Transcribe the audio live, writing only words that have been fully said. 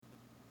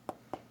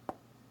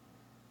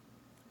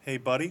Hey,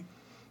 buddy.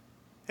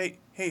 Hey,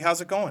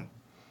 how's it going?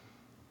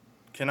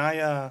 Can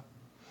I,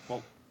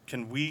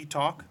 can we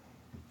talk?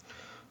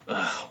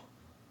 Ugh.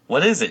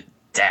 What is it,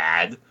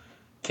 Dad?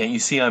 Can't you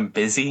see I'm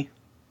busy?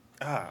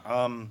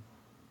 Ah,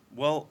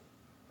 well,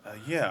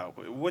 yeah.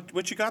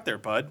 What you got there,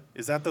 bud?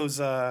 Is that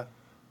the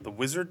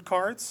wizard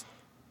cards?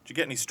 Did you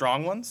get any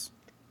strong ones?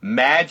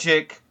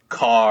 Magic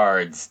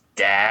cards,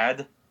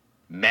 Dad.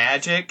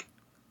 Magic?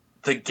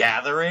 The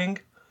Gathering?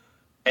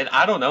 And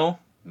I don't know,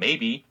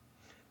 maybe.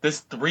 This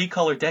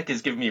three-color deck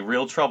is giving me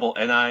real trouble,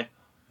 and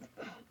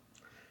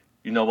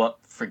You know what?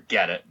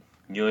 Forget it.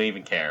 You don't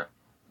even care.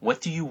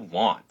 What do you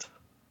want?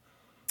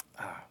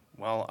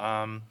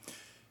 Well,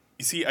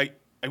 you see, I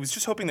was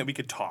just hoping that we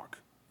could talk,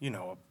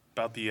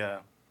 about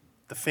the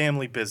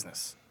family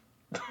business.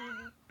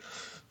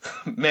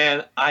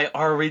 Man, I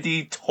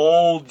already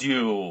told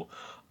you.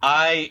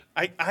 I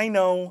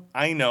know.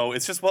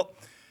 It's just, well,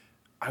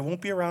 I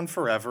won't be around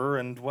forever,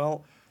 and,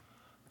 well,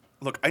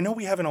 look, I know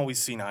we haven't always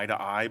seen eye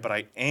to eye, but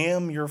I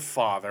am your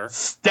father.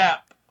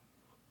 Step!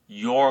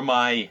 You're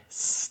my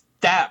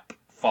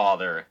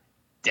stepfather,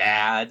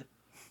 Dad.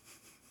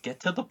 Get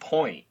to the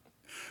point.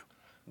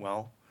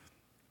 Well,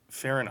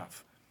 fair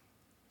enough.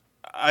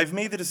 I've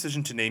made the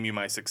decision to name you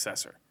my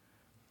successor.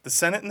 The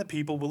Senate and the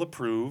people will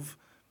approve.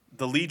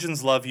 The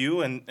legions love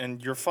you,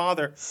 and your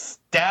father.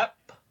 Stepfather?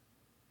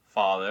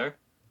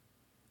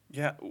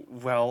 Yeah,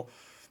 well,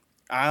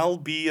 I'll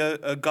be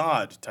a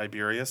god,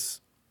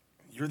 Tiberius.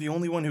 You're the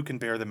only one who can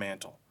bear the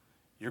mantle.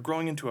 You're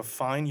growing into a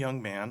fine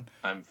young man.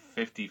 I'm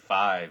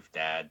 55,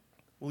 Dad.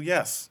 Well,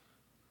 yes,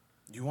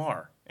 you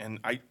are. And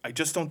I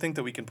just don't think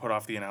that we can put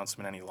off the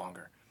announcement any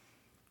longer.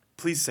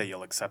 Please say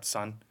you'll accept,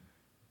 son.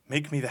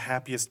 Make me the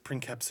happiest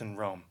princeps in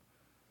Rome.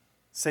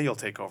 Say you'll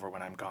take over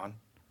when I'm gone.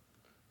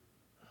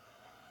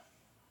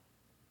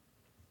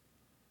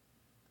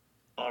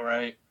 All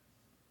right.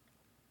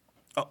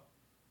 Oh,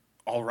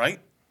 all right?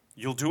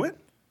 You'll do it?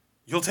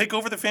 You'll take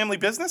over the family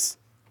business?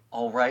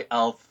 All right,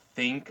 I'll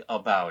think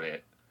about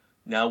it.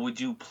 Now, would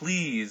you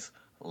please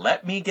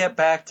let me get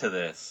back to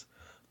this?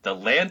 The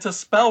land to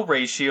spell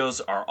ratios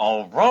are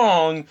all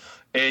wrong,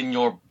 and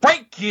you're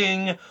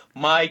breaking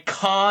my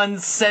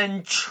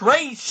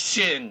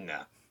concentration.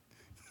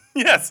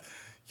 Yes,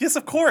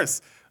 of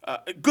course.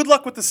 Good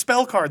luck with the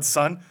spell cards,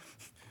 son.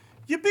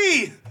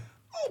 Yippee!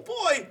 Oh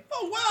boy!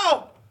 Oh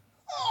wow!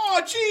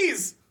 Oh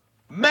jeez!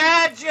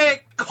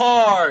 Magic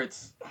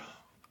cards!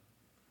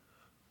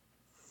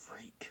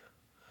 Freak.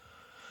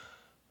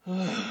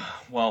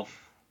 Well,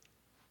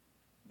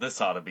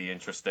 this ought to be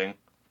interesting.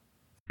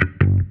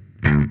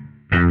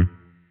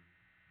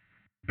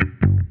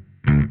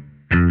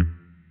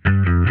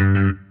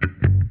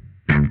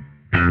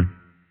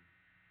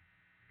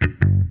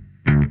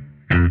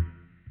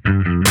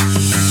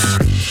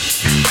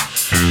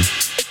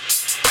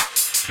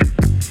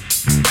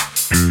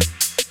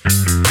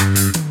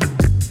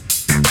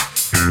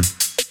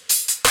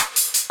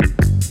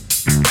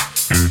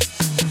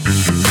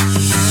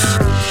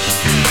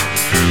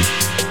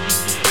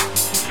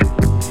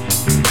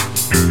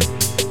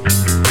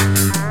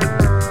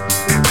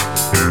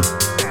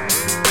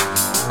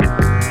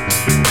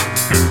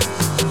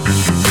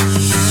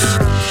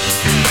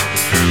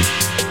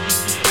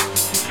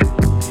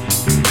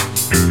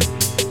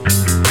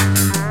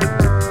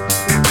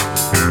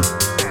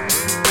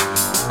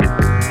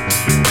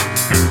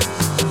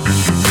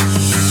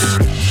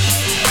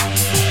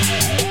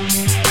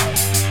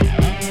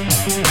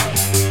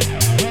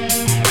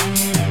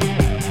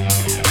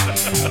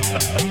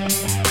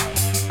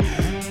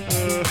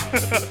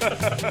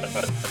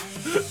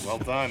 Well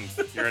done.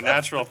 You're a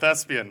natural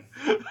thespian.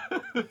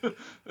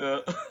 Yeah.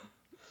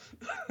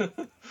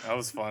 That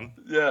was fun.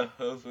 Yeah, that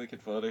was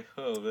wicked funny.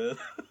 Oh, man.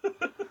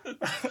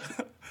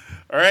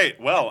 All right.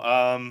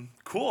 Well,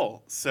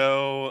 cool.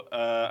 So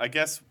I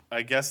guess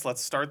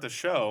let's start the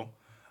show.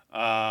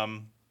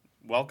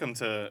 Welcome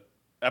to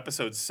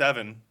episode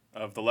 7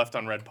 of the Left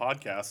Unread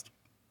podcast.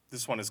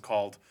 This one is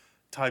called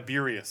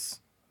Tiberius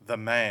the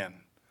Man.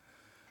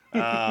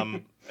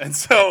 And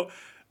so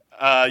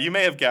you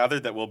may have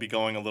gathered that we'll be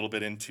going a little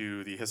bit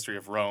into the history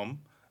of Rome,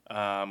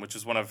 which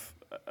is one of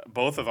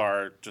both of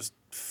our just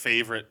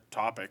favorite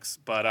topics.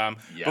 But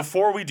Yeah.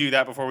 before we do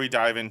that, before we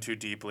dive in too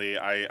deeply,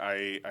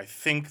 I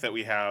think that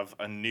we have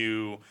a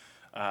new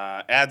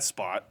ad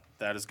spot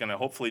that is going to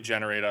hopefully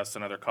generate us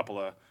another couple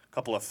of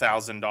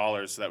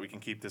 $1,000 so that we can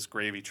keep this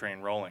gravy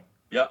train rolling.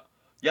 Yeah,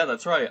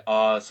 that's right.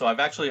 So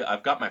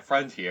I've got my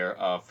friend here,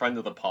 a friend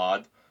of the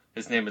pod.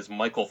 His name is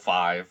Michael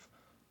Five,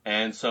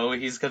 and so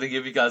he's gonna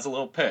give you guys a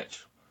little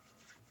pitch.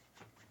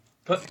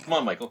 Come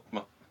on, Michael. Come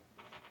on.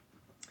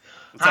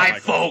 What's up, Hi,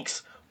 Michael?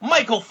 folks.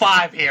 Michael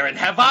Five here, and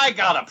have I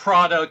got a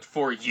product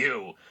for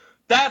you?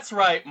 That's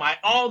right, my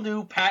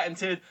all-new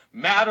patented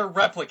matter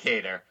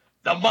replicator,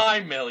 the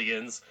Mind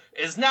Millions,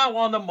 is now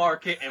on the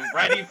market and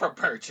ready for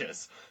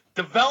purchase.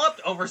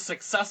 Developed over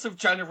successive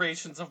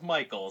generations of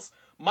Michaels,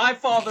 my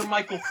father,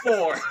 Michael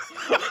IV,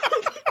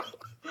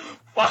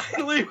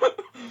 finally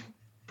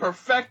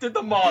perfected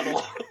the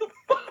model.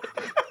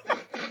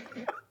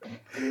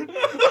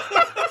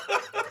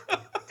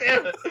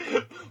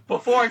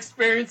 before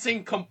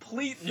experiencing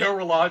complete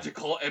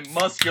neurological and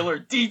muscular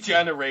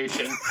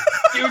degeneration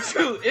due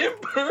to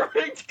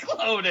imperfect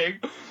cloning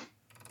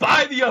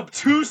by the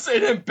obtuse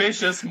and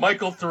ambitious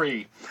Michael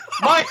III.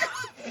 Michael...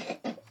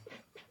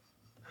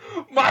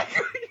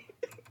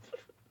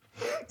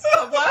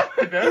 Stop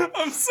laughing, man.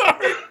 I'm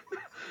sorry.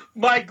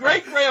 My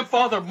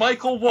great-grandfather,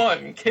 Michael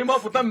I, came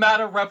up with a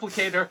matter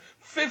replicator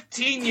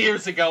 15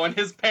 years ago in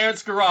his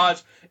parents'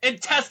 garage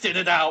and tested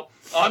it out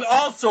on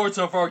all sorts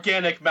of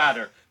organic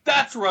matter.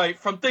 That's right,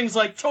 from things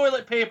like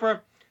toilet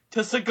paper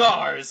to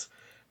cigars.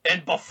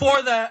 And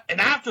before that,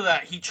 and after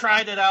that, he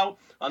tried it out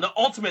on the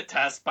ultimate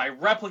test by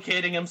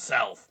replicating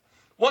himself.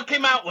 What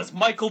came out was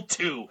Michael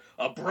II,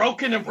 a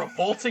broken and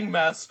revolting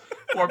mess,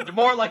 formed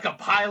more like a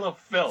pile of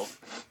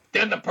filth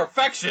than the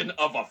perfection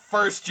of a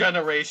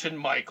first-generation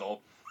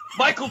Michael.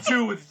 Michael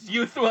II was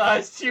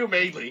euthanized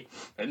humanely,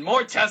 and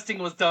more testing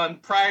was done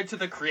prior to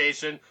the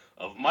creation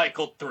of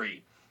Michael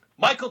III.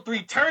 Michael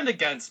III turned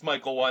against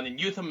Michael I and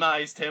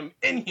euthanized him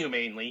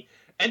inhumanely,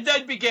 and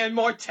then began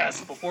more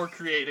tests before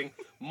creating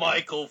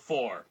Michael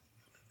IV.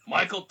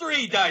 Michael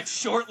III died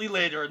shortly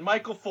later, and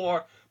Michael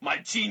IV, my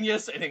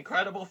genius and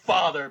incredible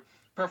father,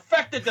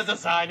 perfected the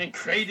design and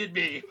created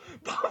me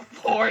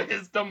before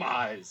his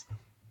demise.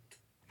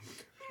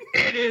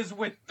 It is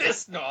with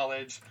this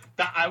knowledge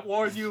that I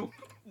warn you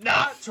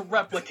not to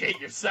replicate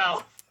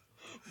yourself,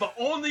 but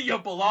only your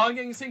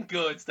belongings and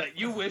goods that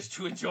you wish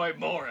to enjoy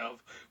more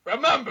of.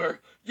 Remember,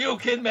 you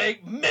can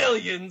make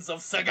millions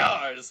of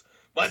cigars,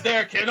 but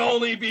there can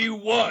only be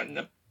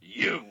one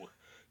you.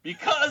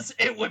 Because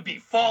it would be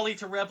folly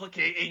to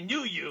replicate a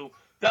new you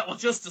that will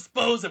just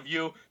dispose of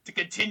you to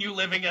continue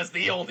living as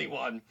the only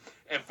one.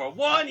 And for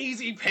one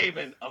easy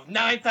payment of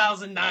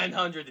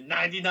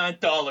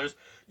 $9,999,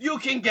 you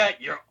can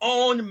get your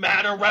own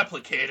matter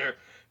replicator,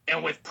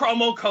 and with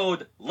promo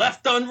code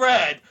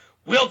LEFTUNREAD,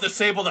 we'll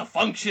disable the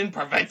function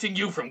preventing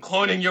you from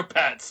cloning your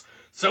pets.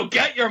 So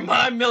get your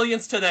My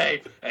Millions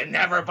today and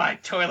never buy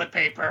toilet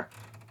paper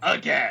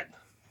again.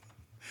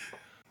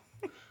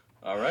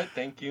 All right,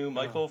 thank you,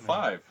 Michael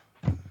V.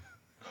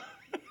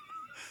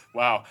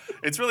 Wow,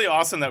 it's really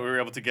awesome that we were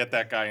able to get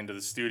that guy into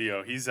the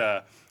studio. He's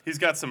got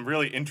some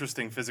really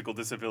interesting physical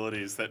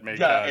disabilities that make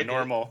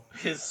normal.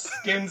 His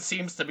skin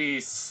seems to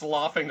be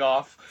sloughing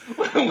off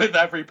with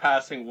every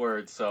passing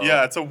word. So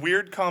yeah, it's a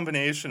weird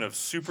combination of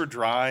super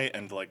dry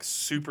and like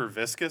super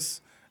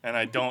viscous. And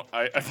I've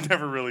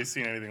never really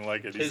seen anything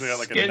like it. His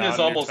skin is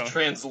almost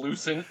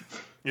translucent.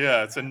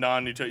 Yeah, it's a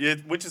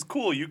non-Newtonian, which is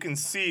cool. You can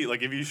see,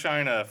 like, if you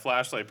shine a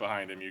flashlight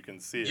behind him, you can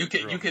see it. You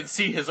can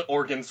see his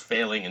organs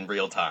failing in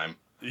real time.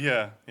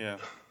 Yeah.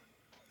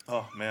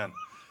 Oh, man.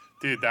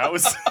 Dude, that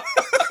was...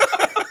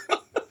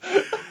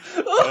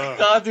 Oh,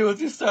 God, dude,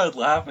 you started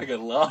laughing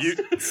and lost.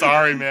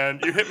 Sorry, man.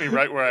 You hit me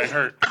right where I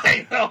hurt.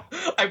 I know.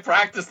 I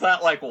practiced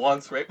that, like,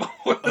 once right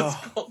before this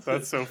call.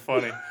 That's so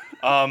funny.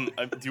 Do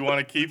you want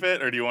to keep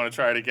it, or do you want to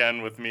try it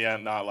again with me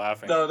not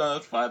laughing? No,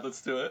 it's fine.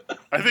 Let's do it.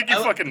 I think you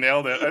fucking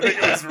nailed it. I think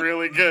it was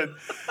really good.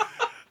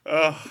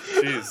 Oh,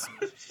 jeez.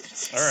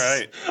 All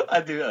right.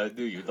 I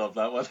knew you'd love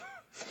that one.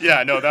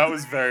 Yeah, no, that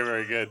was very,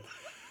 very good.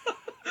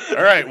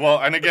 All right. Well,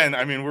 and again,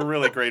 I mean, we're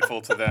really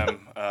grateful to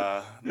them.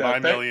 My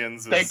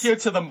Millions. Thank you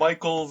to the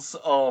Michaels.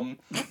 1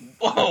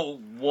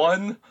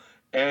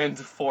 and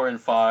 4 and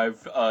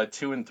 5,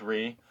 2 and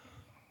 3.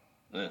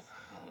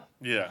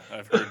 Yeah,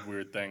 I've heard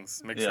weird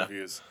things, mixed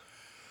reviews.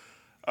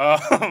 All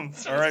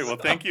right, well,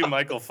 thank you,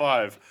 Michael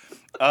V.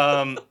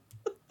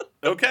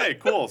 Okay,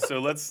 cool. So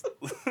let's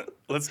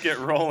get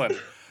rolling.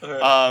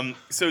 Right.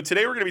 So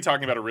today we're going to be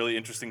talking about a really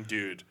interesting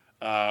dude.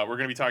 We're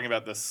going to be talking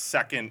about the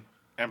second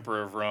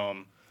emperor of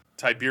Rome,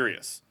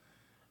 Tiberius.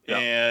 Yeah.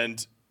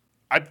 And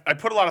I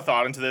put a lot of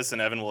thought into this,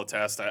 and Evan will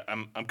attest.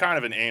 I'm kind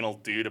of an anal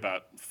dude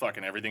about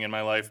fucking everything in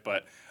my life,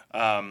 but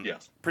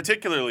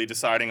particularly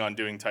deciding on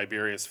doing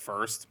Tiberius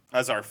first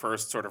as our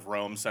first sort of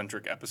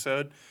Rome-centric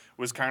episode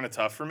was kind of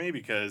tough for me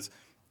because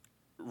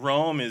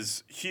Rome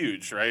is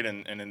huge, right?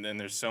 And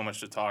there's so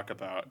much to talk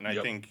about. And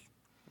I think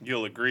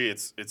you'll agree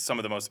it's some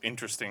of the most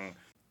interesting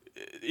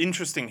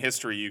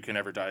history you can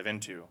ever dive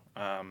into.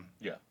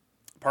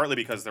 Partly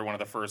because they're one of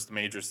the first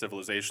major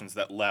civilizations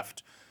that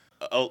left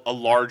a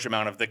large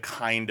amount of the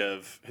kind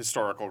of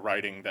historical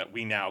writing that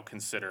we now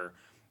consider,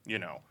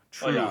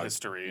 true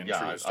history and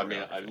true history. I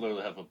mean, I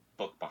literally have a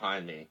book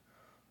behind me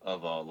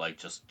of like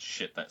just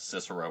shit that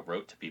Cicero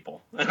wrote to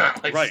people,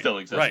 still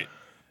exists. Right.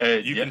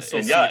 And, you can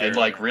still see and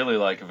like really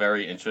like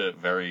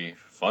very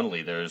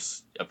funnily,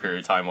 there's a period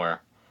of time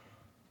where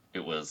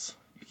it was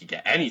you could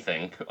get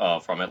anything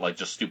from it, like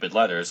just stupid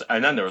letters,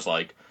 and then there was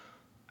like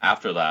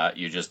after that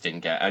you just didn't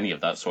get any of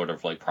that sort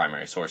of like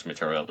primary source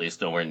material, at least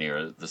nowhere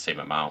near the same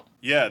amount.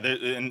 Yeah,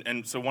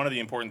 and so one of the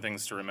important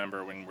things to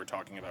remember when we're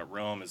talking about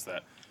Rome is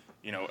that,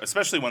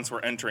 especially once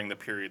we're entering the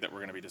period that we're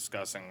going to be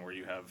discussing, where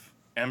you have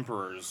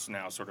emperors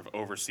now sort of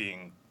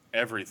overseeing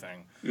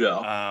everything.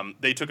 Yeah.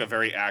 They took a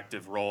very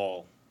active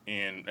role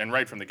and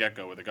right from the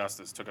get-go with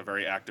Augustus, took a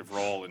very active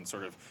role in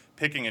sort of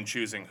picking and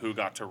choosing who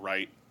got to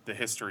write the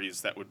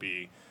histories that would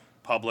be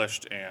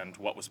published and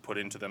what was put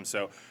into them.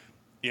 So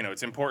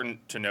it's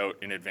important to note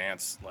in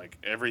advance, like,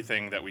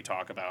 everything that we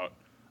talk about,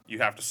 you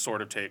have to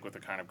sort of take with a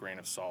kind of grain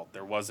of salt.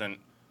 There wasn't,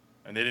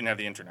 and they didn't have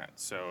the internet.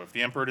 So if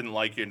the emperor didn't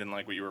like you and didn't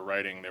like what you were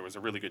writing, there was a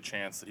really good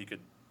chance that he could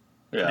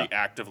pretty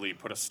actively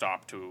put a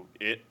stop to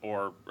it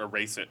or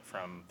erase it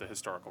from the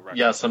historical record.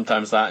 Yeah,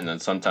 sometimes that, and then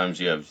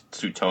sometimes you have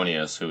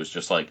Suetonius, who is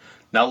just like,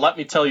 now let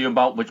me tell you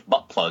about which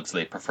butt plugs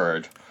they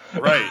preferred.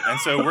 Right, and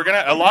so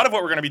a lot of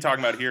what we're gonna be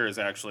talking about here is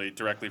actually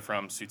directly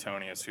from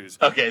Suetonius, who's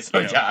okay. So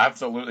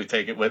absolutely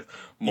take it with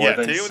more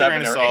than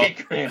 7 or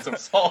 8 grains of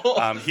salt.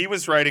 He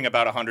was writing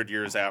about 100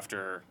 years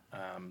after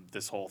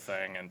this whole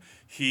thing, and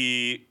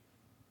he,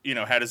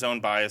 had his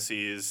own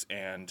biases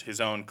and his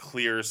own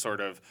clear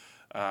sort of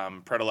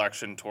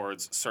predilection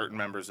towards certain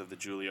members of the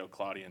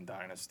Julio-Claudian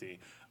dynasty.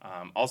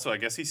 Also, I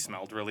guess he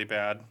smelled really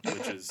bad,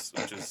 which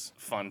is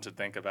fun to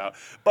think about.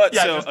 But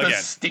yeah, so just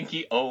again,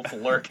 stinky oaf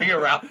lurking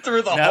around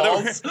through the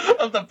halls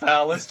of the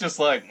palace, just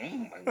like,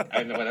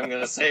 I know what I'm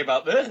going to say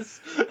about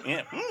this.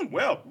 Yeah.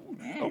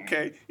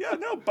 Okay. Yeah.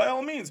 No. By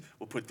all means,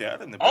 we'll put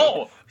that in the book.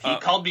 Oh, he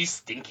called me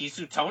Stinky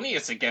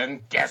Suetonius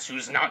again. Guess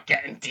who's not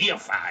getting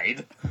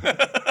deified?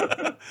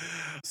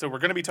 So we're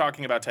going to be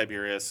talking about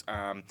Tiberius.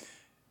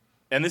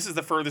 And this is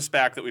the furthest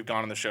back that we've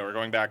gone on the show. We're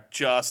going back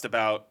just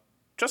about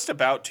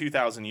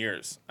 2,000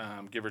 years,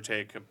 give or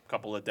take a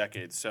couple of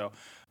decades. So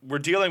we're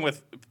dealing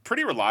with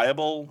pretty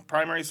reliable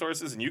primary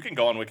sources, and you can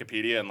go on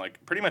Wikipedia and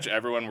like pretty much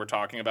everyone we're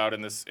talking about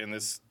in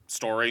this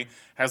story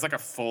has like a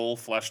full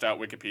fleshed out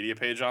Wikipedia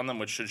page on them,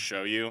 which should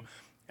show you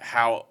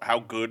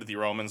how good the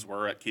Romans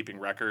were at keeping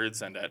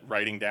records and at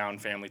writing down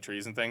family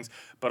trees and things,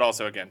 but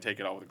also, again, take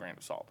it all with a grain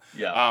of salt.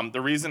 Yeah.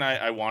 The reason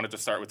I wanted to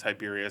start with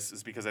Tiberius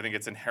is because I think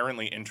it's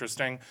inherently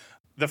interesting.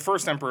 The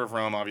first emperor of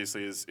Rome,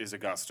 obviously, is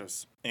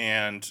Augustus,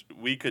 and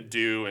we could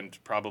do, and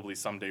probably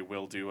someday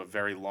will do, a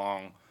very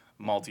long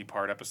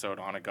multi-part episode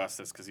on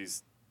Augustus because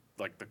he's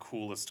like the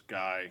coolest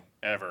guy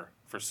ever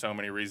for so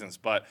many reasons.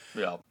 But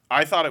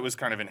I thought it was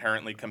kind of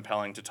inherently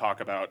compelling to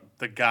talk about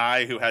the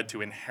guy who had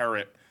to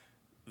inherit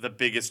the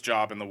biggest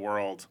job in the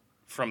world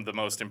from the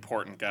most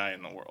important guy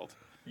in the world.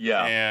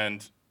 Yeah.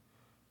 And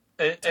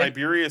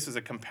Tiberius is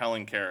a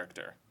compelling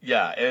character.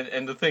 Yeah,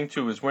 and the thing,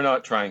 too, is we're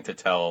not trying to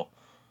tell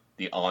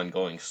the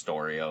ongoing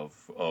story of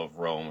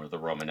Rome or the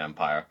Roman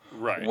Empire.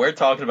 Right. We're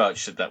talking about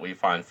shit that we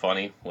find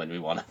funny when we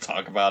want to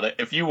talk about it.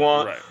 If you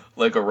want,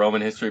 like, a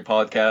Roman history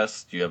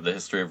podcast, you have the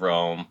History of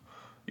Rome,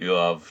 you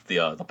have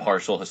the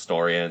partial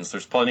historians.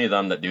 There's plenty of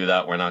them that do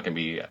that. We're not going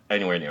to be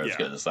anywhere near as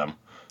good as them.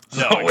 So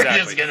no, exactly. We're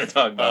just going to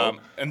talk about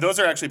and those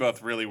are actually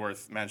both really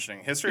worth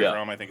mentioning. History of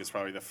Rome, I think, is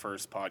probably the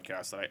first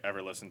podcast that I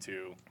ever listened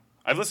to.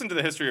 I've listened to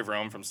the History of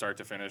Rome from start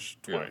to finish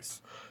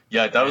twice.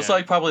 Yeah, that was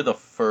like probably the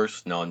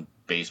first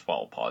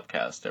non-baseball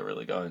podcast I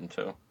really got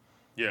into.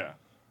 Yeah.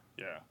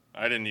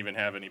 I didn't even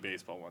have any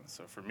baseball ones,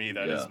 so for me,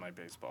 that is my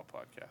baseball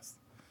podcast.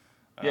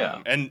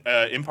 And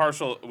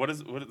impartial. What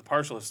is the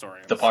partial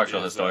historians? The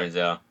partial historians,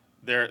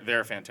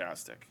 they're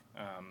fantastic.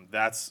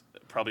 That's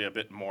probably a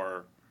bit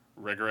more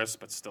rigorous,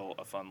 but still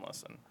a fun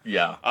listen.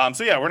 Yeah.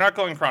 We're not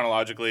going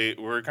chronologically.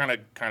 We're kind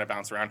of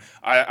bounce around.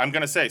 I'm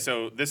gonna say,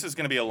 so this is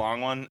gonna be a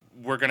long one.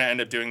 We're gonna end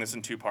up doing this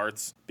in 2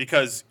 parts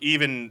because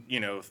even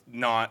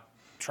not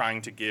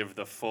trying to give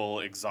the full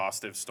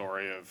exhaustive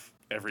story of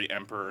every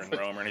emperor in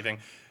Rome or anything.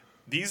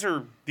 These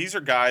are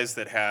guys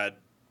that had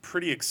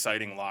pretty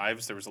exciting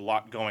lives. There was a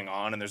lot going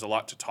on, and there's a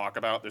lot to talk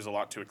about. There's a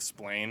lot to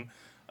explain.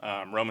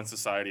 Roman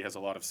society has a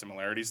lot of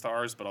similarities to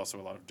ours, but also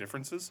a lot of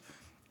differences.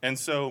 And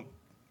so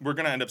we're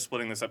going to end up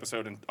splitting this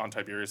episode on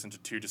Tiberius into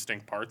 2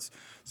 distinct parts.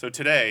 So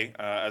today,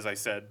 as I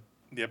said,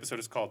 the episode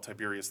is called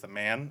Tiberius the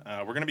Man.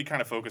 We're going to be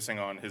kind of focusing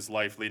on his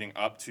life leading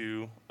up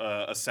to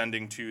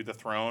ascending to the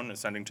throne,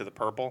 ascending to the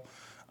purple,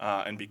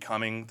 and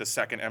becoming the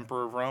second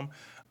emperor of Rome.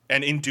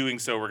 And in doing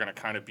so, we're going to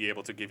kind of be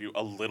able to give you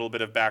a little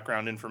bit of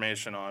background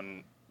information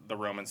on the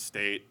Roman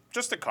state,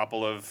 just a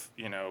couple of,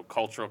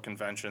 cultural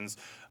conventions.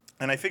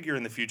 And I figure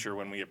in the future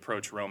when we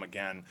approach Rome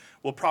again,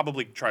 we'll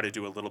probably try to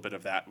do a little bit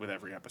of that with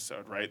every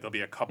episode, right? There'll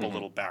be a couple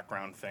little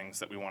background things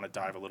that we want to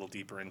dive a little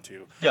deeper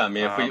into. Yeah, I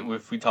mean,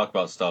 if we talk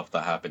about stuff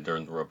that happened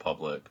during the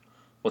Republic,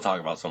 we'll talk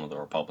about some of the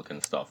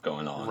Republican stuff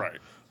going on. Right.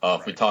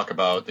 If we talk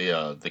about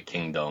the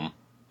kingdom,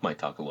 might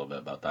talk a little bit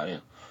about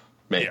that.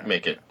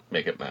 Make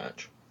it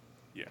match.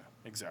 Yeah,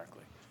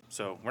 exactly.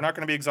 So we're not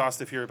going to be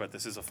exhaustive here, but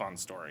this is a fun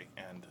story,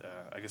 and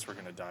I guess we're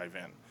going to dive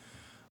in.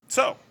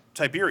 So,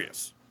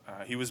 Tiberius.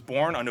 He was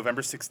born on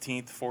November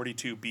 16th,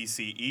 42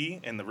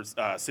 BCE in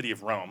the city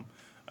of Rome,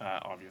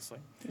 obviously,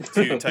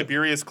 to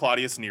Tiberius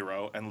Claudius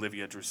Nero and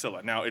Livia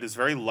Drusilla. Now, it is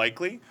very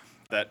likely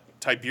that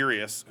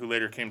Tiberius, who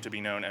later came to be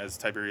known as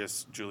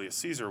Tiberius Julius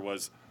Caesar,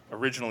 was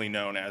originally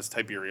known as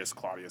Tiberius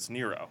Claudius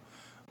Nero.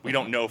 We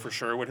don't know for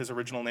sure what his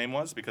original name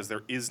was because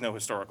there is no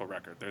historical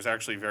record. There's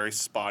actually very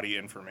spotty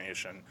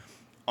information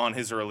on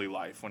his early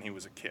life when he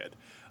was a kid.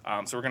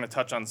 So we're going to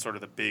touch on sort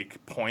of the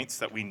big points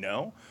that we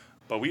know,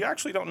 but we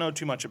actually don't know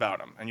too much about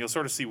him, and you'll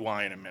sort of see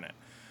why in a minute.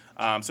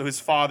 So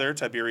his father,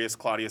 Tiberius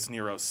Claudius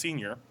Nero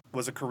Sr.,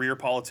 was a career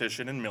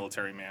politician and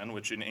military man,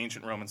 which in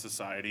ancient Roman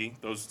society,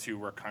 those two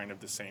were kind of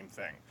the same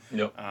thing.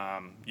 Yep.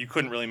 You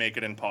couldn't really make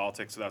it in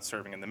politics without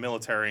serving in the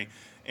military,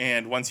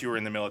 and once you were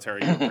in the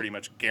military, you were pretty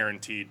much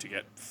guaranteed to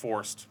get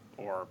forced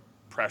or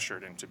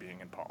pressured into being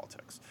in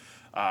politics.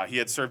 He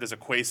had served as a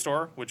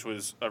quaestor, which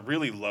was a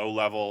really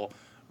low-level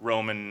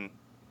Roman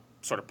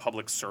sort of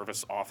public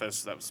service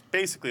office that was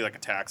basically like a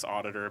tax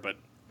auditor, but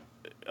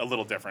a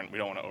little different. We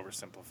don't want to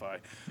oversimplify.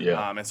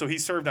 Yeah. And so he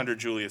served under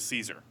Julius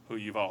Caesar, who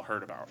you've all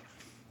heard about.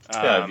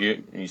 Yeah, have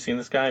you seen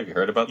this guy? Have you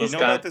heard about this guy?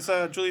 You know about this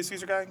Julius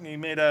Caesar guy? He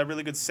made a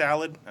really good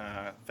salad,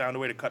 found a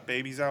way to cut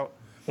babies out.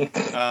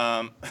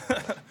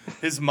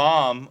 His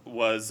mom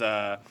was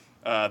the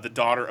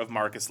daughter of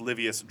Marcus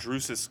Livius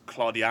Drusus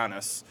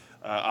Claudianus,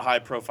 a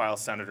high-profile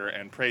senator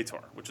and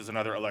praetor, which is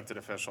another elected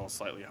official,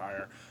 slightly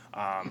higher.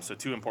 So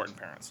two important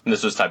parents. And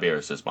this was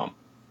Tiberius' mom.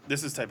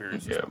 This is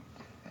Tiberius'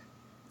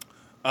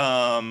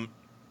 mom.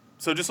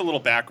 So just a little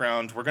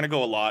background. We're going to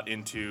go a lot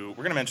into.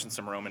 We're going to mention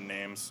some Roman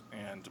names,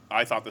 and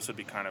I thought this would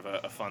be kind of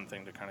a fun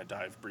thing to kind of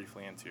dive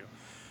briefly into.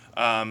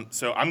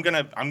 So I'm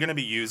gonna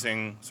be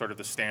using sort of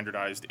the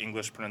standardized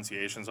English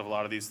pronunciations of a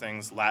lot of these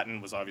things.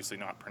 Latin was obviously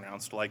not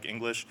pronounced like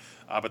English,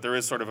 but there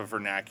is sort of a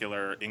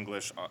vernacular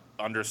English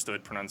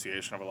understood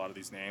pronunciation of a lot of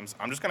these names.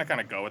 I'm just gonna kind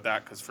of go with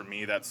that because for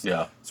me that's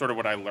sort of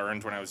what I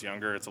learned when I was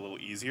younger. It's a little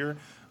easier,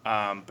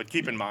 but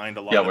keep in mind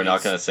a lot. Yeah, we're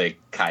not gonna say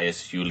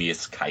Caius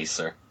Julius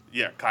Caesar.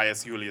 Yeah,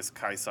 Caius Julius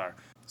Caesar.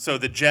 So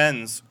the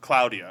gens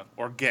Claudia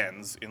or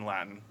gens in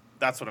Latin.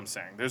 That's what I'm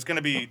saying. There's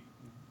gonna be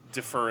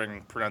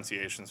differing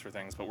pronunciations for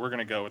things, but we're going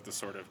to go with the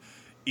sort of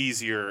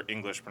easier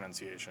English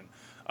pronunciation.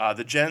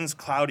 The gens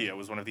Claudia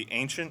was one of the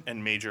ancient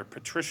and major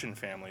patrician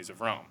families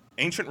of Rome.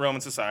 Ancient Roman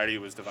society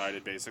was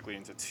divided basically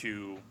into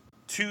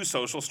two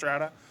social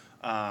strata.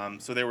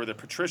 So there were the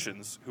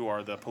patricians, who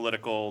are the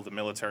political, the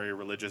military,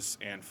 religious,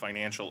 and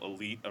financial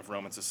elite of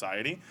Roman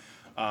society.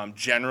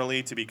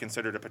 Generally, to be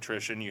considered a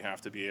patrician, you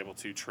have to be able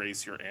to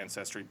trace your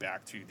ancestry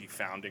back to the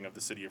founding of the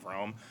city of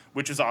Rome,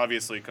 which is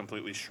obviously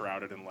completely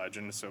shrouded in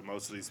legend. So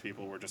most of these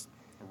people were just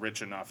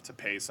rich enough to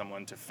pay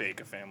someone to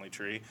fake a family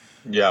tree.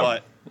 Yeah.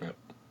 But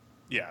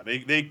yeah,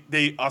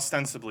 they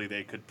ostensibly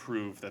they could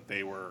prove that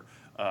they were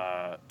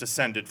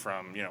descended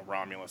from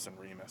Romulus and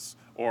Remus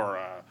or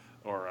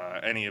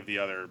any of the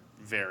other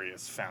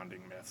various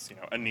founding myths.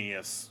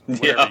 Aeneas,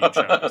 whatever you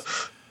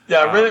chose.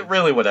 Yeah,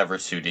 really, whatever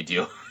suited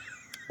you.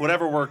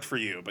 Whatever worked for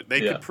you, but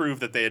they could prove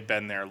that they had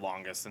been there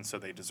longest, and so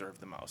they deserved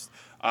the most.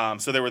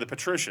 So there were the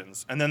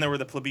patricians, and then there were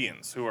the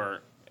plebeians, who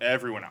are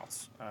everyone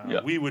else.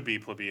 We would be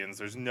plebeians.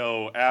 There's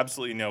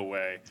absolutely no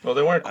way. Well,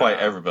 they weren't quite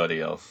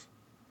everybody else.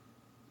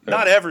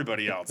 Not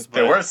everybody else. But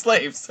there were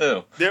slaves,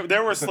 too.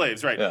 There were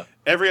slaves, right. Yeah.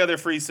 Every other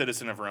free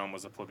citizen of Rome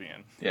was a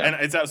plebeian. Yeah. And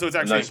it's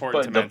actually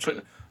important to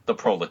mention. The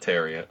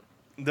proletariat.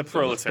 The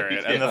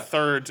proletariat. And the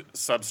third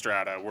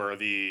substrata were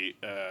the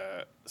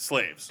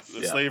slaves.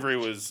 Slavery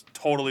was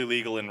totally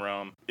legal in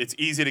Rome. It's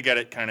easy to get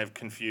it kind of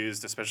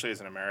confused, especially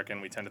as an American.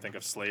 We tend to think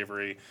of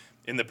slavery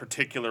in the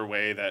particular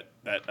way that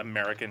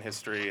American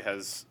history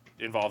has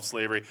involved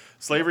slavery.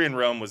 Slavery in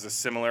Rome was a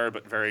similar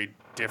but very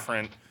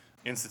different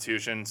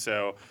institution.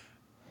 So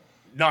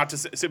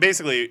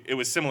basically, it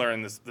was similar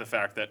in the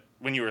fact that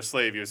when you were a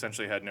slave, you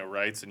essentially had no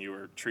rights and you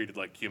were treated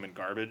like human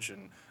garbage.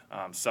 And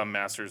some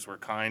masters were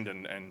kind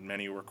and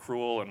many were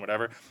cruel and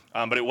whatever.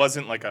 But it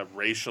wasn't like a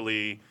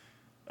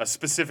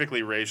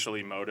specifically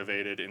racially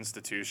motivated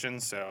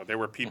institution. So there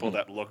were people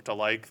that looked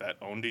alike that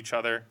owned each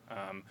other.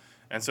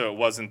 And so it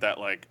wasn't that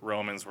like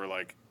Romans were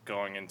like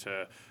going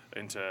into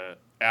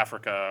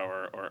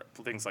Africa or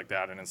things like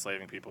that and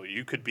enslaving people.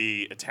 You could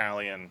be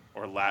Italian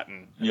or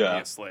Latin and be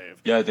a slave.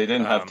 Yeah, they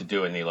didn't have to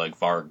do any like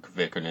Varg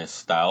Vikernes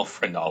style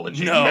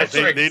phrenology. No,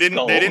 they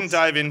didn't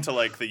dive into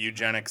like the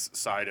eugenics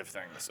side of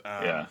things.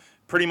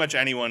 Pretty much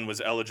anyone was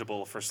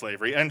eligible for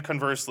slavery and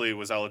conversely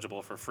was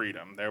eligible for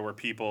freedom. There were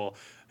people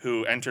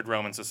who entered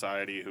Roman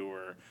society who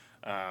were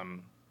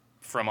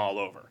from all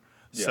over.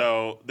 Yeah.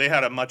 So they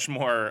had a much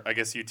more, I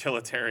guess,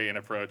 utilitarian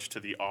approach to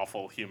the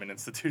awful human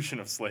institution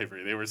of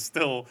slavery. They were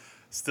still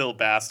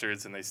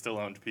bastards and they still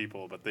owned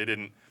people, but they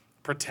didn't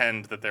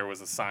pretend that there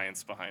was a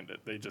science behind it.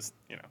 They just,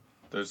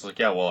 There's like,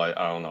 I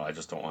don't know, I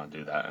just don't want to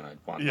do that, and I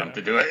want them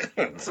to do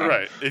it. So.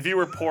 Right. If you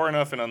were poor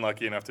enough and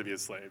unlucky enough to be a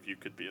slave, you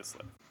could be a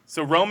slave.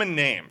 So Roman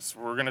names.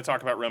 We're going to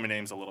talk about Roman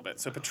names a little bit.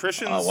 So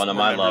patricians. One of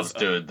my loves,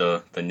 dude,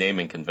 the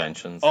naming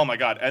conventions. Oh my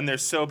God, and they're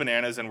so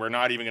bananas, and we're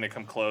not even going to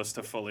come close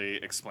to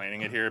fully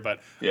explaining it here. But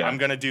I'm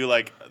going to do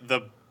like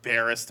the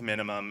barest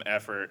minimum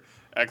effort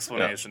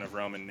explanation of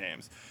Roman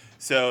names.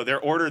 So they're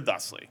ordered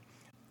thusly.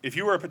 If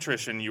you were a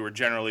patrician, you were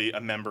generally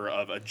a member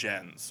of a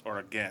gens or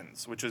a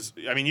gens, which is,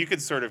 you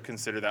could sort of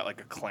consider that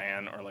like a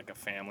clan or like a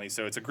family.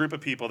 So it's a group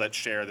of people that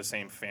share the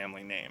same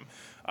family name.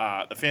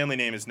 The family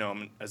name is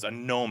known as a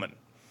nomen.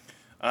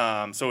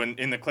 So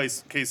in the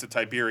case of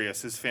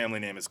Tiberius, his family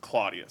name is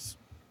Claudius.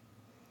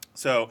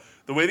 So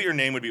the way that your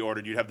name would be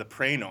ordered, you'd have the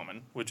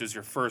praenomen, which is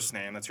your first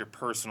name. That's your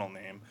personal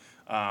name.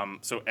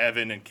 So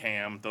Evan and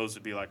Cam, those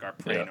would be like our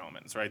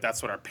praenomens, right?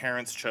 That's what our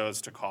parents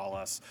chose to call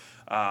us.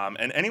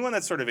 And anyone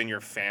that's sort of in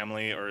your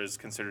family or is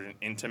considered an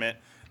intimate,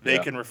 they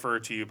can refer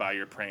to you by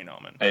your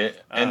praenomen.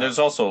 And there's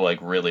also like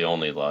really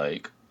only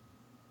like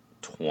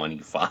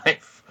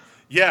 25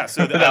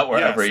 so that were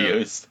ever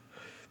used.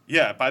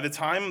 Yeah, by the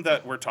time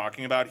that we're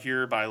talking about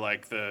here, by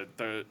like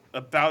the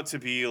about to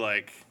be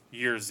like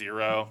year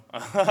 0,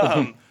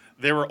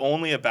 there were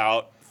only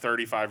about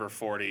 35 or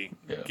 40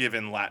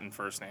 given Latin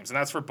first names, and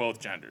that's for both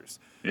genders.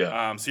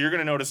 So you're going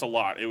to notice a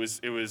lot.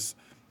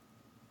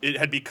 It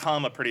had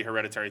become a pretty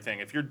hereditary thing.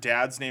 If your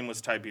dad's name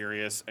was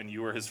Tiberius and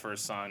you were his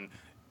first son,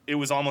 it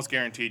was almost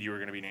guaranteed you were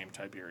going to be named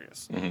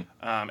Tiberius.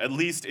 At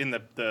least in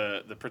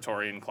the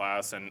Praetorian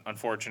class, and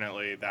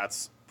unfortunately,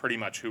 that's pretty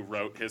much who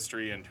wrote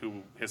history and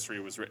who history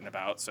was written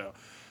about. So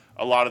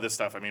a lot of this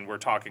stuff, I mean, we're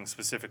talking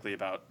specifically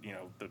about,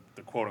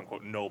 the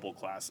quote-unquote noble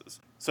classes.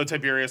 So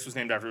Tiberius was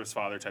named after his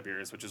father,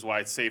 Tiberius, which is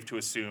why it's safe to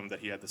assume that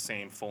he had the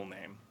same full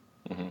name.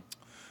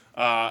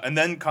 And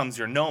then comes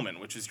your nomen,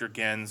 which is your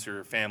gens,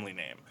 your family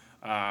name.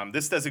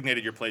 This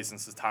designated your place in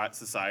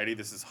society.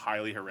 This is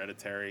highly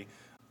hereditary.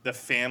 The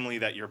family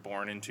that you're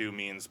born into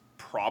means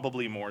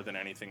probably more than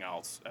anything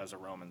else as a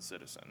Roman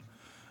citizen.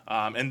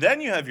 And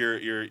then you have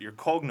your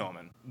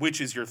cognomen, which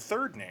is your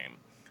third name.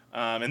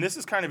 And this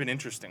is kind of an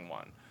interesting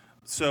one.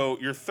 So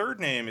your third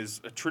name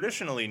is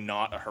traditionally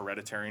not a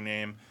hereditary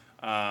name,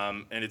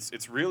 and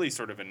it's really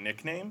sort of a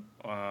nickname.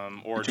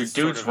 Or it's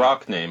your dude's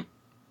rock name.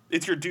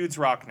 It's your dude's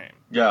rock name.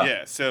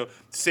 Yeah. So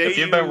say if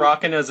you've been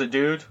rocking as a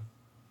dude,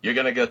 you're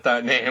gonna get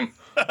that name,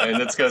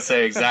 and it's gonna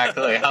say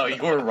exactly how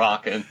you were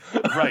rocking.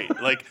 Right.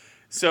 Like,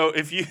 so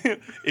if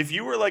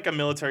you were like a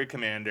military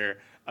commander,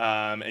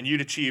 and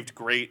you'd achieved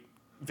great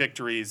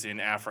victories in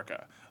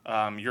Africa,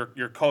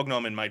 your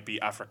cognomen might be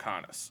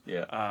Africanus.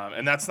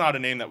 And that's not a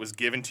name that was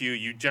given to you.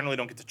 You generally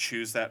don't get to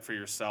choose that for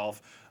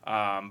yourself,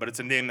 but it's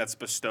a name that's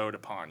bestowed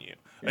upon you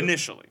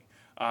initially.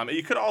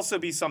 It could also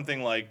be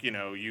something like,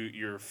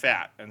 you're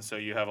fat, and so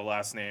you have a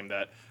last name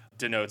that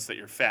denotes that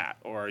you're fat,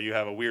 or you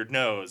have a weird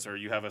nose, or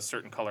you have a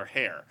certain color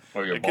hair.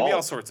 Or you're bald. It could be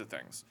all sorts of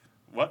things.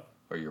 What?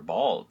 Or you're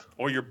bald.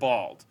 Or you're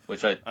bald.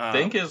 Which I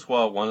think is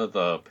one of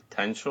the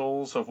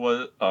potentials of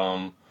what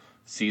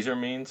Caesar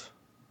means.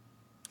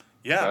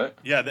 Yeah, right?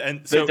 Yeah,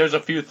 and so there's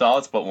a few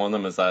thoughts, but one of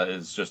them is that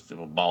it's just a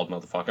bald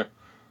motherfucker.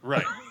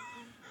 Right.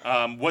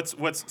 What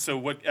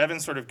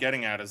Evan's sort of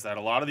getting at is that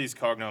a lot of these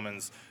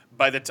cognomens,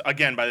 by the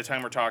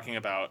time we're talking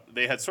about,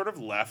 they had sort of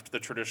left the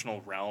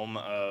traditional realm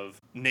of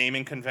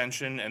naming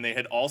convention, and they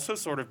had also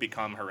sort of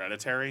become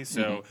hereditary.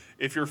 So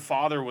if your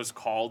father was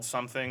called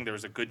something, there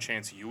was a good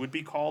chance you would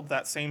be called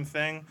that same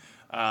thing.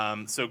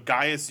 So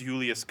Gaius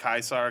Julius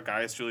Caesar,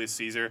 Gaius Julius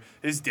Caesar,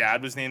 his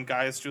dad was named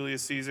Gaius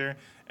Julius Caesar,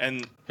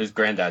 and his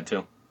granddad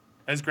too.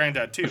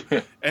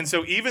 And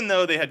so even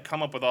though they had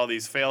come up with all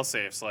these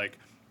fail-safes, like,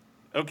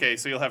 okay,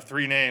 so you'll have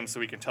 3 names so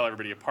we can tell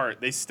everybody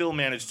apart, they still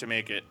managed to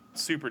make it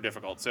super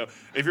difficult. So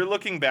if you're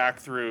looking back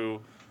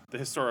through the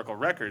historical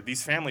record,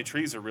 these family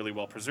trees are really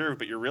well preserved,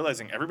 but you're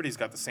realizing everybody's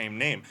got the same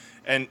name.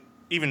 And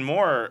even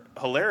more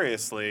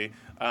hilariously,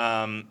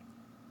 they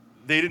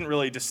didn't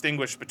really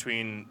distinguish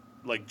between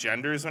like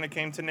genders when it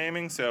came to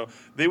naming. So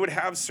they would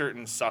have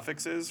certain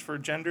suffixes for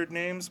gendered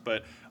names,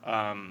 but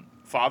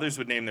fathers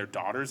would name their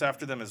daughters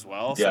after them as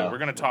well. So we're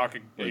going to talk,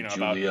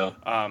 Julia,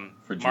 about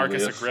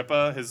Marcus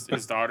Agrippa.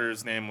 His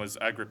daughter's name was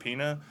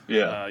Agrippina.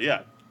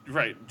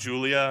 Right.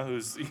 Julia,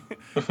 who's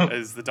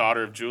is the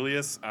daughter of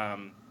Julius.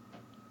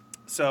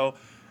 So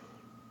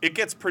it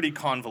gets pretty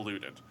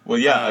convoluted. Well,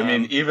 yeah. I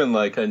mean, even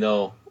like I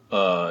know,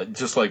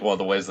 just like one of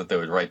the ways that they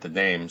would write the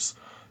names,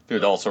 they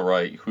would also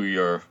write who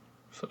your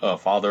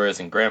father is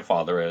and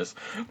grandfather is.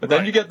 But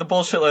then you get the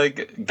bullshit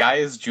like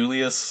Gaius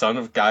Julius, son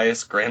of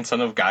Gaius,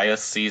 grandson of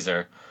Gaius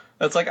Caesar.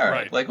 That's like, all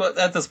right. Like, what,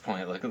 at this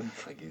point, it's like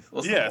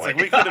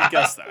we could have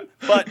guessed that.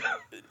 But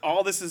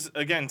all this is,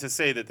 again, to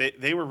say that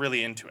they were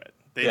really into it.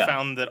 They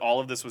found that all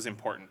of this was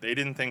important. They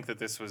didn't think that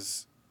this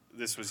was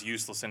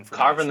useless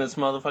information. Carving this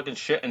motherfucking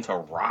shit into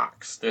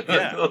rocks, dude.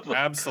 Yeah,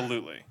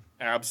 absolutely.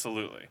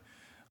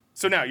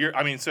 So now,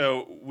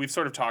 so we've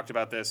sort of talked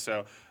about this,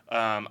 so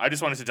I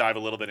just wanted to dive a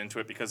little bit into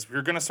it because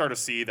you're going to sort of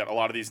see that a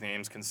lot of these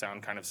names can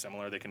sound kind of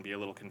similar. They can be a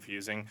little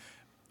confusing.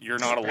 You're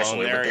not alone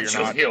there. You're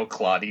not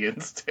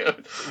Julio-Claudians,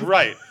 dude.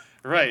 Right.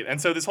 And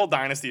so this whole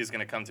dynasty is going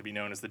to come to be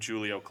known as the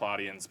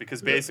Julio-Claudians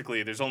because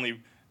basically there's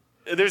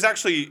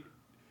actually...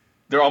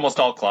 They're almost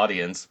all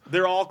Claudians.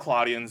 They're all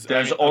Claudians.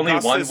 There's only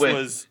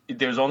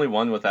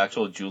one with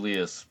actual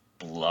Julius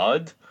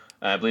blood.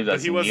 And I believe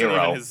that's Nero. But he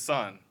wasn't even his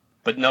son.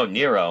 But no,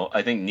 Nero.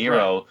 I think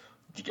Nero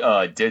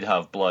did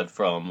have blood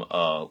from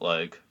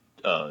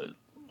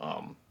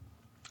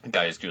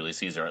Gaius Julius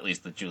Caesar, at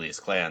least the Julius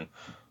clan.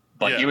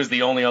 But he was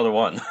the only other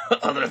one,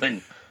 other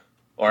than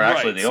Or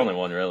actually Right, the so only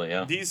one, really,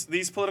 yeah.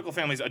 These political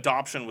families,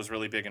 adoption was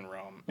really big in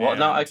Rome. Well,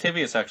 no, and-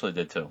 Octavius actually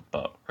did too,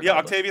 but Yeah,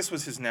 regardless. Octavius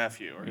was his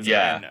nephew or his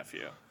Yeah.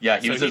 grandnephew. Yeah,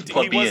 he was his he was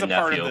plebeian a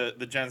part nephew. of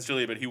the gens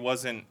Julia, but he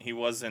wasn't.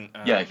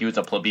 Yeah, he was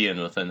a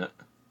plebeian within it.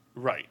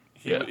 Right.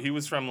 Yeah. He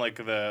was from like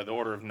the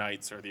Order of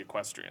Knights or the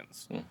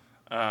Equestrians.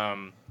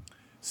 Hmm.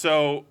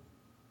 So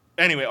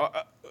anyway,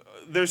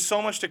 there's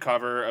so much to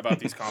cover about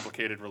these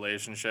complicated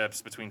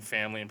relationships between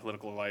family and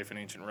political life in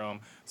ancient Rome.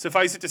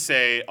 Suffice it to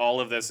say,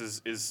 all of this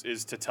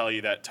is to tell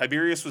you that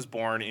Tiberius was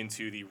born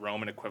into the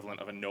Roman equivalent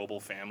of a noble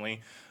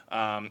family.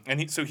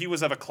 So he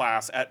was of a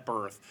class at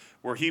birth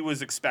where he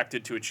was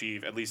expected to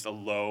achieve at least a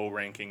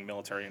low-ranking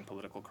military and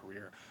political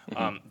career,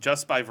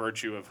 just by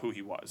virtue of who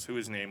he was, who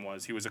his name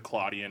was. He was a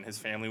Claudian. His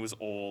family was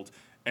old,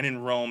 and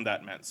in Rome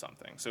that meant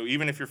something. So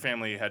even if your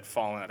family had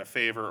fallen out of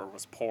favor or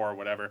was poor or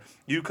whatever,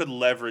 you could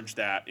leverage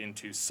that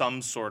into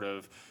some sort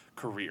of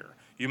career.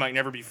 You might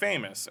never be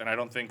famous, and I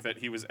don't think that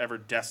he was ever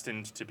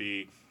destined to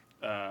be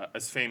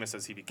as famous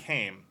as he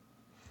became.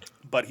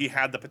 But he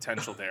had the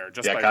potential there,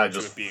 just by kind of virtue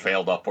just of being.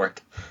 failed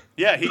upward.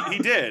 Yeah, he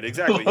did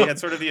exactly. He had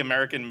sort of the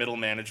American middle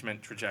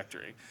management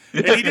trajectory.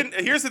 And he didn't.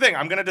 Here's the thing: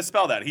 I'm going to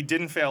dispel that. He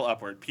didn't fail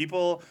upward.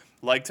 People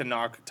like to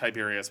knock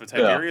Tiberius, but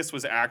Tiberius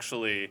was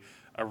actually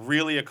a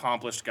really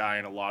accomplished guy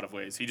in a lot of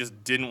ways. He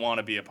just didn't want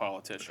to be a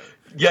politician.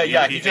 He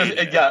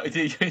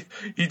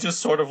just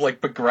sort of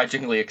like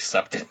begrudgingly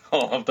accepted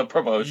all of the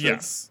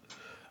promotions.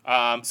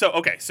 Yes.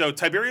 So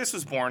Tiberius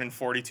was born in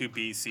 42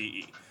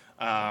 BCE.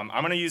 I'm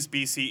going to use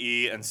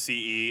BCE and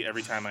CE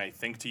every time I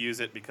think to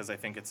use it because I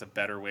think it's a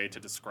better way to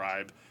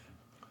describe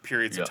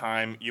periods of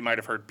time. You might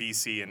have heard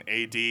BC and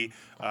AD.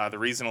 The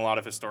reason a lot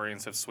of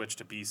historians have switched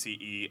to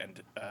BCE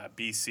and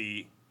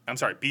BCE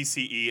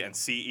and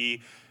CE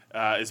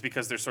is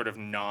because they're sort of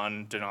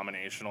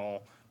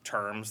non-denominational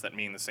terms that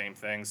mean the same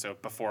thing. So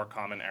before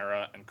Common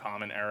Era and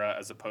Common Era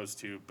as opposed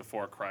to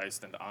before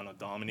Christ and Anno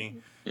Domini.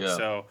 Yeah.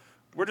 So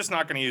we're just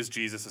not going to use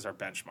Jesus as our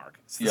benchmark.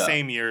 It's the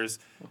same years.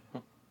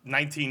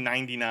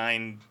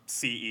 1999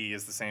 CE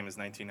is the same as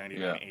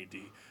 1999 AD.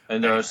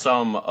 And there are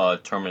some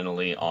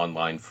terminally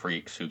online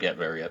freaks who get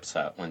very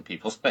upset when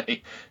people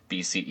say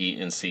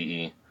BCE and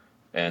CE.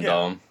 And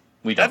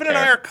we don't Evan care. and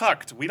I are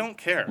cucked. We don't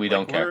care. We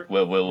don't care.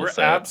 We'll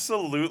say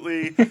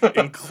absolutely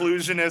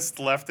inclusionist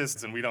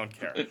leftists, and we don't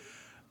care.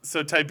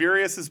 So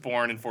Tiberius is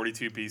born in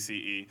 42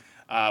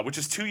 BCE, which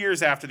is 2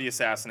 years after the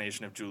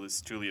assassination of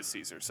Julius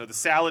Caesar. So the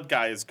salad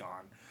guy is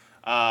gone.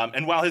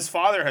 And while his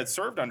father had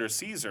served under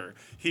Caesar,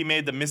 he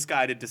made the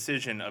misguided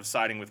decision of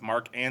siding with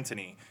Mark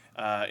Antony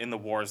in the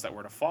wars that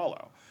were to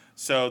follow.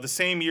 So the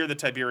same year that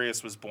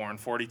Tiberius was born,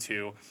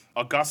 42,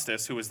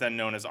 Augustus, who was then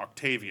known as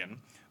Octavian,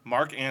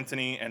 Mark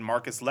Antony, and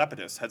Marcus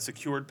Lepidus had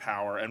secured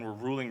power and were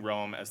ruling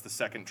Rome as the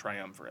second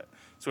triumvirate.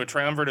 So a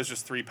triumvirate is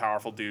just three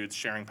powerful dudes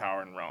sharing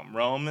power in Rome.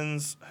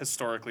 Romans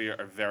historically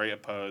are very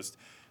opposed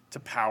to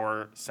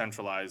power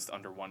centralized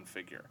under one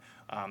figure.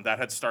 That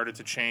had started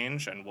to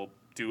change, and we'll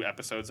do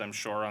episodes, I'm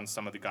sure, on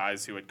some of the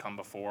guys who had come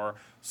before.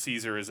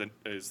 Caesar is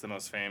the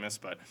most famous,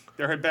 but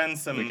there had been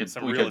some we real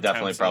could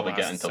definitely attempts probably in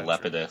the get last into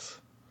century. Lepidus.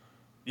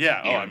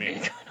 Yeah,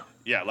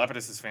 yeah,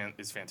 Lepidus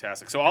is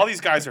fantastic. So all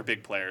these guys are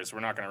big players.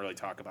 We're not going to really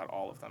talk about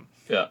all of them.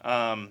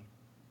 Yeah.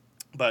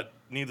 But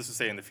needless to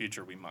say, in the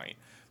future we might.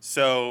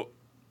 So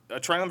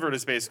a triumvirate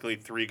is basically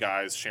three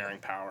guys sharing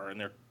power,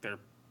 and they're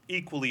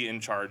equally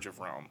in charge of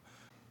Rome.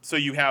 So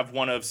you have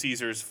one of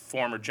Caesar's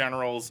former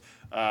generals.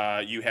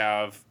 You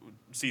have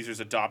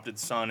Caesar's adopted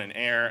son and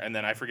heir, and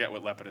then I forget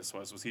what Lepidus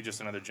was. Was he just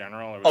another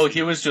general? Or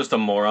he was just a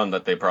moron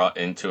that they brought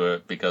into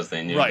it because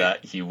they knew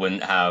that he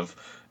wouldn't have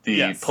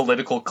the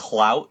political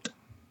clout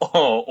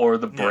or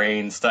the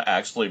brains to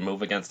actually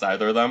move against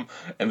either of them,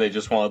 and they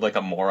just wanted like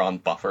a moron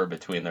buffer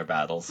between their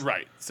battles.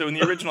 Right. So in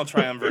the original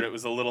triumvirate, it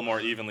was a little more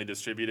evenly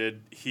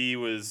distributed.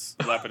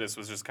 Lepidus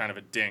was just kind of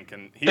a dink,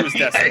 and he was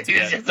destined to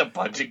just a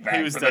punching bag.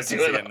 he was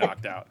destined to get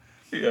knocked out.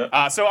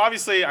 Yeah. So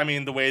obviously, I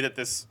mean, the way that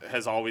this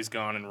has always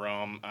gone in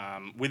Rome,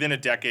 within a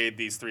decade,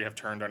 these three have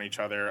turned on each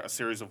other. A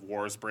series of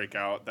wars break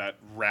out that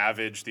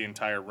ravage the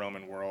entire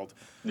Roman world.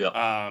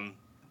 Yeah.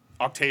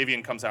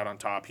 Octavian comes out on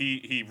top.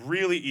 He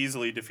really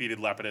easily defeated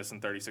Lepidus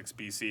in 36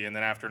 BC, and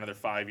then after another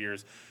 5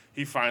 years,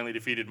 he finally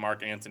defeated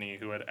Mark Antony,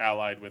 who had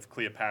allied with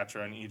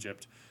Cleopatra in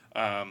Egypt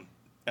at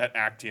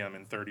Actium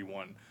in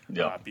 31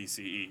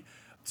 BCE.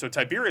 So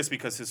Tiberius,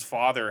 because his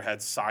father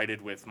had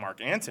sided with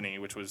Mark Antony,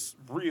 which was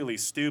really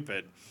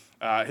stupid,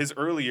 his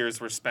early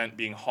years were spent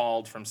being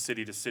hauled from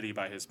city to city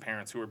by his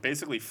parents, who were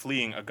basically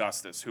fleeing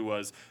Augustus, who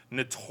was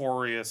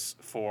notorious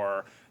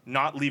for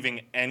not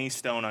leaving any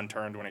stone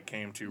unturned when it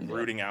came to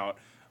rooting out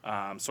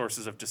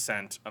sources of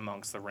dissent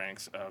amongst the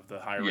ranks of the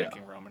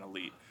high-ranking Roman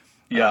elite.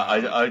 Yeah,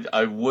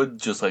 I would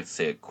just like to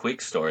say a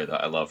quick story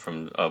that I love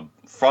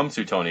from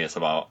Suetonius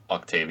about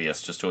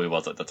Octavius, just who he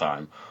was at the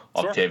time.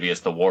 Sure. Octavius,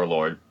 the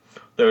warlord.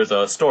 There was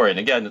a story, and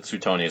again, it's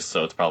Suetonius,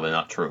 so it's probably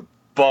not true.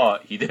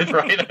 But he did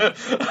write it,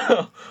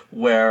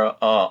 where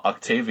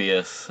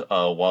Octavius,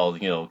 while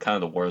kind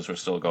of the wars were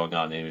still going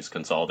on and he was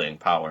consolidating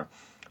power,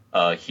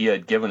 he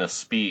had given a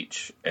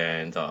speech,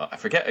 and I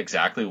forget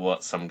exactly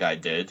what some guy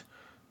did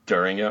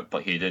during it,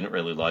 but he didn't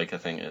really like. I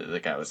think the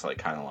guy was like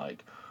kind of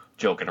like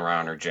joking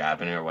around or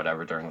jabbing or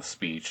whatever during the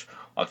speech.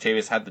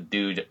 Octavius had the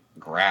dude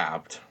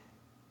grabbed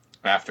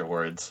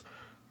afterwards,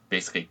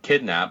 basically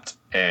kidnapped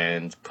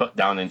and put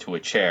down into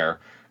a chair,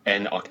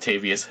 and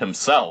Octavius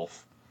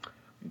himself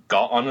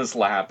got on his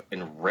lap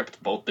and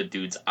ripped both the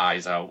dude's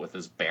eyes out with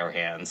his bare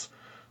hands.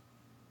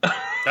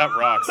 That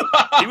rocks.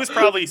 He was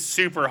probably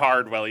super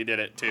hard while he did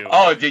it too.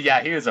 Oh,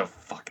 yeah, he was a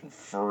fucking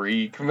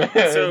freak, man.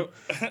 So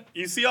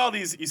you see all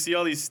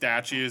these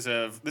statues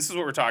of, this is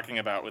what we're talking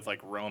about with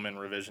like Roman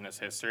revisionist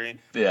history.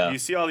 Yeah. You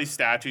see all these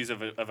statues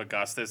of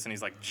Augustus, and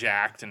he's like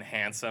jacked and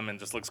handsome and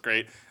just looks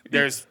great.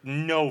 There's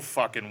no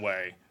fucking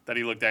way that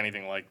he looked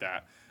anything like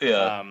that.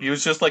 Yeah, he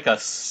was just like a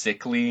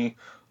sickly,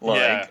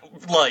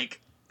 like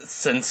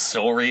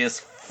censorious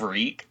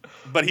freak.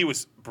 But he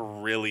was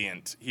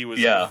brilliant. He was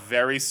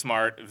very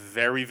smart,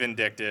 very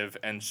vindictive,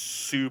 and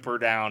super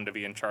down to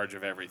be in charge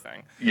of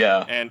everything.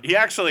 Yeah. And he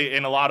actually,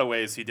 in a lot of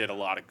ways, he did a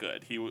lot of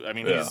good.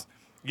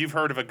 You've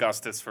heard of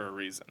Augustus for a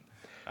reason.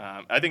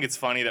 I think it's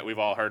funny that we've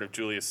all heard of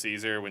Julius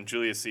Caesar, when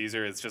Julius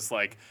Caesar is just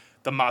like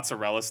the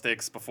mozzarella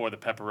sticks before the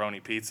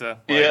pepperoni pizza.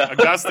 Like,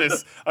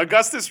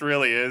 Augustus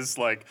really is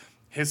like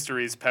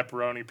history's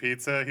pepperoni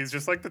pizza. He's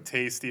just like the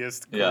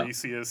tastiest,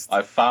 greasiest.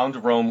 I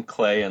found Rome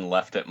clay and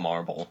left it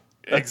marble.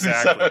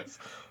 Exactly.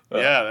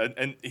 Yeah,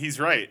 and he's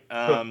right.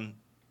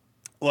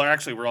 Well,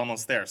 actually, we're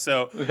almost there.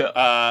 So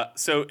like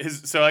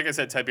I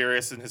said,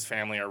 Tiberius and his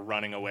family are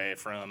running away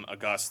from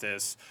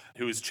Augustus,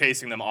 who is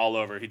chasing them all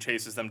over. He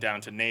chases them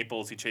down to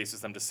Naples. He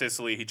chases them to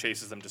Sicily. He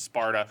chases them to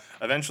Sparta.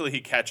 Eventually, he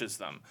catches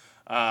them.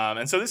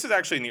 And so this is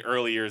actually in the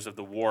early years of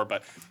the war,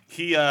 but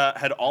he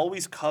had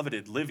always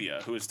coveted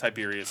Livia, who is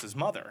Tiberius's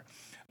mother.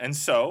 And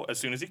so, as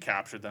soon as he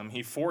captured them,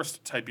 he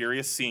forced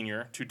Tiberius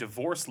Sr. to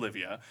divorce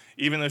Livia,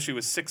 even though she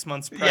was 6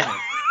 months pregnant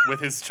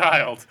with his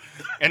child,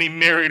 and he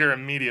married her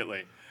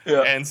immediately.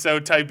 Yeah. And so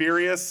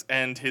Tiberius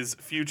and his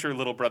future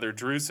little brother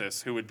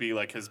Drusus, who would be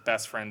like his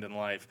best friend in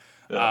life,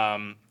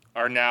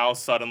 are now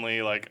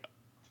suddenly like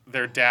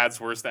their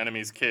dad's worst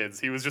enemy's kids.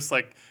 He was just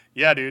like,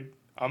 yeah, dude,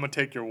 I'm going to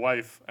take your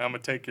wife. I'm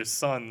going to take your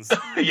sons.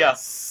 Yeah.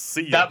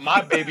 See ya. That's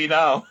my baby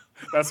now.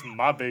 That's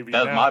my baby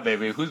That's now. my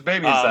baby. Whose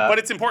baby is that? But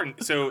it's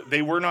important. So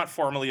they were not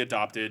formally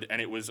adopted, and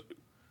it was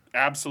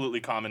absolutely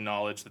common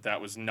knowledge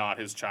that was not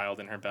his child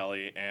in her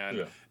belly,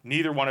 and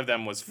neither one of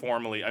them was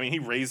formally, I mean, he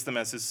raised them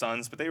as his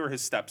sons, but they were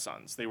his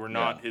stepsons. They were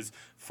not his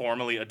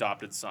formally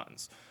adopted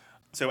sons.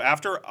 So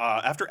after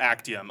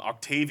Actium,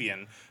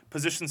 Octavian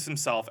positions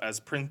himself as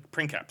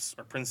princeps,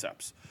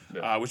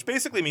 which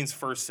basically means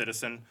first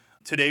citizen.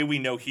 Today we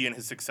know he and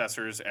his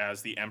successors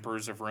as the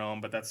emperors of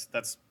Rome, but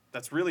that's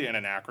really an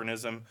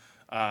anachronism.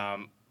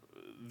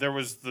 There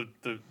was the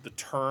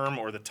term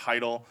or the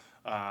title,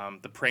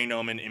 the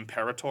praenomen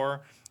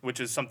imperator, which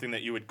is something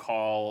that you would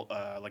call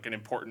like an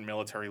important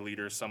military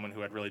leader, someone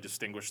who had really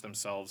distinguished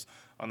themselves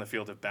on the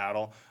field of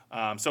battle.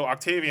 So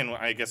Octavian,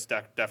 I guess,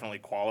 definitely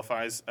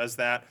qualifies as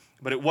that,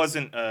 but it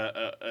wasn't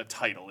a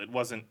title. It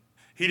wasn't.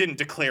 He didn't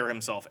declare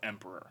himself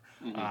emperor.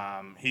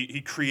 Mm-hmm.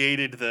 He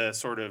created the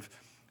sort of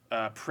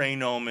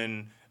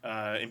praenomen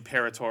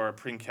imperator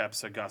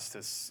princeps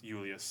Augustus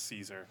Julius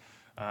Caesar,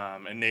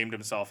 and named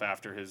himself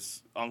after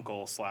his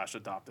uncle /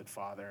 adopted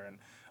father.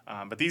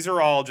 And but these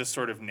are all just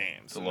sort of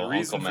names. The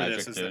reason for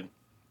this is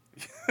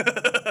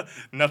that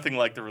nothing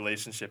like the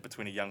relationship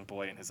between a young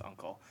boy and his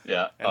uncle.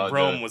 Yeah, and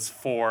Rome was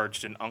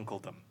forged in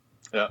uncledom.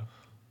 Yeah,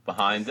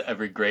 behind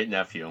every great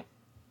nephew,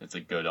 it's a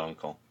good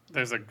uncle.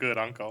 There's a good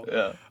uncle.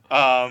 Yeah.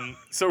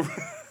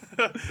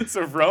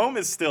 So Rome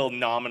is still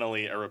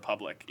nominally a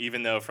republic,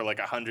 even though for like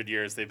 100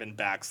 years they've been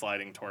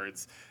backsliding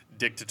towards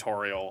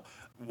dictatorial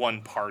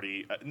one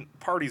party.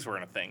 Parties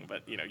weren't a thing,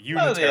 but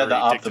unitary. They had the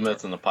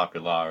Optimates and the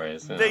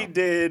Populares. They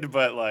did,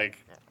 but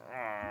like,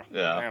 I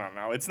don't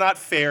know. It's not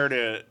fair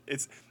to.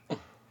 It's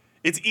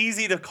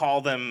easy to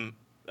call them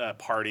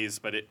parties,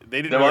 but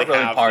they didn't. They weren't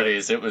really have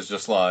parties. It was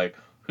just like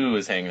who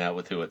was hanging out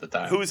with who at the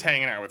time. Who was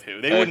hanging out with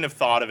who? They wouldn't have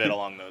thought of it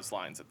along those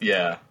lines at the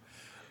time.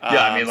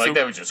 Yeah, I mean,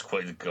 they would just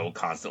go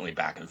constantly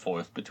back and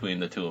forth between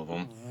the two of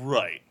them.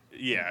 Right.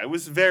 Yeah, it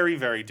was very,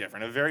 very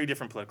different, a very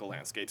different political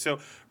landscape. So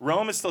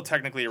Rome is still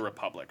technically a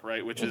republic,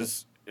 right? Which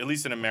is, at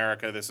least in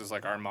America, this is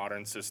like our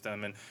modern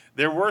system. And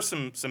there were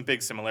some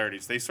big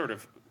similarities. They sort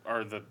of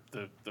are the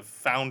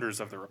founders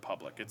of the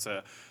republic. It's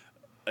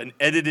an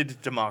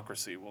edited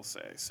democracy, we'll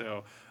say.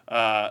 So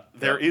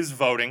there is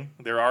voting.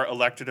 There are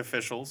elected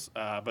officials,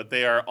 but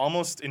they are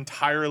almost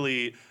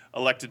entirely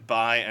elected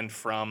by and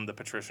from the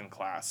patrician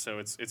class. So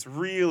it's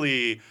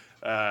really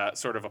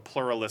sort of a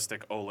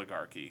pluralistic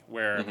oligarchy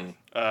where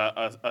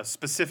a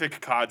specific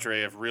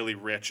cadre of really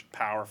rich,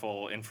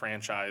 powerful,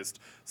 enfranchised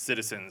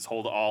citizens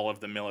hold all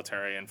of the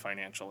military and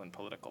financial and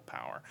political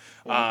power.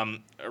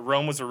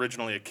 Rome was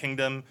originally a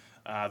kingdom.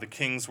 The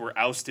kings were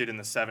ousted in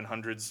the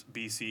 700s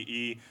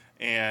BCE,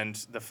 and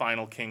the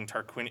final king,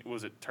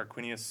 was it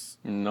Tarquinius?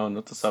 No,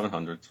 not the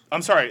 700s.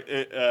 I'm sorry,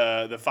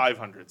 the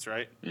 500s,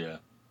 right? Yeah.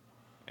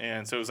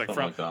 And so it was like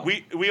Something from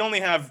like that. we only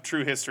have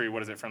true history.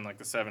 What is it from like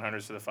the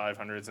 700s to the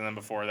 500s, and then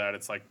before that,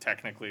 it's like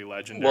technically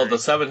legendary. Well, the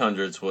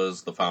 700s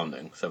was the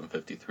founding,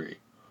 753.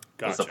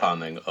 Was the Gotcha.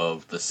 founding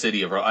of the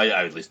city of Rome.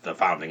 At least the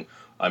founding.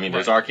 I mean,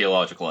 there's Right.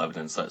 archaeological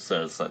evidence that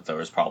says that there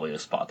was probably a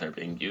spot there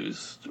being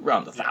used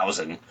around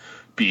 1000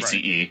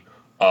 BCE.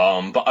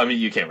 But I mean,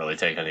 you can't really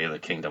take any of the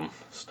kingdom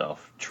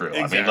stuff true. I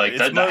mean, Exactly. like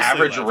It's the mostly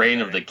average reign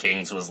of legendary. the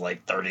kings was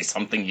like 30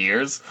 something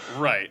years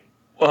Right.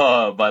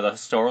 by the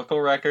historical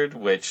record,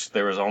 which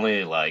there was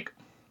only like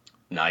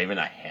not even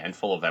a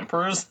handful of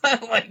emperors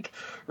that like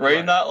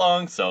reigned Right. that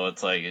long. So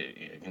it's like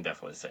you can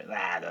definitely say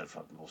that's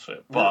fucking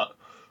bullshit. But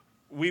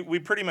We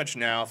pretty much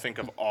now think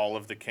of all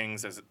of the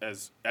kings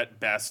as at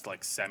best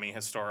like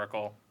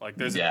semi-historical. Like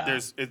there's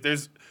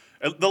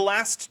the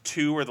last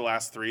two or the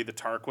last three, the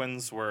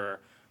Tarquins were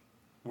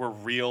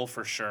real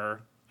for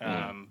sure.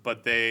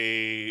 But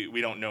we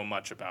don't know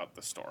much about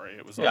the story.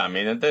 It was yeah, all, I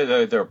mean,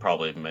 there were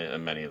probably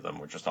many of them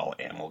were just all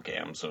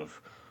amalgams of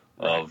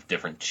Right.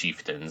 different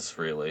chieftains,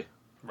 really.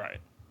 right.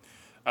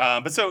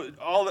 But so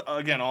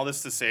all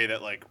this to say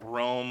that like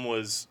Rome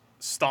was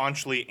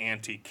staunchly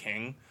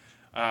anti-king,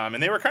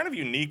 and they were kind of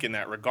unique in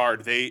that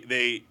regard.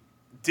 They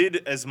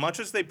did as much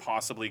as they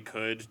possibly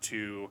could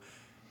to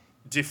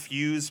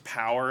diffuse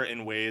power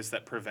in ways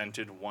that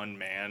prevented one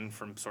man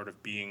from sort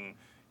of being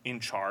in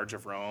charge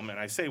of Rome. And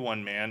I say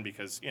one man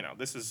because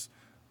this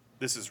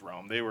is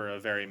Rome. They were a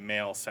very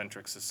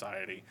male-centric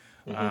society.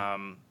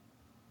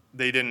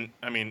 They didn't.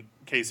 I mean,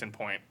 case in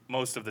point,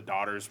 most of the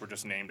daughters were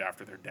just named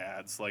after their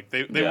dads. Like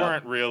they Yeah.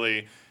 weren't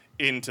really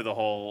into the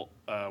whole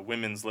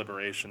women's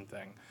liberation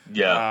thing.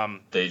 Yeah,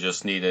 they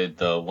just needed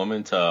the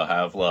woman to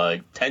have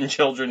like 10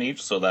 children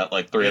each, so that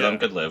like three of them Yeah.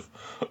 could live.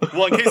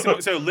 Well, in case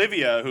so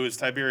Livia, who is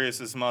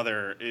Tiberius's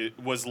mother,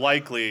 was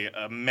likely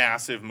a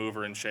massive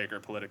mover and shaker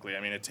politically.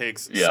 I mean, it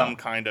takes Yeah. some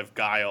kind of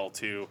guile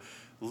to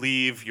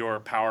leave your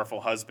powerful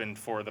husband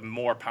for the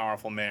more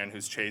powerful man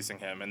who's chasing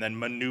him, and then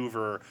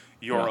maneuver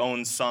your Yeah.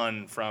 own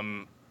son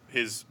from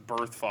his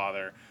birth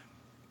father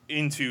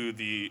into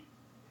the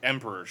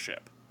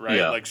emperorship, right?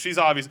 Yeah. Like she's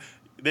obvious.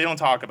 They don't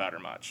talk about her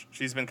much.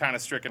 She's been kind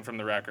of stricken from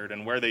the record,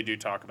 and where they do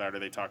talk about her,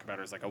 they talk about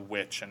her as like a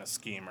witch and a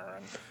schemer.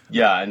 And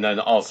Yeah, and then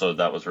also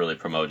that was really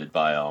promoted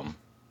by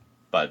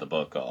the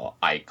book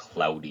I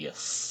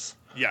Claudius.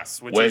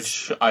 yes,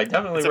 Which I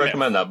definitely it's a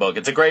recommend that book.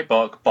 It's a great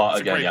book, but It's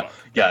a again, great yeah, book.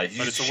 yeah,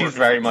 But it's a work she's of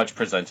very fiction. much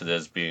presented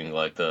as being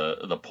like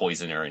the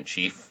poisoner in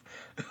chief.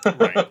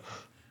 right,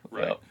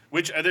 right. Yeah.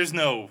 Which there's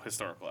no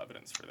historical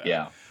evidence for that.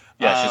 Yeah,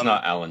 yeah, she's Um,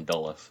 not Alan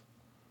Dulles.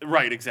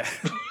 Right,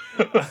 exactly.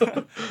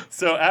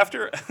 So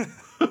after,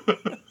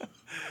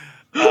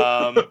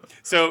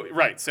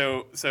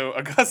 so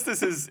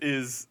Augustus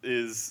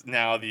is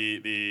now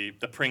the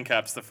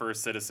princeps, the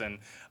first citizen.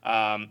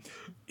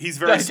 He's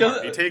very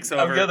smart. He takes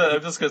over.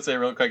 I'm just gonna say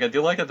real quick. I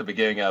do like at the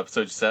beginning of the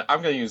episode you said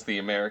I'm gonna use the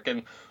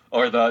American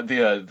or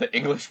the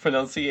English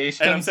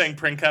pronunciation. And I'm saying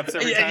princeps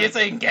every time. You're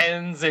saying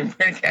gens and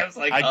princeps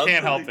like I us.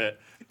 can't help it.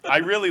 I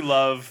really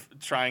love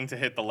trying to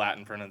hit the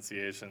Latin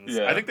pronunciations.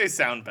 Yeah. I think they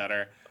sound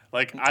better.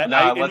 Like Nah,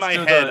 in let's my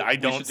do head, the- I we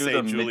don't should do say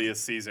the Julius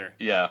Caesar.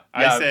 Yeah,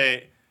 I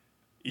say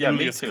Yeah, me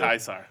Julius too.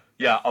 Caesar.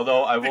 yeah.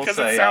 Although I will Because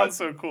say it sounds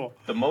so cool.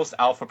 the most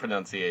alpha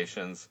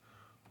pronunciations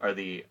are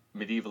the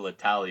medieval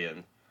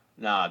Italian.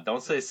 Nah,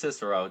 don't say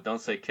Cicero.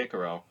 Don't say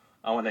Cicero.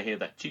 I want to hear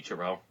that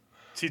Cicero.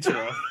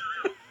 Cicero.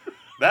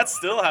 That's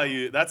still how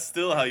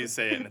you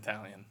say it in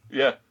Italian.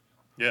 Yeah.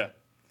 Yeah.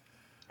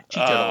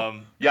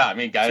 Cicero. Yeah, I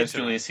mean, Gaius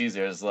Cicero. Julius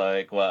Caesar is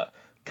like, what?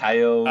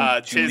 Caio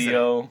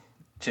Julio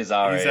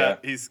Cesare.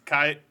 He's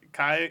Caio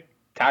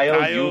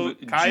Caio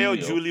Julio.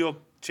 Giulio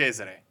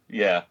Cesare.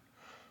 Yeah.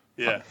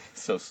 Yeah.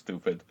 So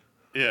stupid.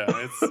 Yeah.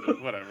 It's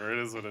whatever. It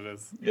is what it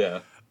is. Yeah.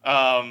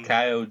 Um,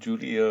 Caio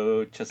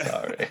Julio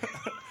Cesare.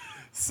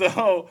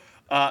 So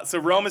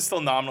Rome is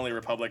still nominally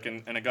republic,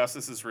 and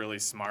Augustus is really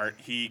smart.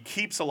 He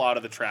keeps a lot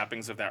of the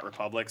trappings of that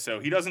republic, so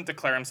he doesn't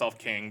declare himself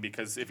king,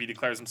 because if he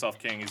declares himself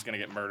king, he's going to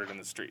get murdered in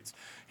the streets.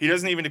 He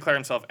doesn't even declare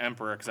himself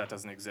emperor, because that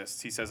doesn't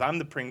exist. He says, I'm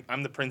the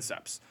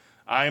princeps.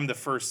 I am the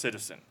first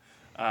citizen.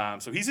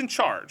 So he's in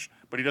charge,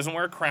 but he doesn't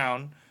wear a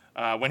crown.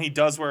 When he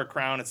does wear a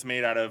crown, it's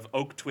made out of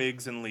oak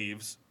twigs and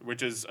leaves,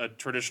 which is a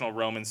traditional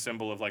Roman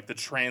symbol of like the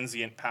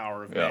transient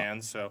power of Yeah.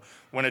 man. So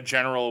when a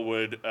general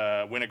would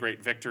win a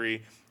great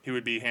victory, he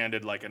would be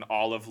handed like an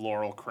olive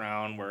laurel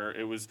crown, where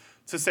it was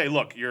to say,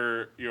 look,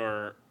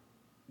 you're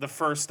the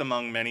first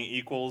among many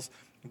equals,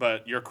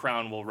 but your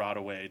crown will rot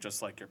away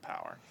just like your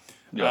power.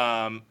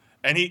 Yeah.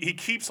 And he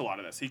keeps a lot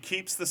of this. He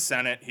keeps the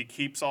Senate. He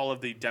keeps all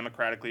of the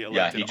democratically Yeah,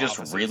 elected he just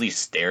offices. really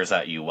stares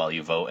at you while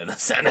you vote in the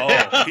Senate.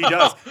 Oh, he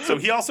does. So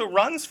he also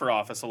runs for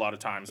office a lot of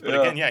times. But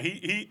Yeah. again,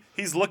 yeah,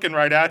 he's looking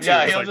right at you.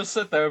 Yeah, It's he'll like, just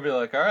sit there and be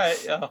like, all right,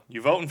 yeah.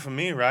 you voting for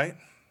me, right?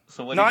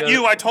 So what Not are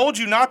you. I told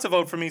you not to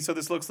vote for me, so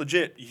this looks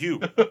legit.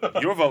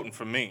 You're voting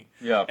for me.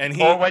 Yeah. And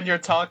he, or when you're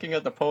talking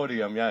at the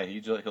podium, yeah,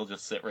 he'll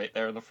just sit right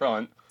there in the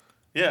front.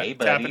 yeah, Hey,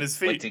 buddy, tapping his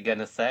feet. what you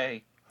gonna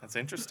say? That's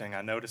interesting.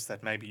 I noticed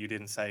that maybe you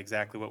didn't say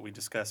exactly what we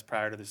discussed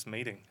prior to this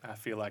meeting. I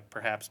feel like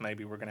perhaps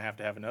maybe we're going to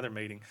have another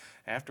meeting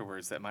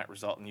afterwards that might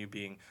result in you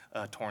being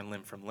torn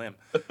limb from limb.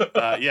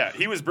 Yeah,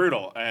 he was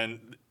brutal,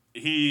 and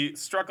he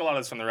struck a lot of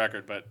this from the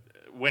record. But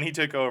when he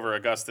took over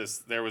Augustus,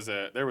 there was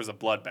a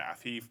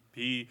bloodbath.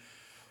 He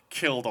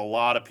killed a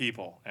lot of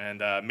people and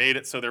made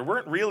it so there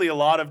weren't really a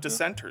lot of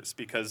dissenters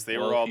because they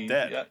were all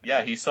dead.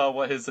 Yeah, he saw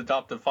what his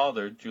adopted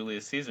father,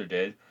 Julius Caesar,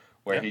 did,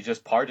 where he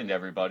just pardoned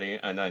everybody,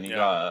 and then he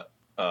got...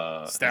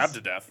 stabbed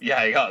to death.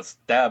 Yeah, he got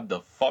stabbed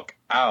the fuck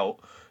out,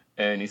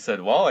 and he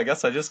said, "Well, I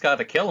guess I just got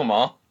to kill them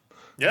all."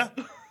 Yeah,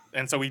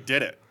 and so he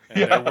did it.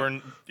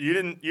 And you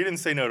didn't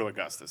say no to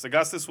Augustus.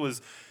 Augustus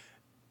was.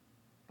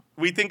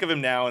 We think of him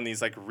now in these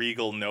like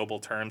regal, noble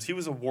terms. He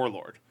was a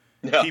warlord.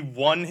 Yeah. He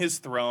won his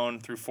throne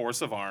through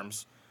force of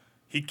arms.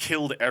 He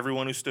killed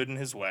everyone who stood in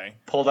his way.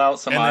 Pulled out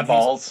some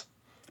eyeballs.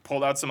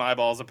 Pulled out some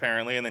eyeballs,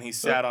 apparently, and then he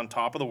sat on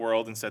top of the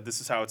world and said,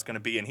 "This is how it's going to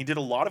be." And he did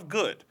a lot of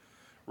good.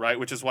 Right,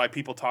 which is why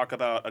people talk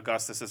about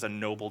Augustus as a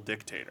noble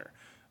dictator,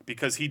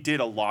 because he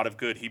did a lot of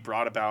good. He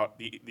brought about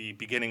the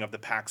beginning of the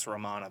Pax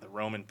Romana, the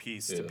Roman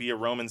peace. To be a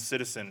Roman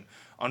citizen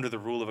under the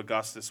rule of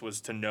Augustus was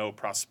to know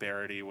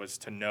prosperity, was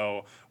to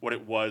know what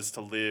it was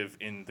to live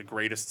in the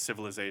greatest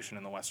civilization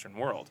in the Western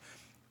world.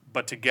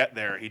 But to get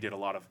there, he did a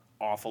lot of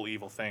awful,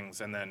 evil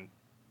things and then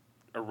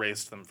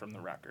erased them from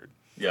the record.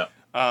 Yeah.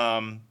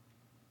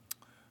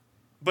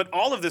 But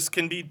all of this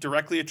can be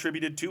directly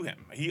attributed to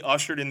him. He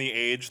ushered in the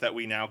age that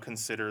we now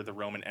consider the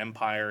Roman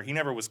Empire. He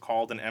never was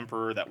called an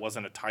emperor. That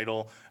wasn't a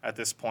title at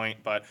this point.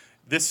 But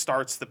this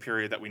starts the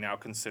period that we now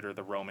consider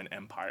the Roman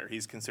Empire.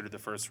 He's considered the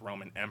first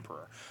Roman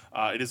emperor.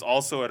 It is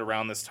also at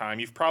around this time.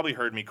 You've probably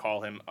heard me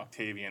call him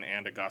Octavian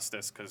and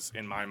Augustus because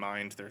in my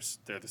mind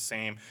they're the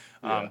same.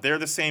 They're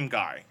the same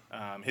guy.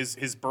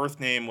 His birth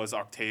name was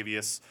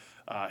Octavius.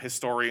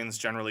 Historians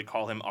generally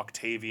call him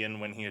Octavian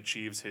when he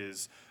achieves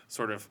his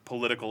sort of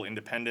political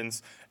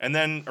independence. And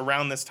then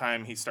around this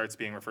time, he starts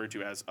being referred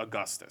to as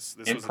Augustus.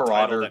 This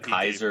Imperator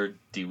Kaiser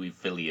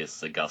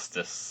Diocletianus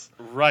Augustus.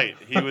 Right.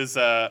 He was,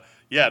 the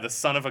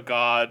son of a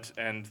god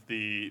and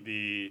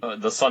the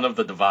son of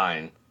the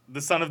divine.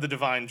 The son of the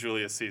divine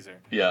Julius Caesar.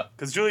 Yeah.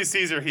 Because Julius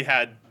Caesar, he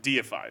had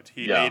deified.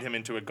 He made him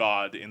into a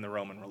god in the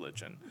Roman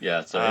religion.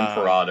 Yeah, so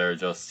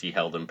Imperator, he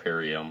held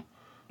Imperium.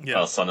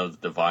 Yeah. Son of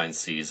the divine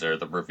Caesar,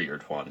 the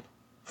revered one.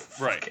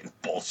 Right. Fucking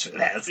bullshit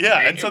ass Yeah,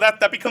 name. and so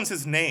that becomes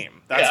his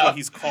name. That's what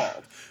he's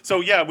called.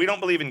 So yeah, we don't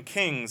believe in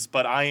kings,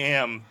 but I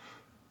am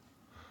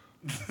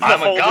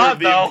I'm a god,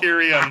 the though.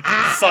 Imperium,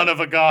 son of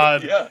a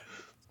god. Yeah.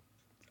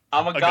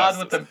 I'm a god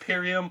Augustus. with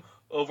Imperium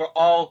over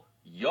all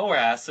your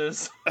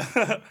asses.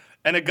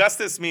 And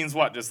Augustus means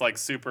what? Just like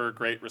super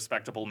great,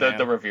 respectable man.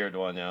 The revered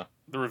one, yeah.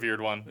 The revered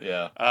one.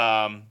 Yeah.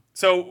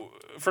 So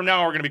from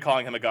now on, we're going to be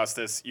calling him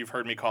Augustus. You've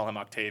heard me call him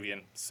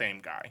Octavian.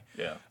 Same guy.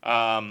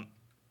 Yeah.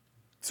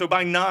 So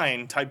by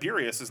 9,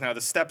 Tiberius is now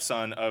the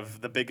stepson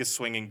of the biggest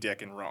swinging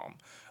dick in Rome.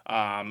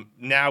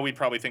 Now we'd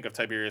probably think of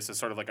Tiberius as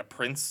sort of like a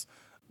prince,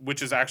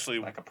 which is actually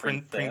like a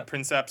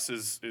princeps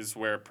is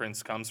where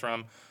prince comes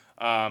from.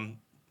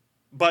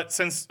 But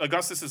since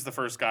Augustus is the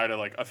first guy to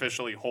like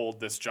officially hold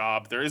this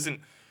job, there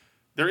isn't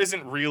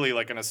really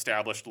like an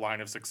established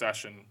line of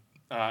succession.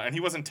 And he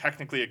wasn't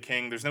technically a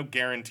king. There's no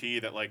guarantee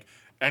that like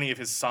any of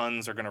his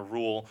sons are going to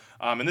rule.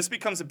 And this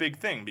becomes a big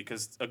thing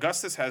because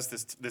Augustus has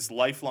this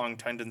lifelong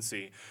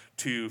tendency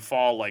to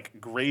fall like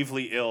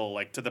gravely ill,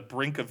 like to the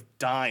brink of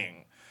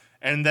dying,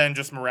 and then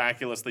just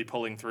miraculously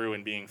pulling through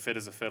and being fit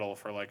as a fiddle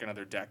for like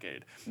another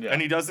decade. Yeah.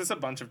 And he does this a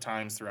bunch of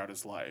times throughout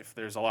his life.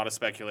 There's a lot of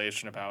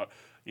speculation about,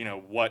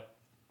 what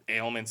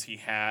ailments he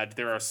had.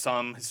 There are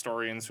some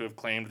historians who have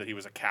claimed that he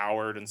was a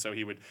coward, and so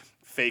he would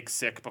fake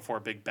sick before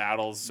big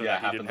battles so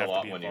that he didn't have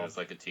to be involved. It happened a lot when he was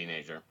like a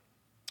teenager.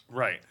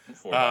 Right.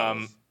 Before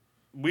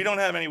we don't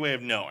have any way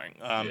of knowing,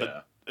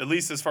 but at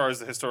least as far as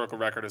the historical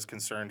record is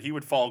concerned, he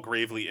would fall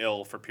gravely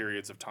ill for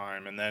periods of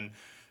time and then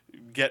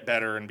get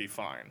better and be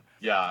fine.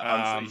 Yeah,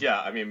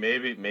 I mean,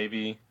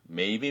 maybe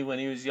when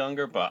he was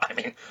younger, but I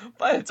mean,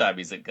 by the time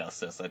he's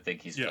Augustus, I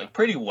think he's like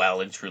pretty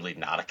well and truly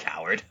not a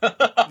coward.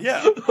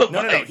 Yeah,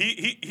 no.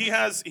 He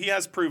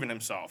has proven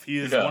himself. He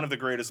is one of the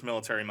greatest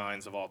military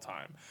minds of all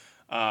time.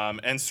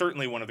 And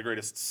certainly one of the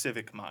greatest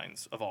civic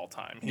minds of all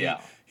time.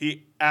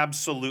 He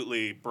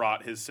absolutely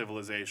brought his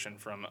civilization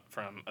from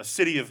a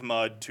city of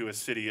mud to a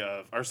city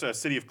of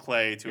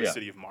clay to a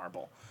city of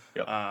marble.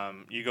 Yep.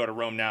 You go to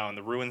Rome now, and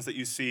the ruins that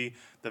you see,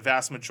 the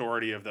vast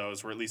majority of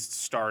those were at least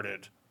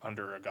started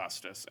under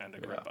Augustus and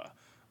Agrippa,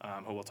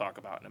 who we'll talk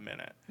about in a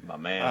minute. My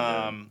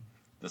man,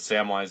 the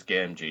Samwise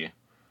Gamgee.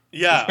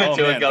 Yeah,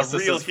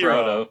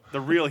 Frodo. The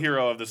real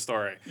hero of the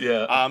story.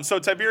 Yeah. So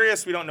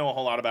Tiberius, we don't know a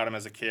whole lot about him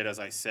as a kid, as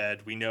I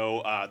said. We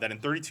know that in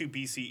 32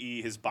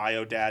 BCE, his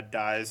bio dad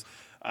dies.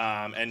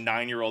 And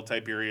 9-year-old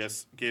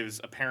Tiberius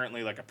gives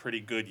apparently like a pretty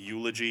good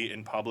eulogy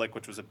in public,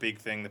 which was a big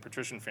thing. The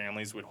patrician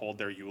families would hold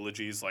their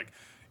eulogies like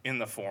in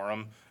the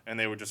forum, and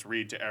they would just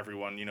read to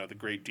everyone, the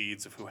great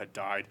deeds of who had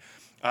died.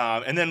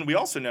 And then we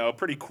also know,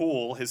 pretty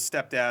cool, his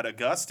stepdad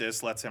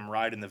Augustus lets him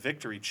ride in the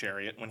victory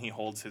chariot when he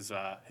holds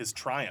his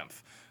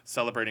triumph,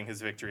 celebrating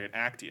his victory at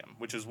Actium,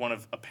 which is one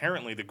of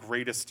apparently the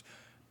greatest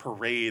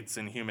parades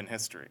in human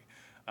history.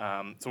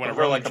 So when a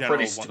Roman like a general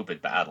pretty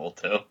stupid battle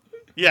too.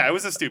 Yeah, it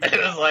was a stupid. It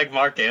was like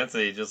Mark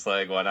Antony just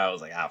like went out.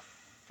 Was like,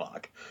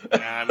 fuck.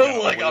 Nah,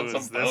 like on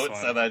some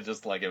boats, and then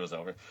just like it was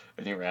over,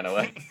 and he ran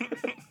away.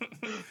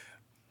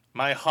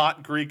 My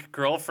hot Greek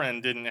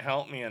girlfriend didn't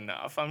help me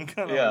enough. I'm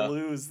gonna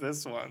lose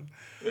this one.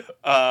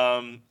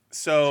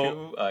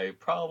 So I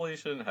probably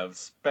shouldn't have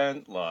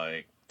spent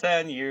like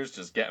 10 years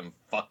just getting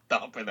fucked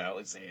up in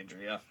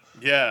Alexandria.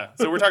 Yeah.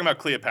 So we're talking about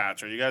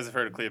Cleopatra. You guys have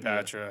heard of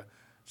Cleopatra. Yeah.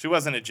 She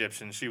wasn't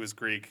Egyptian. She was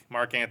Greek.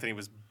 Mark Antony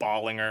was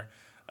balling her.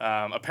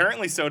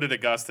 Apparently so did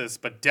Augustus,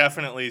 but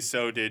definitely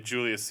so did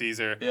Julius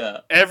Caesar. Yeah.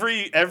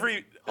 Every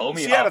Homie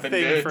she had a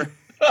thing for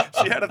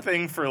she had a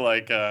thing for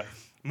like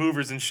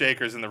movers and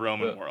shakers in the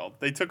Roman world.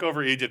 They took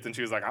over Egypt and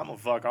she was like, I'm gonna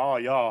fuck all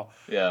y'all.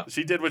 Yeah.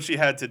 She did what she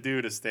had to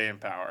do to stay in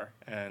power.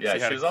 And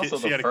she was also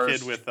the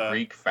first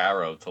Greek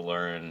pharaoh to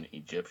learn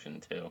Egyptian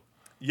too.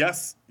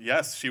 Yes,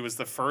 she was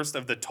the first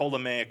of the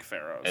Ptolemaic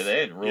pharaohs. And they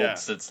had ruled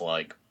since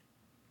like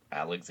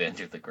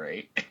Alexander the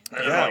Great.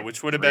 Yeah, like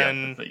which would have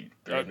been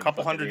a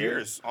couple hundred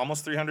years,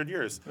 almost 300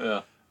 years.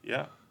 Yeah.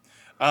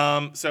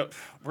 Yeah. So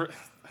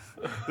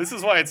this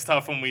is why it's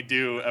tough when we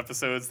do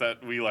episodes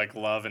that we like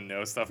love and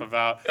know stuff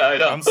about. I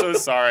know. I'm so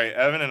sorry.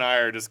 Evan and I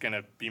are just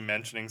gonna be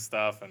mentioning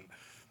stuff, and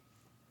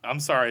I'm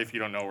sorry if you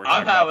don't know what we're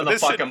talking about. I'm having a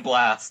fucking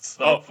blast.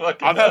 So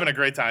I'm having a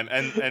great time,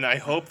 and I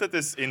hope that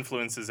this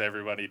influences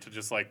everybody to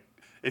just like,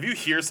 if you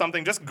hear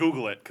something, just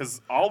Google it, because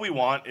all we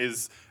want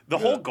is the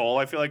whole goal,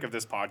 I feel like, of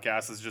this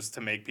podcast is just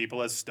to make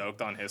people as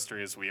stoked on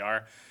history as we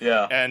are.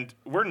 Yeah. And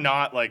we're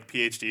not like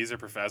PhDs or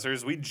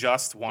professors. We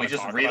just want to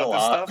talk read about a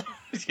lot.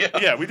 this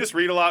stuff. Yeah, we just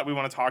read a lot. We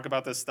want to talk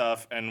about this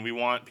stuff, and we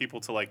want people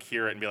to like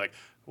hear it and be like,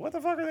 what the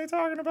fuck are they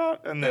talking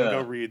about? And then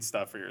go read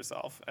stuff for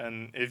yourself.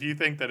 And if you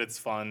think that it's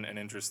fun and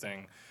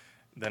interesting,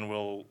 then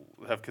we'll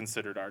have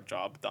considered our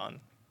job done.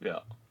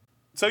 Yeah.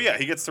 So yeah,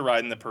 he gets to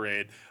ride in the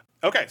parade.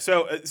 Okay,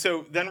 so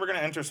then we're going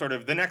to enter sort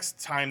of the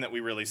next time that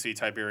we really see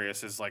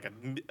Tiberius is like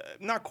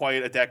not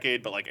quite a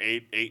decade, but like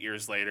eight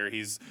years later.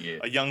 He's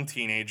a young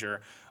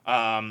teenager.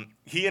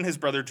 He and his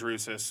brother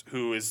Drusus,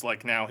 who is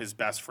like now his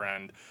best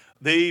friend,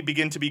 they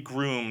begin to be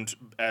groomed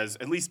as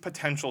at least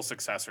potential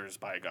successors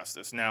by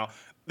Augustus. Now,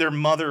 their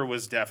mother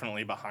was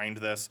definitely behind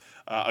this.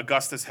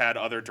 Augustus had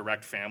other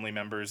direct family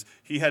members.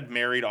 He had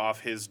married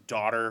off his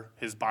daughter,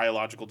 his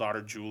biological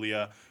daughter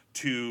Julia,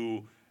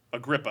 to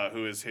Agrippa,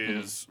 who is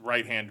his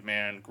right-hand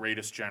man,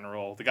 greatest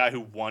general, the guy who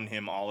won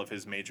him all of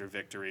his major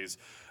victories.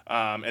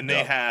 And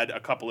they had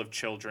a couple of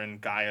children,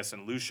 Gaius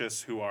and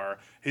Lucius, who are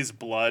his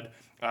blood.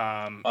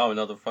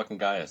 Another fucking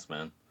Gaius,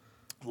 man.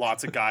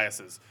 Lots of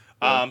Gaiuses.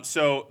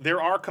 So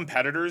there are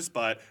competitors,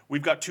 but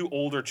we've got two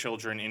older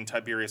children in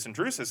Tiberius and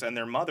Drusus, and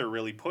their mother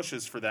really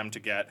pushes for them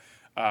to get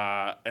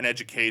an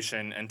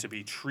education and to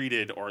be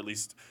treated, or at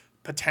least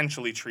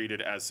potentially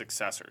treated, as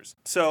successors.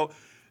 So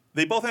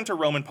they both enter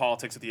Roman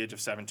politics at the age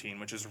of 17,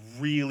 which is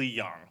really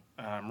young.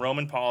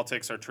 Roman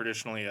politics are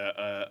traditionally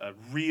a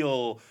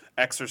real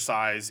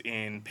exercise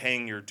in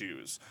paying your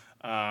dues.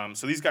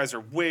 So these guys are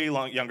way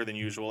younger than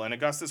usual, and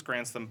Augustus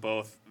grants them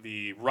both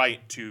the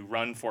right to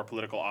run for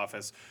political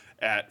office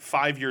at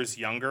 5 years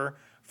younger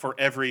for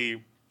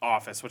every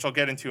office, which I'll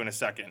get into in a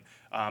second.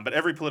 But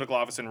every political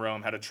office in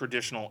Rome had a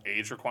traditional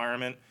age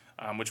requirement,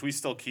 which we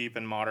still keep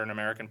in modern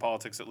American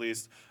politics at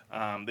least.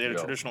 They had a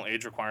traditional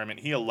age requirement.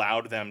 He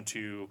allowed them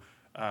to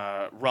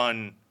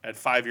run at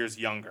 5 years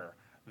younger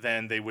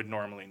than they would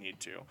normally need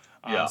to.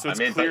 So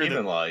it's clear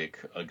even like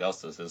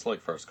Augustus, his like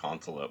first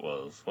consulate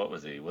was, what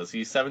was he? Was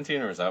he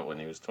 17 or was that when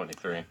he was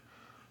 23?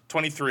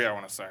 23, I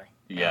want to say.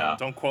 Yeah.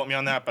 Don't quote me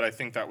on that, but I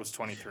think that was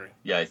 23.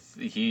 Yeah,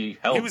 he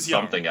held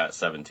something at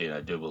 17,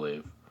 I do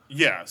believe.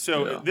 Yeah,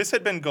 so this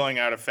had been going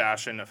out of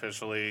fashion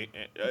officially.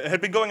 It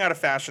had been going out of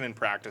fashion in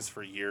practice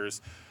for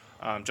years,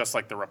 just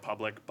like the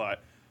Republic,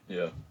 but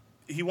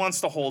he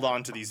wants to hold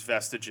on to these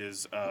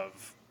vestiges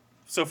of...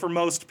 So for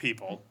most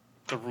people,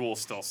 the rule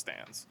still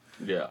stands.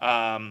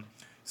 Yeah.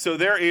 So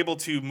they're able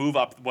to move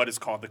up what is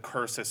called the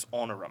cursus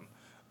honorum.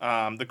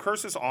 The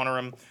cursus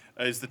honorum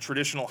is the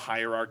traditional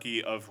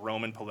hierarchy of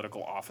Roman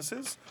political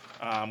offices,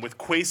 with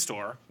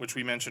quaestor, which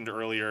we mentioned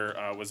earlier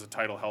was a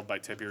title held by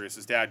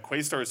Tiberius' dad.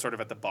 Quaestor is sort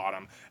of at the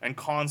bottom, and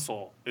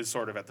consul is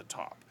sort of at the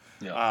top.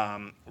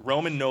 Yeah.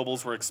 Roman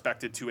nobles were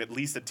expected to at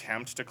least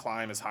attempt to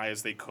climb as high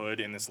as they could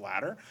in this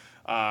ladder.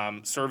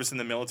 Service in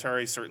the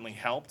military certainly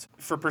helped.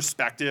 For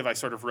perspective, I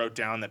sort of wrote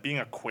down that being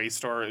a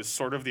quaestor is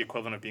sort of the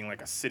equivalent of being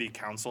like a city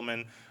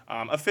councilman.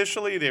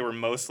 Officially, they were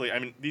mostly, I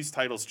mean, these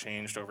titles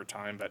changed over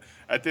time, but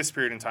at this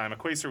period in time, a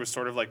quaestor was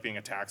sort of like being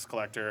a tax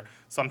collector.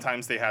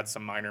 Sometimes they had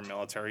some minor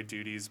military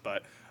duties,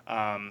 but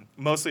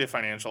mostly a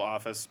financial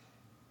office.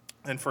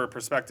 And for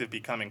perspective,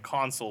 becoming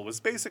consul was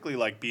basically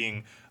like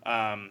being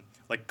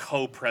like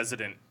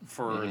co-president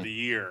for the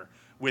year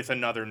with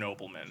another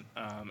nobleman.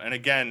 And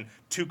again,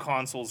 2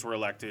 consuls were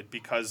elected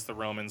because the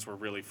Romans were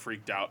really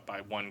freaked out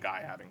by one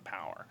guy having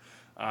power.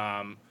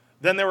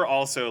 Then there were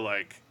also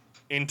like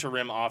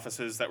interim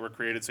offices that were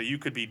created. So you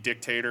could be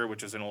dictator,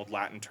 which is an old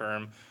Latin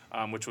term,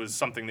 which was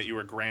something that you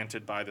were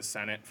granted by the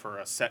Senate for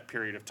a set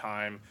period of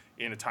time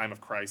in a time of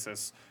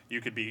crisis.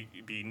 You could be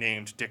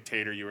named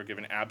dictator. You were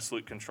given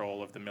absolute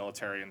control of the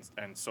military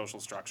and social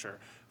structure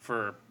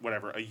for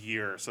whatever, a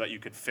year, so that you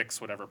could fix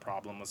whatever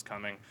problem was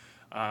coming.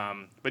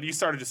 But you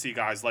started to see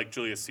guys like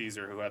Julius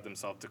Caesar who had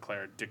themselves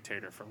declared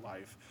dictator for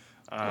life.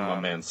 And my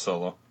man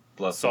Sulla.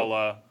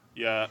 Sulla,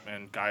 yeah,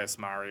 and Gaius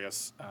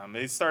Marius.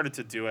 They started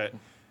to do it.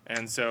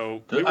 And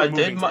so I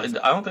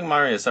don't think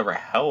Marius ever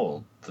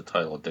held the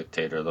title of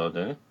dictator, though,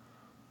 did he?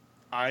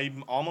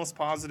 I'm almost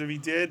positive he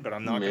did, but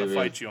I'm not going to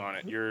fight you on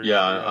it.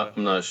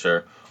 I'm not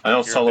sure. I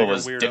know Sulla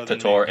was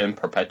dictator in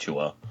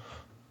perpetua,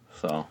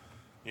 so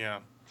yeah.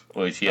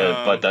 Which he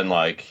had, but then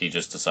like he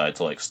just decided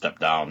to like step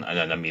down and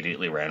then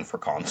immediately ran for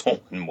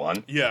consul and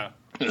won. Yeah.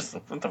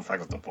 What the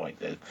fuck is the point,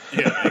 dude?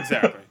 Yeah,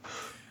 exactly.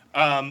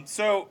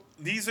 So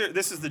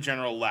this is the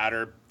general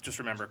ladder. Just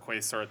remember,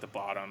 quaestor at the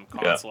bottom,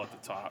 consul at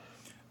the top.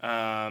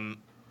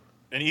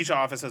 And each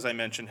office, as I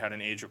mentioned, had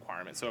an age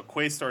requirement. So a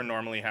quaestor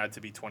normally had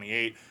to be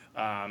 28,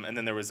 and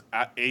then there was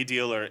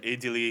aedile or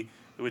aedili,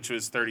 which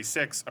was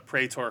 36. A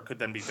praetor could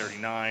then be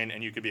 39,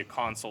 and you could be a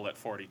consul at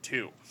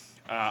 42.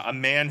 A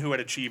man who had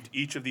achieved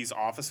each of these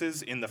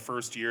offices in the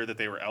first year that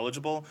they were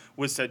eligible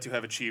was said to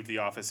have achieved the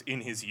office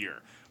in his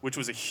year, which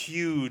was a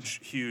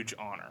huge, huge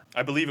honor.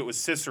 I believe it was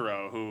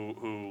Cicero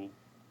who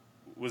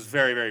was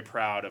very, very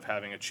proud of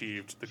having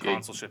achieved the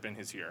consulship in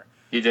his year.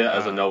 He did it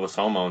as a novus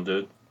homo,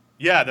 dude.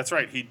 Yeah, that's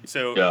right.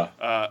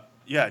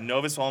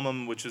 Novus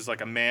homum, which is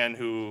like a man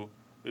who,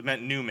 it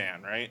meant new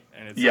man, right?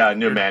 And it's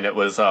new man. It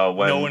was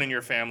when no one in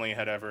your family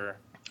had ever.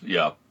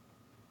 Yeah.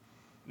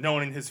 No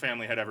one in his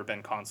family had ever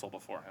been consul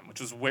before him,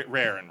 which is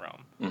rare in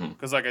Rome.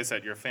 Because, like I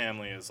said, your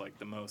family is like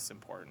the most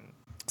important.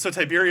 So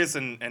Tiberius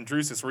and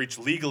Drusus were each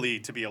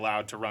legally to be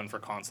allowed to run for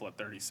consul at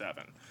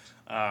 37.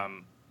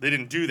 They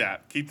didn't do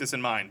that. Keep this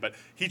in mind. But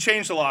he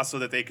changed the law so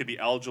that they could be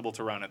eligible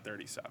to run at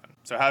 37.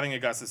 So having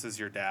Augustus as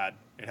your dad,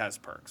 it has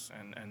perks.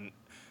 And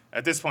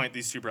at this point,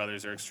 these two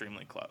brothers are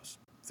extremely close.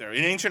 So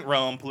in ancient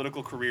Rome,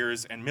 political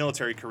careers and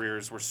military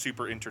careers were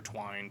super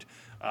intertwined.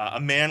 A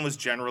man was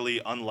generally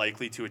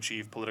unlikely to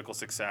achieve political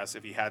success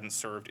if he hadn't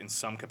served in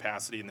some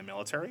capacity in the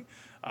military,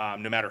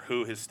 no matter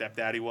who his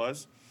stepdaddy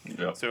was.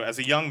 Yep. So as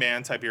a young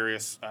man,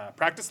 Tiberius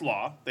practiced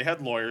law. They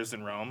had lawyers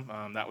in Rome.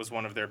 That was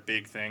one of their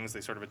big things.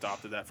 They sort of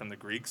adopted that from the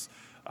Greeks.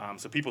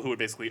 So people who would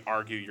basically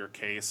argue your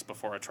case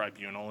before a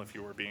tribunal if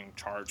you were being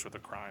charged with a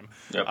crime.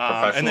 Yep,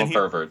 professional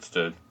perverts,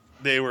 dude.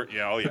 They were,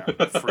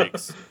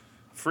 freaks.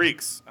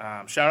 Freaks.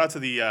 Shout out to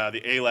the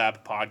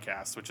A-Lab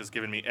podcast, which has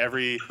given me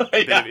every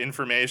bit of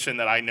information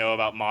that I know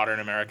about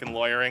modern American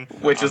lawyering.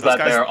 Which is that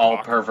they're all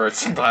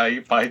perverts by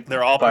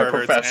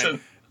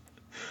profession.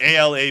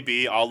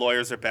 ALAB, All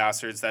Lawyers Are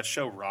Bastards. That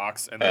show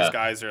rocks, and those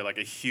guys are like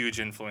a huge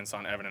influence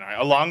on Evan and I,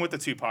 along with the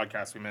two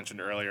podcasts we mentioned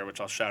earlier, which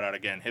I'll shout out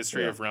again: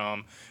 History of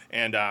Rome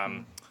and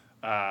the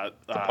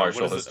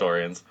Partial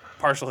Historians.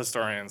 Partial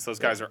Historians. Those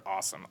guys are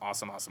awesome.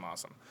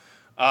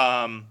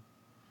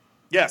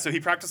 So he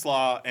practiced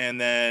law,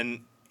 and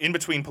then in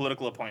between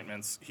political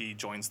appointments, he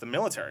joins the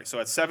military.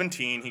 So at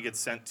 17, he gets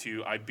sent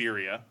to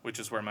Iberia, which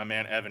is where my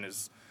man Evan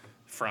is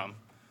from.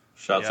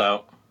 Shouts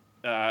out.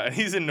 And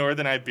he's in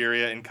northern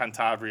Iberia in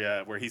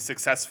Cantabria, where he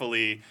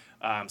successfully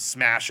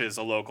smashes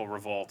a local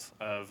revolt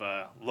of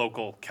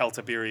local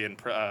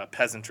Celtiberian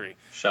peasantry.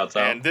 Shouts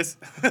out.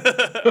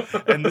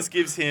 And this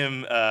gives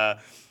him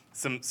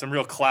some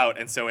real clout.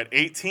 And so at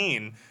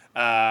 18,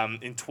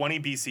 in 20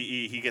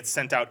 BCE, he gets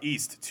sent out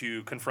east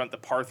to confront the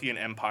Parthian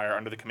Empire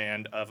under the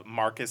command of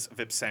Marcus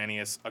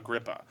Vipsanius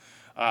Agrippa.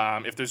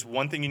 If there's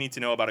one thing you need to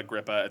know about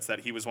Agrippa, it's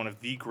that he was one of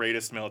the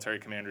greatest military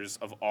commanders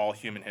of all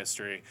human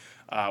history.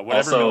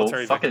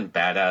 Fucking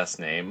badass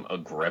name,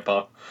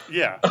 Agrippa.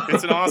 Yeah,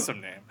 it's an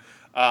awesome name.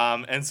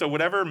 And so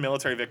whatever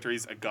military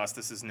victories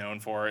Augustus is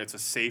known for, it's a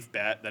safe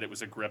bet that it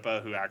was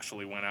Agrippa who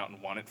actually went out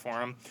and won it for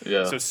him.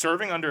 Yeah. So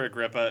serving under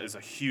Agrippa is a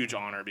huge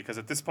honor because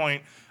at this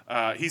point,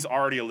 he's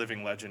already a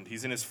living legend.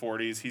 He's in his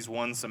 40s. He's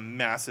won some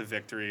massive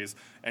victories.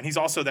 And he's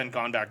also then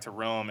gone back to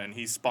Rome, and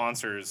he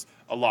sponsors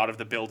a lot of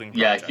the building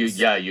projects.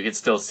 You can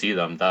still see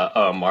them.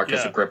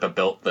 Marcus Agrippa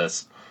built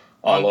this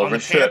all over on the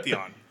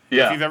Pantheon.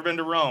 Yeah. If you've ever been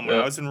to Rome, when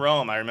I was in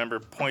Rome, I remember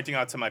pointing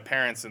out to my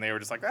parents, and they were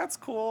just like, "That's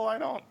cool. I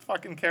don't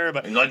fucking care."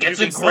 But like, it's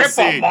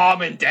Agrippa,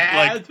 Mom and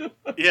Dad.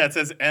 It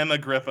says M.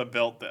 Agrippa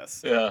built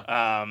this.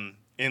 Yeah.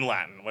 In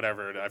Latin,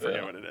 whatever, I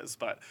forget what it is,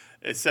 but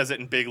it says it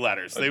in big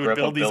letters. They Agrippa would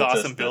build these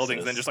awesome buildings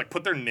business. and just like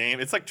put their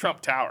name. It's like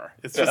Trump Tower.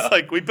 It's just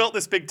like, we built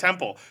this big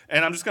temple,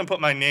 and I'm just gonna put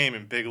my name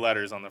in big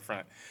letters on the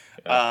front.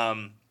 Yeah.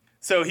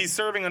 So he's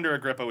serving under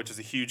Agrippa, which is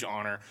a huge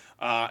honor,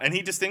 and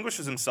he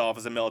distinguishes himself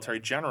as a military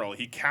general.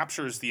 He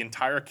captures the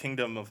entire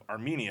kingdom of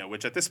Armenia,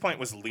 which at this point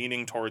was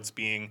leaning towards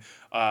being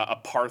a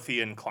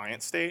Parthian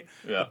client state.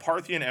 Yeah. The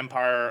Parthian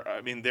Empire,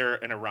 I mean, they're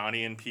an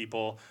Iranian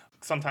people,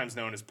 sometimes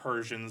known as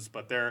Persians,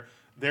 but they're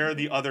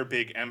the other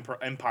big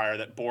empire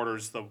that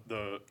borders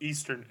the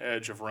eastern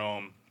edge of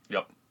Rome,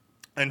 Yep.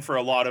 and for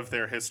a lot of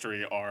their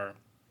history are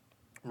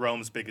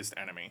Rome's biggest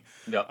enemy.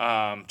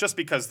 Yep. Just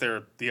because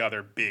they're the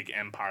other big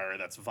empire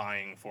that's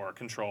vying for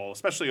control,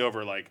 especially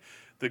over like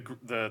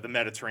the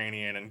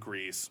Mediterranean and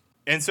Greece.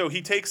 And so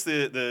he takes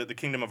the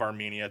kingdom of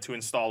Armenia to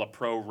install a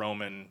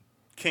pro-Roman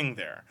king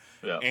there.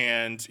 Yeah.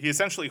 And he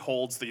essentially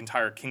holds the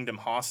entire kingdom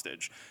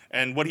hostage.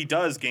 And what he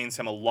does gains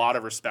him a lot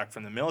of respect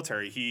from the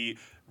military. He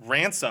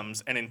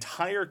ransoms an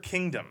entire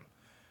kingdom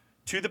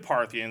to the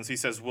Parthians. He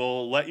says,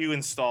 we'll let you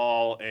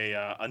install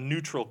a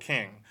neutral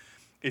king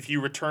if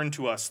you return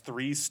to us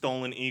 3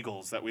 stolen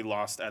eagles that we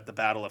lost at the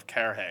Battle of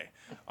Carrhae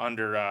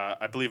under,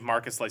 I believe,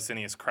 Marcus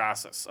Licinius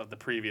Crassus of the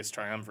previous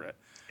triumvirate,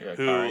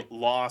 who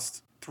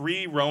lost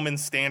 3 Roman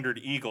standard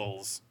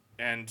eagles.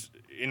 And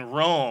in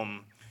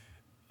Rome,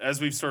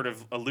 as we've sort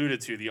of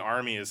alluded to, the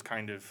army is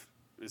kind of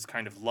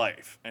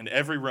life. And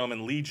every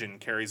Roman legion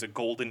carries a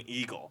golden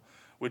eagle,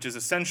 which is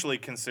essentially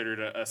considered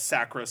a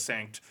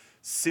sacrosanct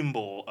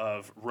symbol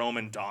of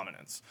Roman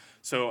dominance.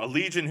 So a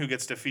legion who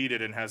gets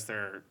defeated and has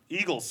their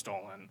eagle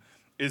stolen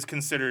is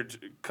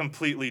considered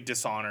completely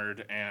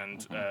dishonored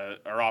and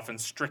are often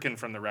stricken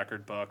from the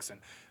record books.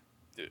 And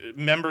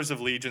members of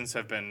legions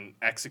have been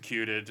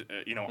executed,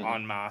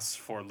 en masse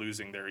for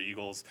losing their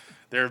eagles.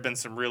 There have been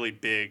some really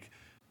big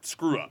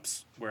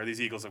screw-ups where these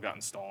eagles have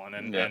gotten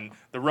stolen. And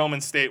the Roman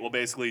state will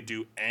basically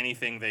do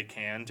anything they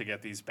can to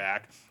get these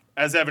back,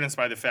 as evidenced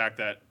by the fact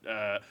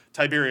that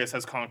Tiberius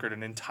has conquered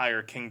an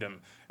entire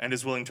kingdom and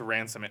is willing to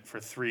ransom it for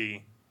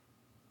 3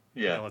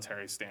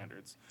 military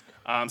standards.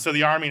 So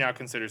the army now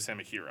considers him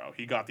a hero.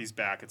 He got these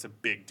back. It's a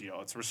big deal.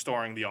 It's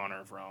restoring the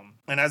honor of Rome.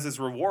 And as his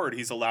reward,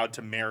 he's allowed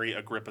to marry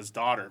Agrippa's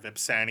daughter,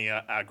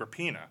 Vipsania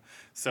Agrippina.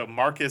 So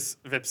Marcus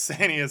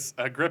Vipsanius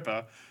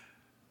Agrippa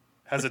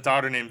has a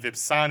daughter named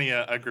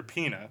Vipsania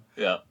Agrippina.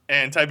 Yeah.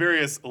 And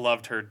Tiberius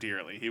loved her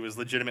dearly. He was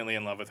legitimately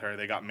in love with her.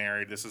 They got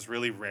married. This is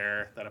really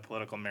rare that a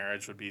political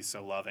marriage would be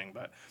so loving.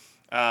 But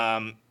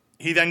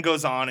he then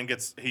goes on and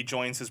he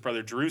joins his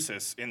brother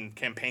Drusus in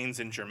campaigns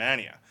in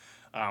Germania,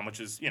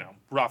 which is,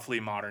 roughly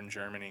modern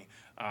Germany.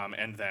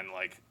 And then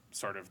like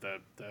sort of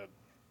the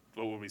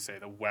what would we say,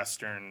 the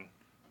Western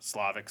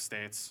Slavic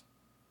states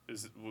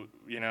is,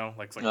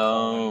 like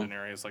Poland and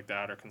areas like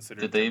that are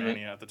considered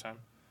Germania at the time.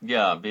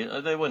 Yeah,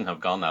 they wouldn't have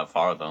gone that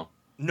far, though.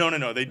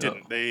 No, they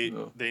didn't.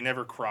 They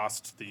never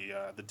crossed the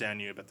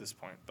Danube at this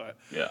point. But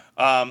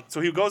so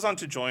he goes on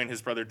to join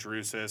his brother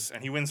Drusus,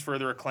 and he wins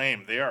further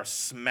acclaim. They are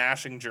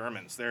smashing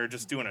Germans. They're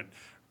just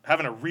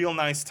having a real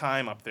nice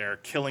time up there,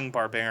 killing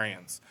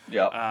barbarians.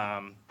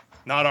 Yeah.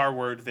 Not our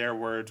word, their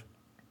word.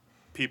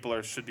 People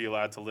should be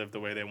allowed to live the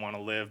way they want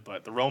to live,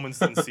 but the Romans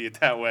didn't see it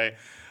that way.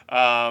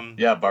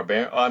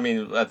 Barbarian. I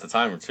mean, at the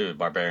time too,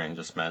 barbarian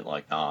just meant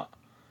like not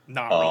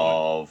Roman.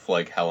 Of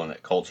like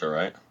Hellenic culture,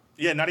 right?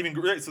 Yeah, not even.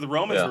 So the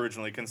Romans were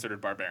originally considered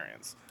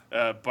barbarians.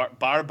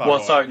 Barbaro. Well,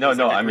 sorry, no. Like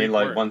I mean,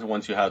 like word.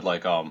 once you had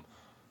like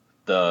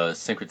the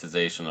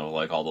syncretization of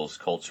like all those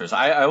cultures.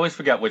 I always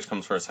forget which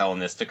comes first,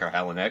 Hellenistic or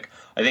Hellenic.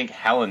 I think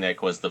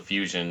Hellenic was the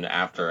fusion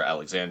after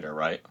Alexander,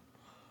 right?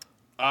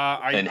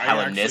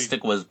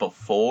 Hellenistic was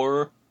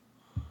before.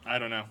 I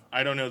don't know.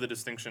 I don't know the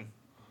distinction.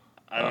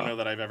 I don't know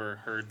that I've ever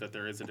heard that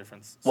there is a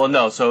difference. Well,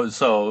 no.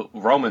 So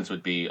Romans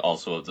would be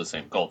also of the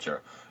same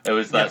culture. It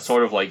was that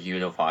sort of like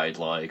unified,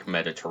 like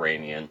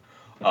Mediterranean,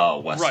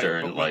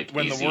 Western, right,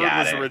 when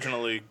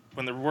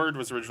the word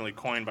was originally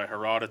coined by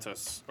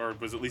Herodotus, or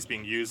was at least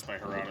being used by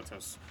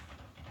Herodotus,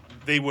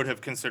 they would have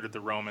considered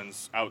the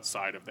Romans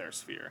outside of their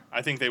sphere.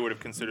 I think they would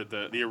have considered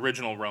the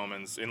original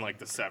Romans in like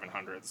the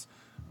 700s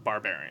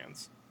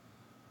barbarians.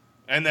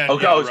 And then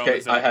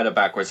okay. I had it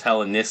backwards.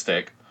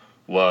 Hellenistic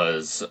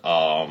was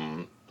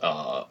the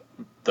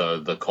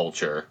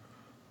culture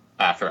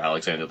after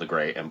Alexander the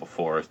Great and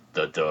before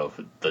the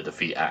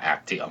defeat at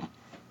Actium.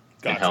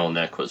 Gotcha. And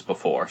Hellenic was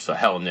before, so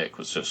Hellenic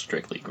was just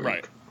strictly Greek.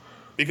 Right.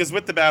 Because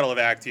with the Battle of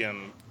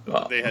Actium,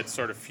 they had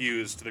sort of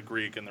fused the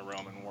Greek and the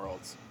Roman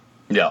worlds.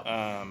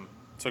 Yeah.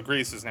 So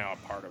Greece is now a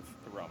part of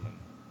the Roman.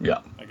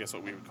 Yeah. I guess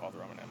what we would call the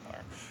Roman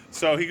Empire.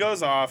 So he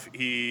goes off.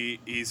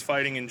 He's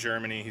fighting in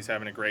Germany. He's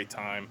having a great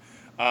time.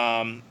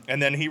 And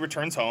then he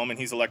returns home and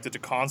he's elected to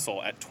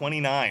consul at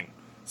 29.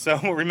 So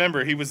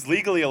remember, he was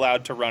legally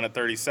allowed to run at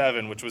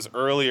 37, which was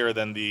earlier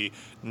than the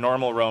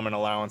normal Roman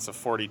allowance of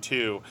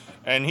 42.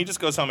 And he just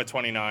goes home at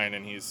 29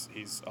 and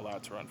he's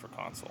allowed to run for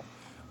consul.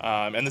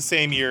 And the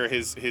same year,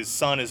 his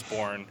son is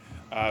born,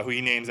 who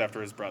he names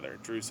after his brother,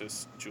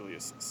 Drusus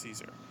Julius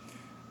Caesar.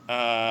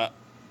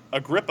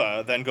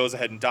 Agrippa then goes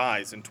ahead and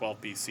dies in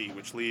 12 BC,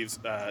 which leaves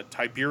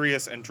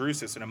Tiberius and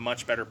Drusus in a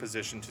much better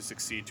position to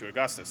succeed to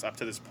Augustus. Up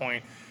to this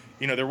point,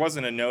 there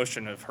wasn't a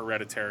notion of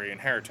hereditary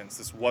inheritance.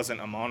 This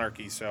wasn't a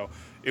monarchy, so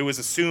it was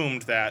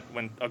assumed that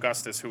when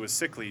Augustus, who was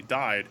sickly,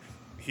 died,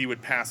 he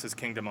would pass his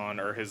kingdom on,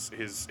 or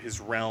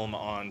his realm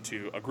on,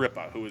 to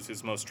Agrippa, who was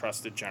his most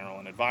trusted general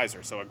and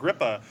advisor. So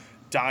Agrippa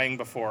dying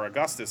before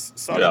Augustus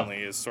suddenly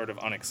is sort of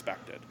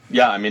unexpected.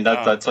 Yeah, I mean,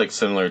 that's like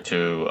similar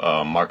to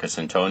Marcus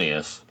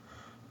Antonius.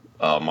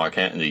 Mark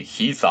Antony,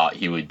 he thought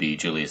he would be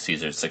Julius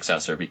Caesar's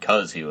successor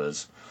because he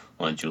was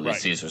one of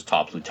Julius Caesar's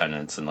top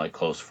lieutenants and like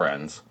close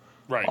friends.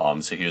 Right.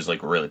 So he was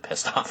like really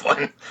pissed off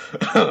when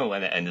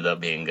when it ended up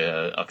being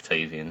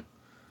Octavian.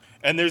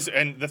 And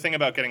the thing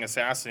about getting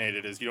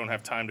assassinated is you don't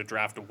have time to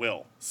draft a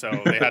will,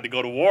 so they had to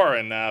go to war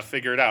and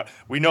figure it out.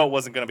 We know it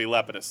wasn't going to be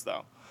Lepidus,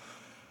 though.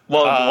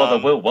 Well,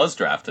 the will was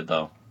drafted,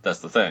 though. That's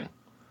the thing.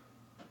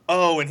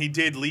 Oh, and he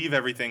did leave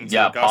everything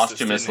to Augustus,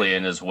 posthumously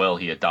in his will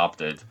he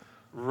adopted.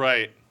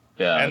 Right.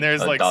 Yeah, and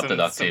there's like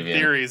some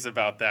theories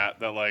about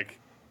that like,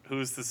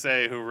 who's to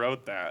say who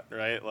wrote that,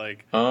 right?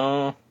 Like,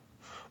 well,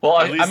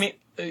 I mean,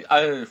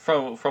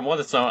 from what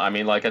it's known, I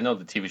mean, like I know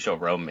the TV show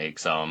Rome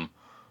makes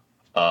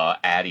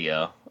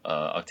Adia,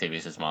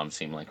 Octavius' mom,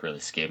 seemed like really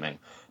scheming,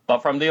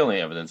 but from the only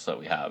evidence that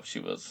we have, she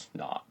was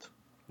not.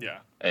 Yeah.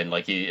 And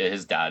like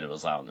his dad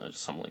was, I don't know,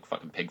 just some like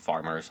fucking pig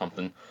farmer or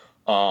something.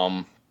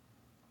 I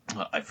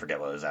forget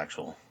what his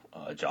actual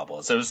job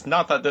was. It was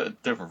not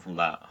that different from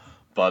that.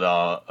 But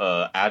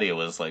Adia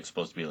was like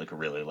supposed to be like a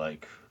really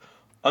like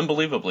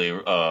unbelievably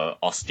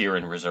austere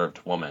and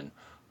reserved woman.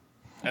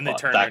 And they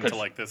turned her into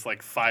like this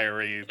like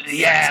fiery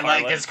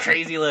like this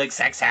crazy like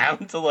sex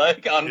hound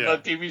like on the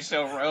TV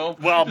show Rome.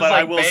 Well, but like,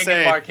 I will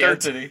say,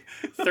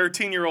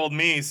 13-year-old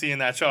me seeing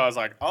that show, I was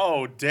like,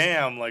 oh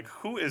damn, like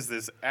who is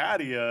this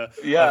Adia of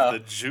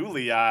the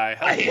Julii?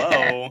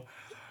 Hello.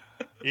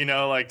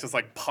 Like just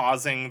like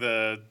pausing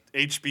the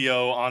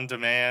HBO on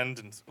demand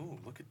and ooh,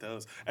 look at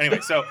those.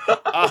 Anyway, so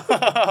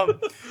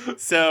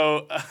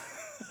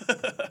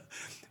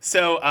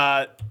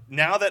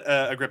now that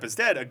Agrippa's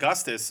dead,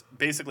 Augustus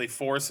basically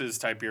forces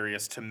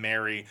Tiberius to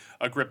marry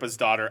Agrippa's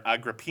daughter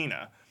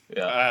Agrippina.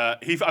 Yeah.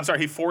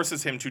 He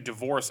forces him to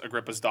divorce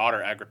Agrippa's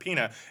daughter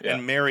Agrippina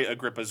and marry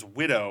Agrippa's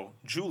widow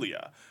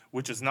Julia,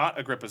 which is not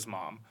Agrippa's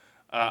mom.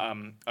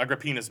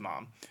 Agrippina's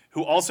mom,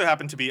 who also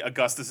happened to be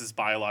Augustus's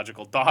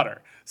biological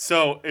daughter.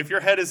 So if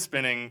your head is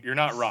spinning, you're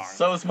not wrong.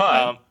 So is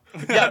mine.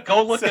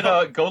 Go look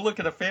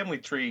at a family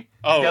tree.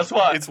 Oh, guess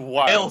what? It's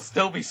wild. It'll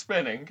still be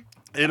spinning.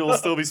 It'll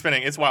still be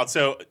spinning. It's wild.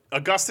 So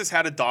Augustus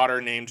had a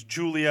daughter named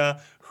Julia,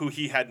 who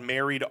he had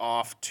married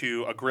off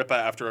to Agrippa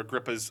after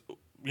Agrippa's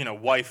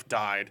wife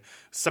died,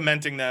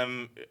 cementing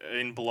them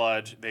in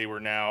blood. They were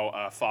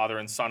now father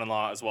and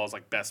son-in-law, as well as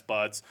like best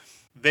buds.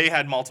 They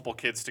had multiple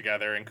kids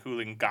together,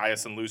 including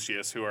Gaius and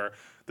Lucius, who are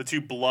the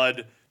two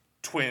blood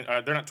twin.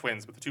 They're not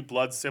twins, but the two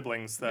blood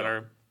siblings that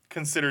are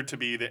considered to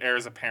be the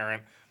heirs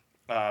apparent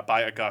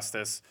by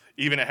Augustus,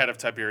 even ahead of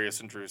Tiberius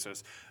and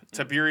Drusus.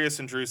 Tiberius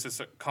and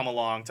Drusus come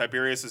along.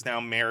 Tiberius is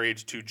now married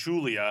to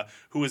Julia,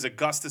 who is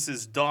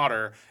Augustus's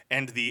daughter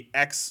and the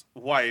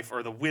ex-wife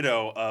or the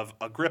widow of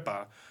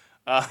Agrippa.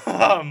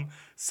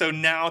 So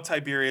now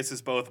Tiberius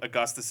is both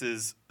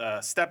Augustus's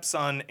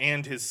stepson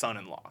and his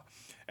son-in-law.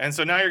 And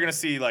so now you're going to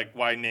see like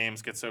why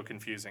names get so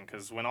confusing,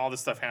 because when all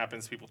this stuff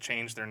happens, people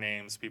change their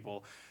names.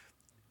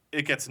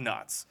 It gets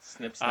nuts.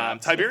 Snip, snap,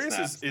 Tiberius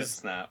snip, snap, is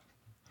snap.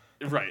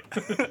 Right.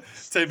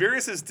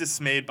 Tiberius is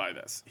dismayed by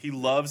this. He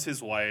loves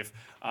his wife,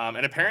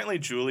 and apparently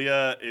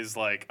Julia is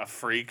like a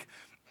freak.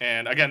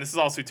 And again, this is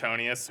all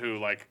Suetonius, who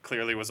like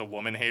clearly was a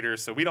woman hater,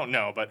 so we don't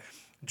know, but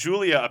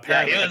Julia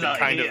apparently had been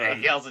kind of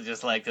he also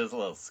just liked his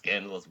little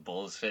scandalous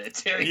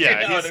bullshit.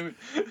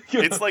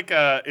 It's like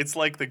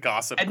the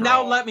Gossip And Girl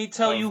now let me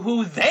tell you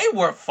who they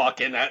were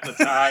fucking at the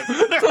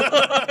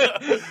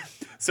time.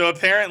 So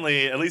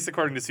apparently, at least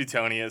according to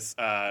Suetonius,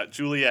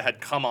 Julia had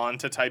come on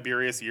to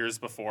Tiberius years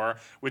before,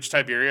 which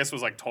Tiberius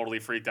was like totally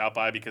freaked out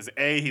by because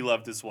A, he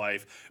loved his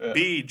wife,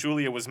 B,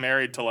 Julia was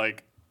married to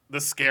like the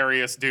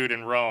scariest dude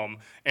in Rome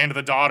and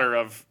the daughter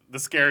of the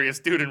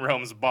scariest dude in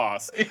Rome's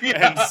boss,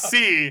 and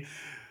C,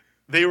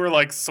 they were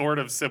like sort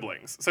of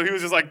siblings. So he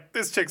was just like,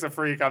 this chick's a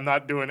freak. I'm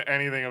not doing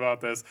anything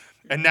about this.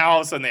 And now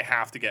all of a sudden they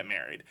have to get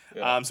married.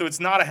 So it's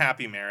not a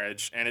happy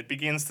marriage, and it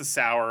begins to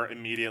sour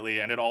immediately.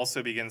 And it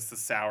also begins to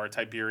sour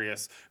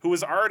Tiberius, who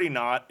was already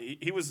not,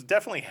 he was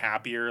definitely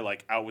happier,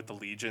 like out with the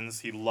legions.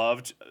 He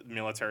loved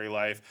military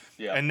life.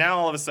 Yeah. And now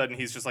all of a sudden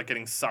he's just like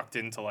getting sucked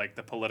into like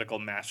the political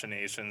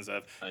machinations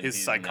of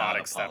his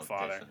psychotic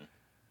stepfather.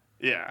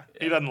 Yeah,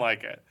 he doesn't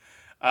like it.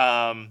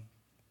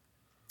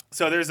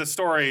 So there's a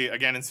story,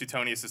 again, in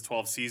Suetonius'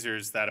 12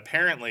 Caesars, that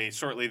apparently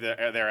shortly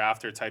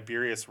thereafter,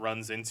 Tiberius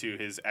runs into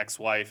his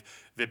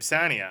ex-wife,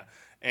 Vipsania.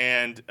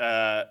 And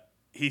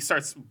he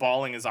starts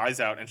bawling his eyes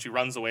out, and she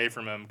runs away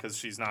from him because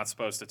she's not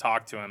supposed to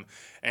talk to him.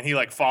 And he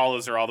like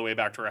follows her all the way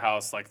back to her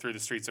house, like through the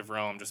streets of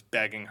Rome, just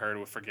begging her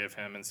to forgive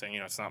him and saying,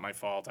 it's not my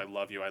fault. I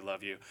love you. I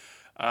love you.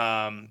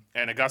 And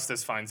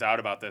Augustus finds out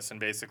about this and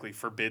basically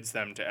forbids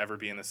them to ever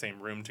be in the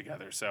same room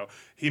together. So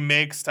he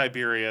makes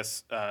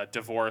Tiberius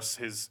divorce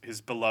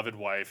his beloved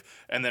wife,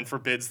 and then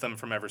forbids them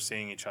from ever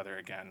seeing each other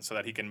again, so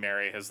that he can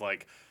marry his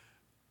like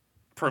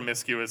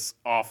promiscuous,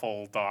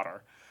 awful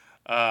daughter.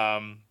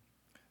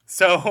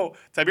 So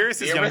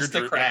Tiberius' younger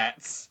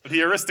aristocrats.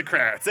 The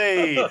aristocrats.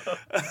 Hey.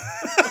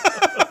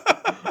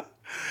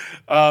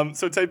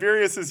 So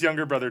Tiberius'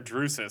 younger brother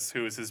Drusus,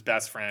 who is his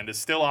best friend, is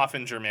still off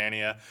in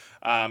Germania.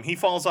 He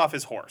falls off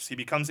his horse. He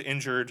becomes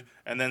injured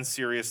and then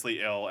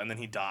seriously ill, and then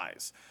he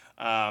dies.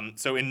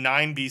 So in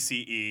 9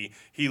 BCE,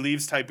 he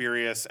leaves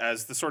Tiberius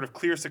as the sort of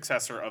clear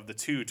successor of the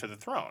two to the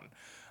throne.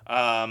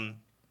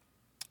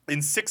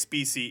 In 6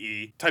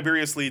 BCE,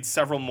 Tiberius leads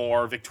several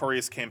more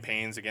victorious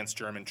campaigns against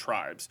German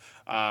tribes.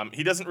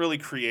 He doesn't really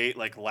create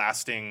like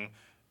lasting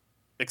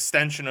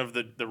extension of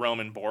the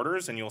Roman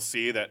borders, and you'll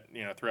see that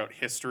throughout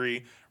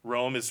history,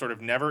 Rome is sort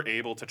of never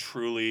able to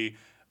truly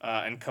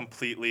and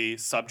completely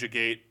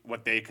subjugate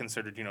what they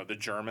considered, the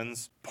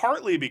Germans,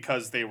 partly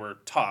because they were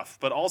tough,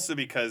 but also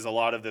because a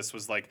lot of this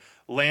was like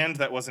land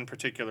that wasn't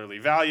particularly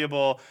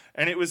valuable,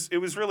 and it was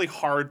really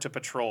hard to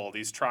patrol.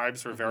 These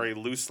tribes were very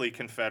loosely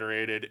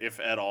confederated, if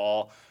at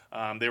all.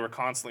 They were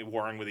constantly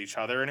warring with each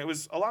other, and it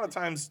was a lot of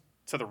times,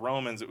 to the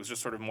Romans, it was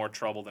just sort of more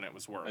trouble than it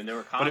was worth. And they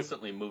were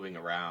constantly moving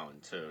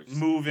around, too.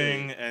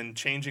 Moving and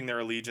changing their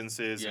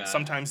allegiances. Yeah. And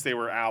sometimes they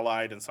were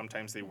allied and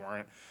sometimes they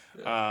weren't.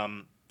 Yeah.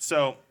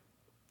 So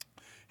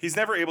he's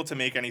never able to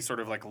make any sort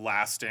of like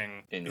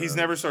lasting... He's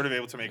never sort of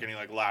able to make any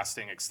like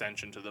lasting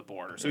extension to the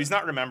border. So he's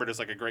not remembered as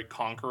like a great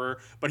conqueror,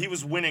 but he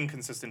was winning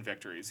consistent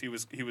victories. He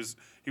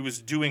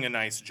was doing a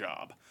nice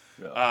job.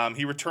 Yeah.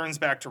 He returns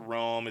back to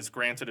Rome, is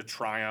granted a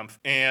triumph,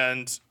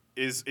 and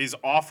is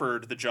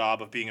offered the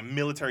job of being a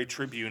military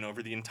tribune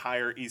over the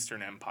entire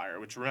Eastern Empire,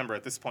 which, remember,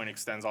 at this point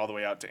extends all the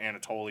way out to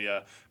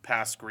Anatolia,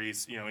 past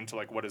Greece, into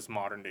like what is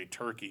modern-day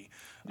Turkey,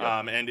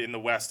 and in the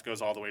west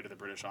goes all the way to the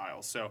British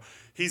Isles. So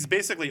he's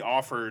basically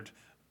offered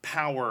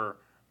power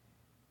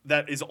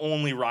that is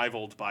only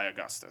rivaled by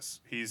Augustus.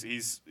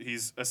 He's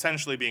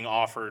essentially being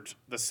offered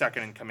the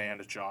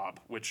second-in-command job,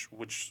 which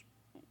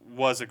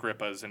was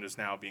Agrippa's and is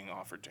now being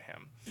offered to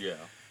him. Yeah.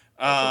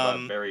 That's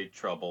a very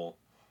trouble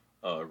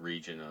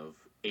region of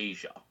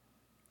Asia.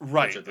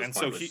 Right. Which at this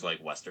point was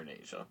like Western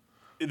Asia.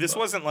 This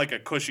wasn't like a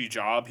cushy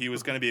job. He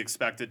was going to be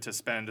expected to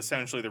spend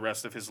essentially the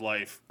rest of his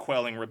life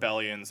quelling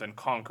rebellions and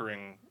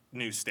conquering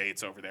new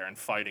states over there and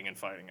fighting and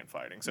fighting and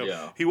fighting.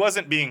 So he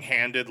wasn't being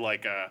handed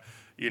like a,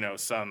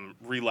 some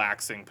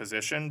relaxing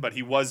position, but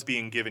he was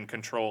being given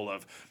control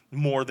of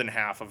more than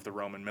half of the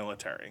Roman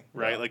military,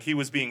 right? Yeah. Like he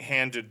was being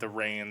handed the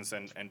reins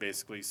and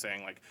basically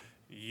saying like,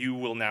 you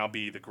will now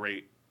be the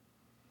great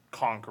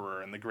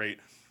conqueror and the great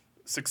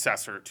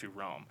successor to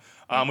Rome,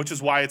 which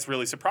is why it's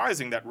really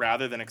surprising that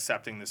rather than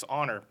accepting this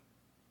honor,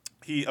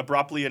 he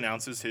abruptly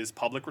announces his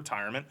public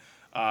retirement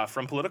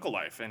from political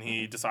life, and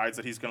he decides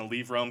that he's going to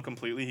leave Rome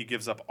completely. He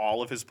gives up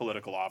all of his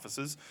political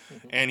offices,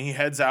 and he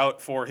heads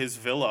out for his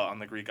villa on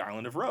the Greek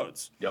island of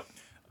Rhodes. Yep.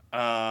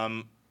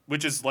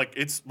 Which is like,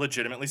 it's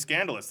legitimately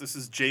scandalous. This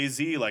is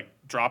Jay-Z like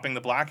dropping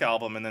the Black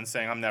Album and then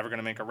saying, I'm never going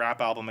to make a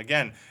rap album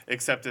again,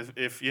 except if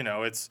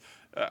it's,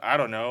 I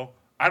don't know.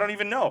 I don't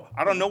even know.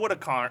 I don't know what a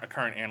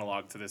current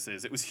analog to this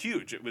is. It was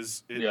huge. It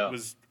was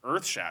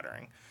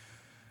earth-shattering.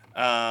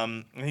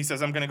 And he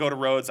says, I'm going to go to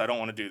Rhodes. I don't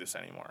want to do this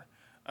anymore.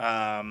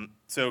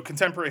 So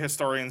contemporary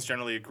historians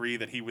generally agree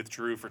that he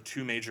withdrew for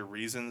two major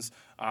reasons.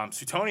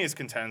 Suetonius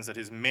contends that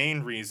his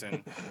main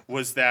reason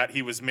was that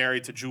he was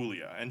married to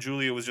Julia, and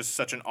Julia was just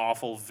such an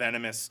awful,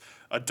 venomous,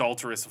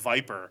 adulterous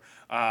viper,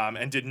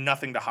 and did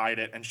nothing to hide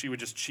it, and she would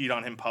just cheat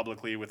on him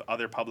publicly with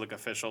other public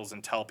officials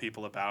and tell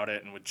people about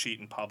it, and would cheat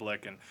in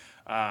public,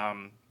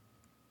 and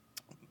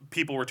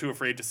people were too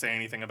afraid to say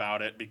anything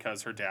about it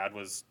because her dad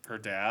was her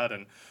dad,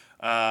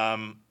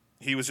 and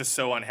he was just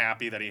so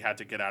unhappy that he had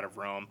to get out of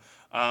Rome.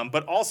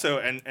 But also,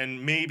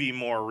 and maybe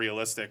more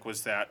realistic,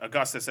 was that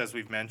Augustus, as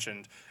we've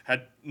mentioned,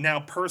 had now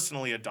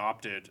personally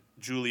adopted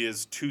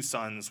Julia's two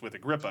sons with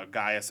Agrippa,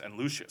 Gaius and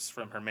Lucius,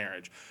 from her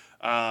marriage.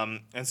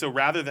 And so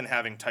rather than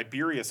having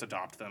Tiberius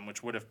adopt them,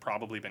 which would have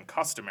probably been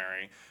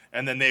customary,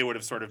 and then they would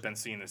have sort of been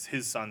seen as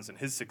his sons and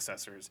his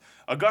successors,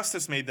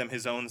 Augustus made them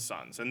his own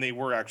sons, and they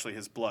were actually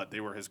his blood. They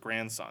were his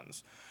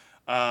grandsons.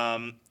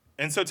 And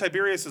so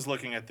Tiberius is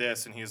looking at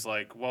this, and he's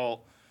like,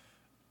 well,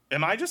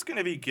 am I just going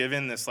to be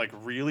given this like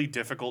really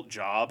difficult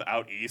job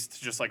out east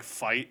to just like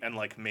fight and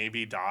like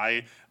maybe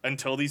die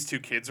until these two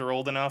kids are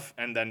old enough,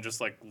 and then just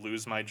like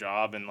lose my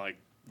job and like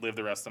live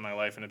the rest of my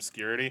life in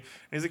obscurity? And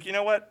he's like, you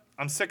know what?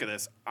 I'm sick of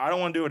this. I don't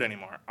want to do it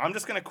anymore. I'm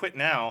just going to quit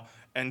now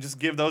and just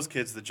give those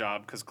kids the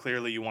job, because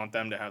clearly you want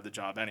them to have the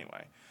job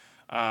anyway.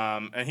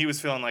 And he was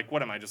feeling like,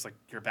 what am I, just like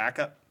your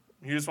backup?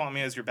 You just want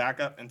me as your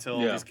backup until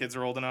these kids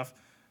are old enough?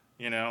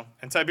 And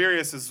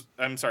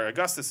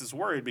Augustus is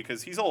worried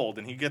because he's old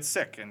and he gets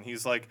sick, and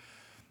he's like,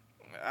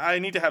 I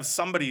need to have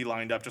somebody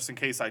lined up just in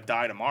case I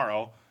die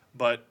tomorrow.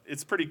 But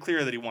it's pretty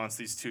clear that he wants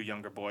these two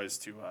younger boys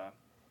to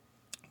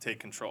take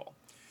control.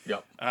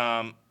 Yep.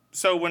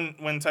 So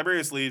when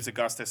Tiberius leaves,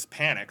 Augustus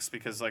panics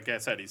because, like I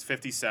said, he's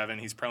 57.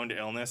 He's prone to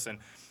illness, and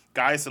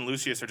Gaius and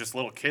Lucius are just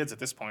little kids at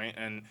this point.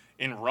 And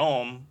in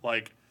Rome,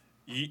 like,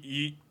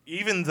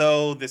 even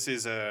though this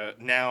is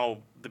now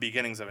the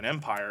beginnings of an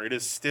empire, it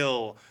is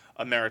still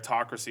a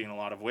meritocracy in a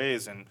lot of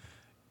ways. And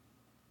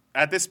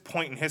at this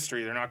point in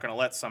history, they're not going to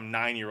let some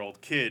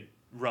 9-year-old kid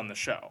run the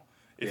show.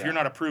 If you're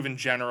not a proven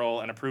general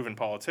and a proven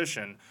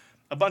politician,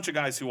 a bunch of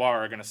guys who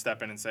are going to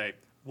step in and say,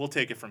 we'll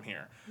take it from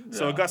here. Yeah.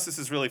 So Augustus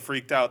is really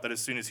freaked out that as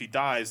soon as he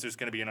dies, there's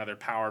going to be another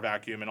power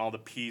vacuum, and all the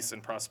peace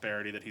and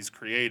prosperity that he's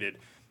created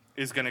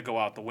is going to go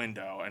out the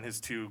window, and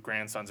his two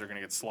grandsons are going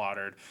to get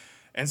slaughtered.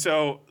 And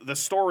so the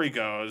story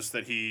goes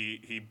that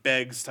he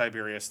begs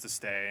Tiberius to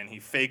stay, and he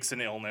fakes an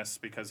illness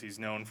because he's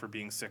known for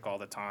being sick all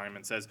the time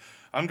and says,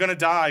 I'm going to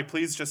die,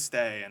 please just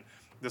stay. And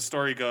the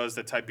story goes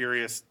that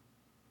Tiberius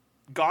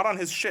got on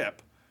his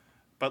ship,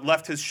 but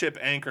left his ship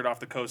anchored off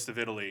the coast of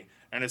Italy.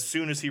 And as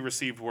soon as he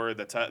received word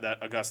that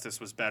Augustus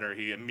was better,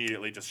 he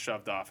immediately just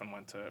shoved off and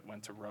went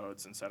to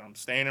Rhodes and said, I'm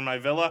staying in my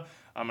villa.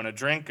 I'm going to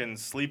drink and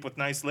sleep with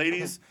nice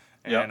ladies.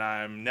 And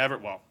I'm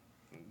never,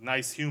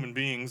 nice human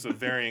beings of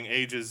varying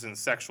ages and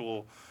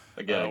sexual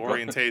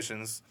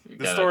orientations.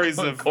 The stories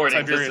of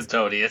Tiberius.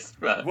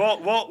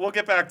 We'll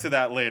get back to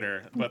that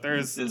later. But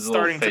there's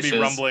starting to be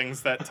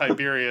rumblings that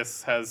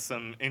Tiberius has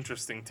some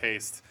interesting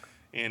taste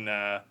in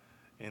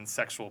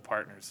sexual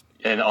partners.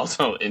 And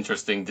also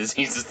interesting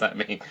diseases that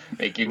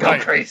make you go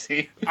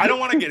crazy. I don't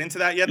want to get into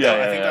that yet, though.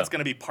 I think that's going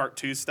to be part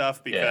 2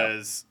 stuff,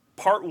 because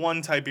part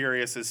 1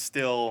 Tiberius is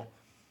still...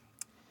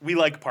 We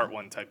like part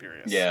 1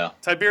 Tiberius. Yeah.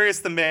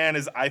 Tiberius the man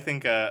is, I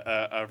think,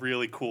 a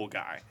really cool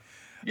guy.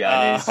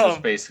 Yeah, he's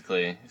just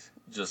basically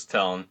just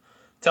telling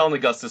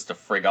Augustus to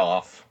frig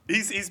off.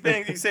 He's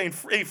saying,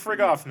 hey, frig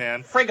off,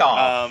 man. Frig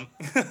off.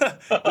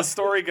 The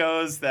story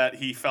goes that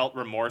he felt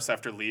remorse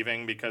after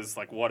leaving because,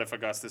 like, what if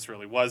Augustus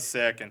really was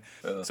sick?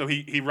 And so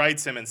he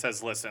writes him and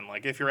says, listen,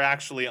 like, if you're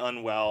actually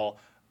unwell,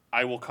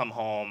 I will come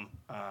home.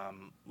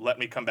 Let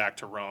me come back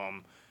to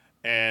Rome.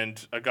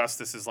 And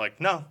Augustus is like,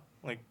 no,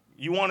 like,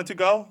 you wanted to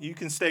go? You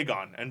can stay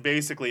gone. And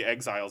basically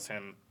exiles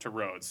him to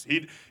Rhodes.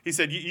 He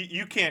said,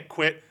 you can't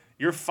quit.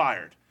 You're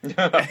fired.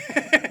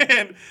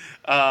 And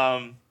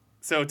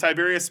so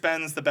Tiberius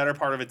spends the better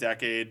part of a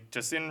decade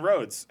just in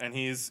Rhodes, and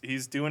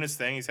he's doing his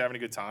thing. He's having a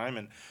good time,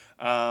 and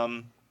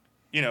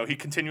he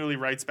continually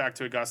writes back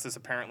to Augustus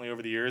apparently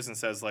over the years and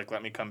says, like,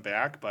 let me come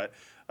back. But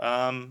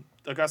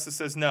Augustus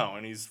says no,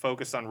 and he's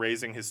focused on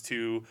raising his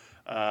two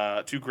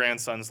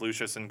grandsons,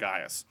 Lucius and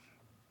Gaius.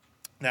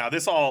 Now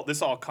this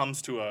all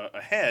comes to a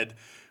head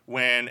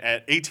when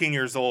at 18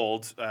 years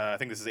old, I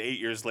think this is 8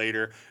 years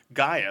later,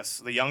 Gaius,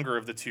 the younger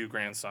of the two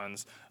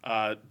grandsons,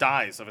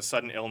 dies of a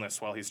sudden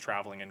illness while he's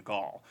traveling in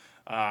Gaul.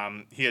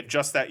 He had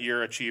just that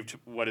year achieved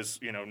what is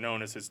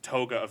known as his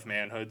toga of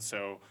manhood.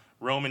 So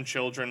Roman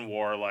children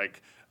wore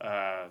like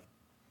a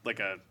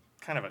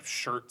kind of a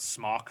shirt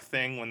smock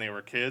thing when they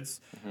were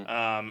kids,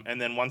 and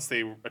then once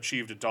they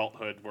achieved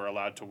adulthood, were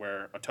allowed to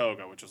wear a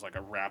toga, which is like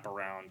a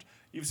wraparound.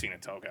 You've seen a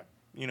toga.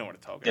 You know what a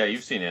toga is. Yeah,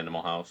 you've seen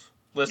Animal House.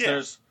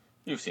 Listeners,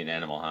 you've seen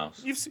Animal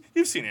House.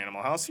 You've seen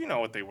Animal House. You know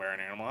what they wear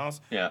in Animal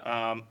House.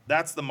 Yeah.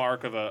 That's the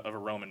mark of a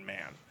Roman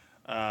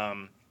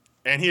man.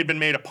 And he had been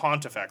made a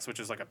pontifex, which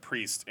is like a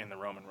priest in the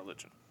Roman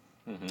religion.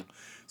 Mm-hmm.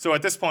 So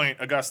at this point,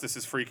 Augustus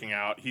is freaking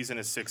out. He's in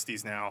his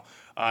 60s now,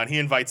 and he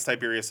invites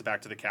Tiberius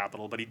back to the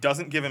capital, but he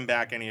doesn't give him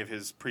back any of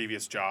his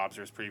previous jobs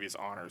or his previous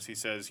honors. He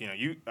says,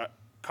 you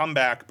come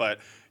back, but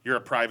you're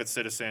a private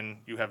citizen.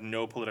 You have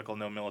no political,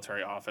 no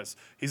military office.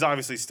 He's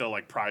obviously still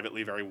like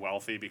privately very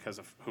wealthy because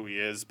of who he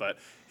is, but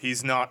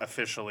he's not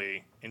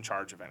officially in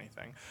charge of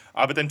anything.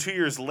 But then 2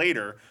 years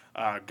later,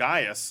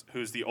 Gaius,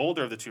 who's the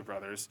older of the two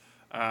brothers,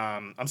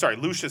 I'm sorry,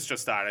 Lucius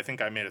just died. I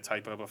think I made a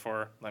typo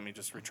before. Let me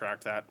just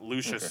retract that.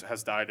 Lucius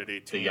has died at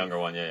 18. The younger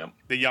one, yeah.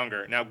 The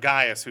younger. Now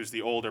Gaius, who's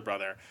the older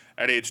brother,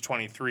 at age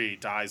 23,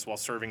 dies while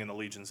serving in the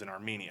legions in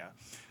Armenia.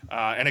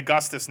 And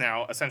Augustus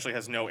now essentially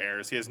has no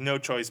heirs. He has no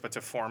choice but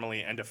to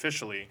formally and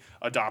officially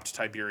adopt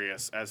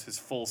Tiberius as his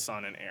full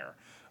son and heir.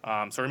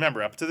 So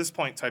remember, up to this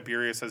point,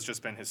 Tiberius has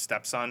just been his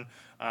stepson.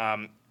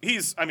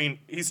 He's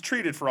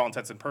treated for all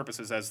intents and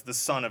purposes as the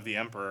son of the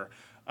emperor.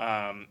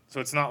 So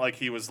it's not like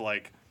he was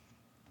like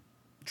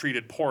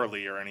treated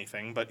poorly or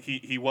anything, but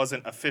he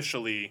wasn't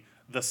officially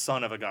the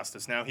son of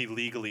Augustus. Now he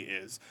legally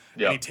is.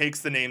 Yep. And he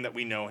takes the name that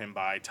we know him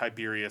by,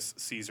 Tiberius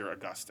Caesar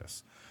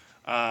Augustus.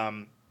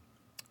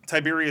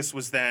 Tiberius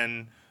was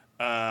then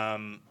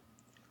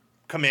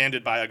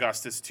commanded by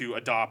Augustus to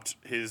adopt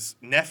his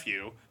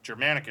nephew,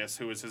 Germanicus,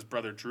 who is his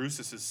brother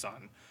Drusus's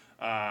son,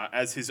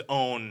 as his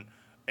own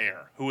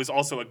heir, who is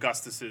also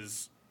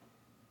Augustus's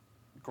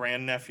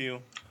grandnephew.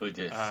 Who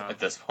did at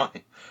this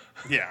point?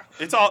 Yeah.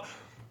 It's all...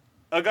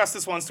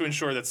 Augustus wants to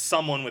ensure that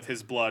someone with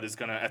his blood is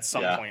going to, at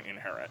some point,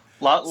 inherit.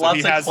 Lots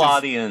of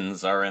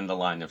Claudians are in the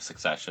line of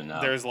succession now.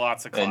 There's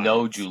lots of Claudians. And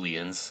no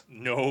Julians.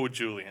 No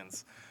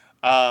Julians.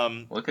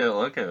 Look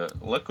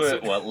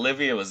what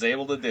Livia was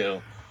able to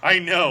do. I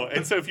know.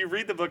 And so if you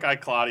read the book I,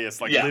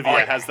 Claudius, like Yeah,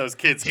 Livia has those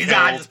kids She's killed.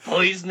 not just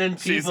poisoning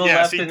people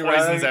left and right. She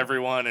poisons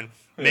everyone and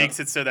makes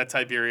it so that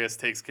Tiberius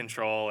takes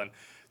control. And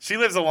she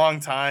lives a long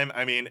time.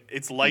 I mean,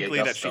 it's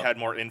likely that she had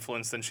more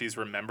influence than she's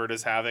remembered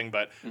as having,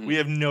 but we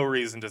have no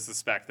reason to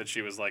suspect that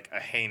she was like a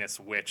heinous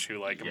witch who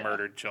like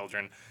murdered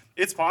children.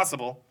 It's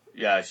possible.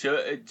 Yeah,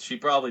 she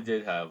probably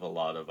did have a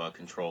lot of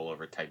control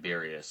over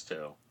Tiberius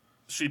too.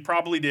 She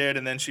probably did,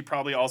 and then she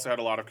probably also had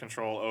a lot of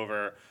control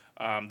over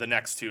the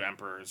next two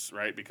emperors,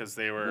 right? Because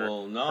they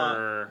were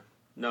not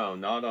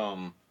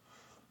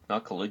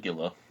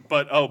Caligula.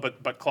 But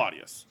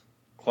Claudius,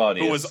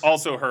 who was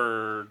also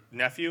her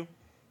nephew.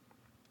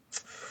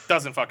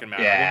 Doesn't fucking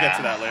matter. Yeah. We'll get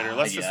to that later.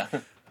 Let's just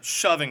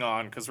shoving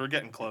on because we're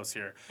getting close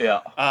here.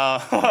 Yeah.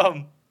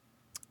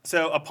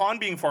 So upon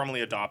being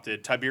formally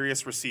adopted,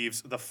 Tiberius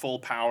receives the full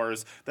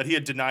powers that he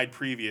had denied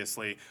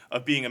previously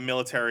of being a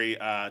military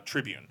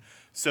tribune.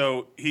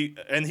 So he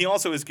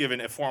also is given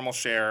a formal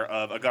share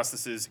of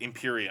Augustus's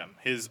imperium.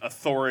 His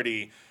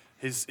authority,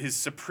 his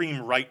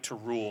supreme right to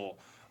rule,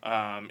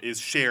 is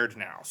shared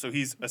now. So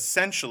he's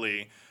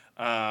essentially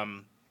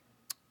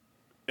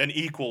an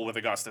equal with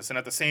Augustus. And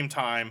at the same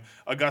time,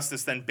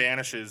 Augustus then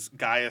banishes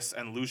Gaius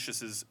and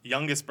Lucius's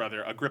youngest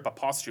brother, Agrippa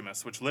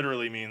Postumus, which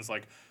literally means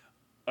like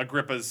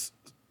Agrippa's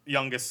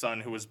youngest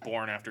son who was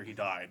born after he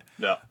died.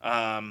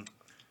 Yeah.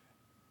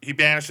 He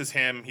banishes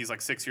him. He's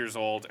like 6 years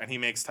old, and he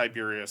makes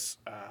Tiberius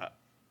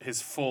his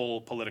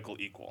full political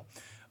equal.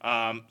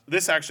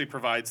 This actually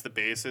provides the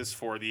basis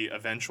for the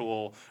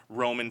eventual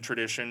Roman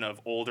tradition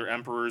of older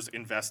emperors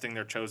investing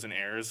their chosen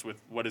heirs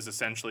with what is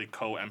essentially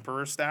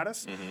co-emperor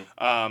status,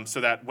 so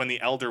that when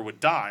the elder would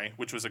die,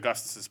 which was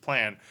Augustus's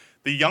plan,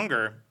 the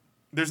younger,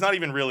 there's not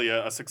even really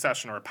a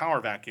succession or a power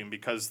vacuum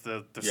because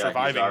the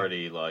surviving... he's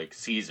already like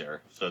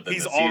Caesar, so that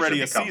he's the Caesar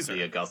already a becomes Caesar.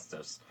 The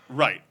Augustus.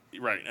 Right.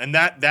 And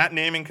that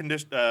naming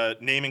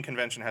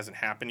convention hasn't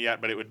happened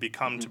yet, but it would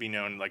become to be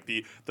known like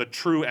the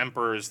true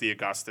emperor is the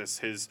Augustus,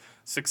 his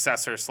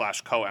successor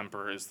 /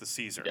 co-emperor is the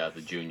Caesar. Yeah,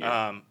 the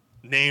junior.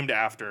 Named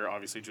after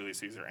obviously Julius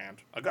Caesar and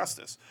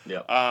Augustus.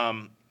 Yeah.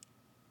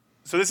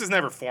 So this is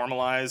never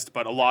formalized,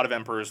 but a lot of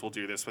emperors will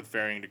do this with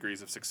varying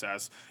degrees of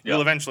success. You'll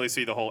eventually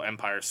see the whole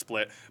empire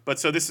split. But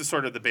so this is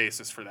sort of the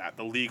basis for that,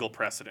 the legal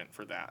precedent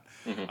for that.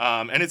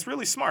 And it's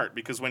really smart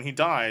because when he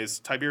dies,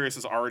 Tiberius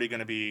is already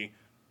going to be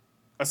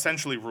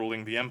essentially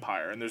ruling the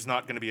empire, and there's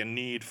not going to be a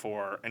need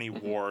for any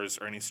wars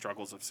or any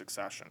struggles of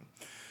succession.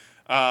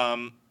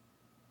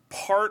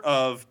 Part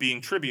of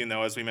being tribune,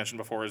 though, as we mentioned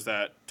before, is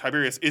that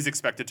Tiberius is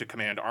expected to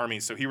command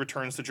armies. So he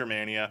returns to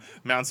Germania,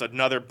 mounts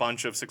another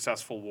bunch of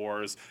successful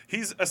wars.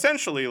 He's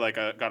essentially like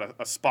got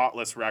a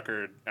spotless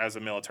record as a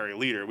military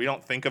leader. We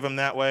don't think of him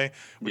that way,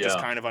 which is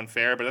kind of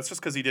unfair, but that's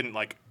just because he didn't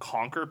like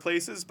conquer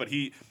places. But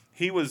he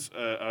was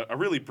a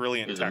really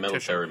brilliant tactician. He was a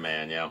military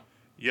man, yeah.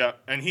 Yeah,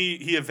 and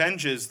he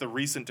avenges the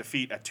recent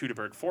defeat at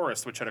Teutoburg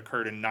Forest, which had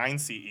occurred in 9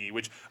 CE,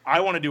 which I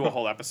want to do a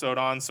whole episode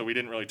on, so we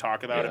didn't really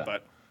talk about it,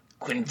 but...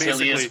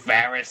 Quintilius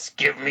Varus,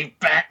 give me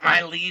back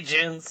my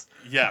legions!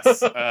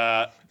 Yes. One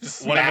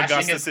of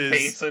Augustus's... his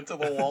face into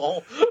the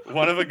wall.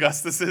 One of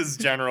Augustus's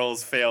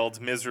generals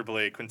failed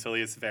miserably,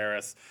 Quintilius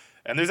Varus.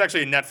 And there's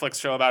actually a Netflix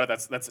show about it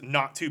that's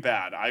not too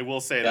bad. I will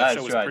say that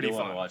show was pretty fun. I do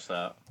want to watch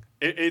that.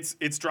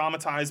 It's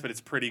dramatized, but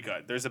it's pretty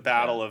good. There's a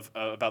battle of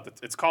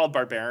it's called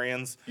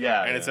Barbarians.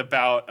 Yeah, and it's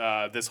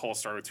about this whole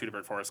story with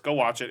Teutoburg Forest. Go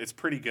watch it. It's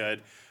pretty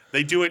good.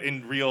 They do it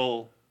in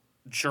real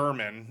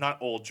German,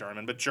 not old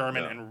German, but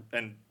German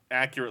and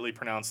accurately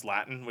pronounced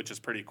Latin, which is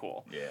pretty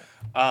cool. Yeah.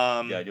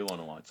 I do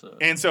want to watch that.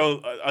 And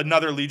so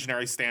another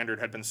legionary standard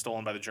had been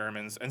stolen by the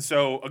Germans, and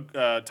so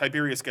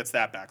Tiberius gets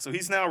that back. So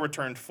he's now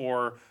returned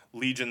 4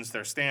 legions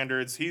their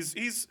standards.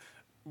 He's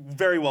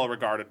very well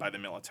regarded by the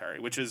military,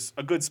 which is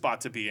a good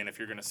spot to be in if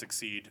you're going to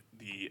succeed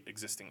the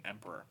existing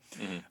emperor.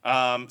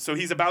 So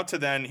he's about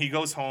to he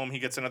goes home, he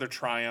gets another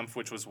triumph,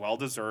 which was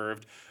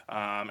well-deserved.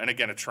 And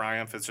again, a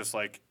triumph is just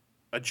like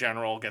a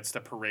general gets to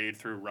parade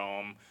through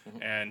Rome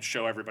and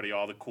show everybody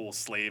all the cool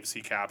slaves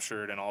he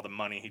captured and all the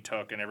money he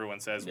took, and everyone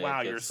says,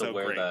 wow, you're so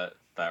great.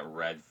 That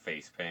red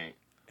face paint.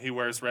 He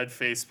wears red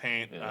face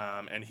paint,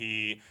 and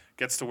he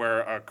gets to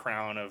wear a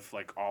crown of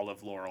like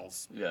olive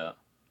laurels. Yeah.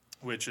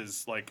 Which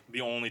is like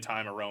the only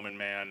time a Roman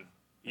man,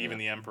 even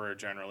the emperor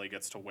generally,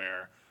 gets to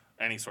wear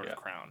any sort of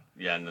crown.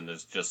 Yeah, and then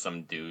there's just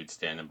some dude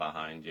standing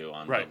behind you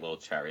on the little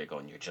chariot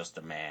going, you're just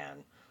a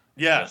man.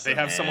 Yeah, they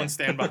have someone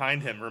stand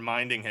behind him,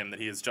 reminding him that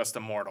he is just a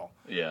mortal.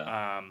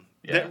 Yeah.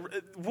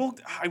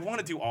 I want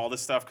to do all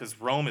this stuff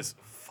because Rome is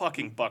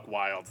fucking buck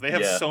wild. They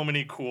have so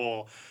many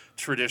cool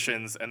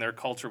traditions, and their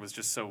culture was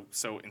just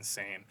so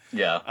insane.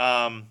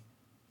 Yeah.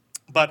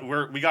 But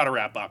we got to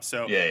wrap up.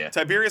 So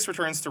Tiberius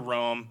returns to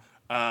Rome.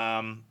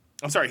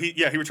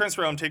 He returns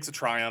to Rome, takes a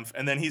triumph,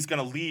 and then he's going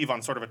to leave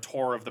on sort of a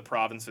tour of the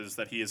provinces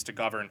that he is to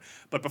govern.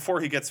 But before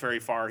he gets very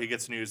far, he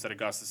gets news that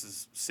Augustus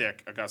is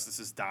sick, Augustus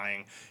is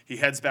dying. He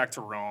heads back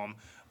to Rome,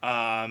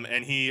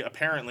 and he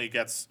apparently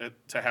gets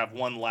to have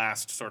one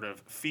last sort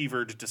of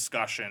fevered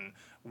discussion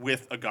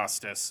with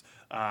Augustus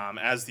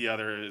as the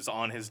other is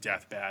on his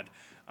deathbed.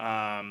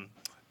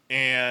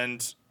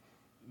 And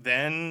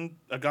then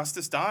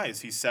Augustus dies.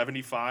 He's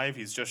 75.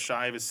 He's just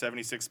shy of his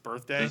 76th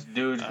birthday. This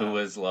dude who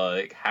was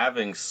like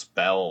having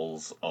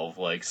spells of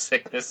like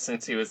sickness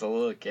since he was a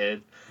little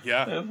kid.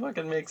 Yeah. It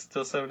fucking makes it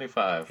till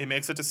 75. He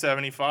makes it to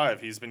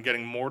 75. He's been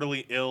getting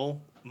mortally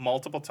ill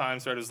multiple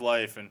times throughout his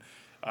life, and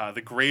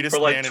the greatest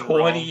For like man in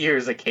 20 Rome.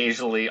 years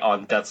occasionally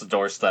on death's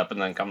doorstep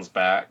and then comes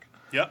back.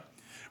 Yep.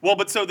 Well,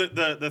 but so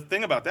the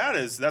thing about that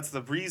is that's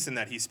the reason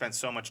that he spent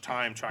so much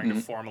time trying to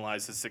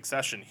formalize his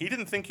succession. He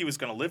didn't think he was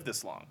going to live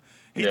this long.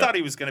 He thought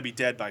he was going to be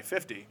dead by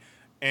 50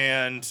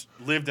 and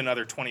lived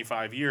another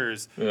 25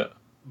 years. Yeah.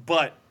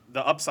 But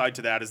the upside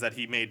to that is that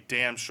he made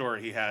damn sure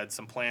he had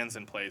some plans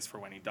in place for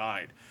when he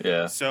died.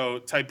 Yeah. So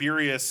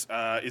Tiberius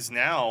is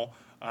now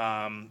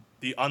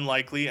the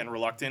unlikely and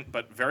reluctant,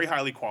 but very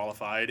highly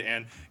qualified,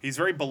 and he's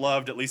very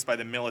beloved, at least by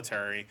the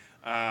military,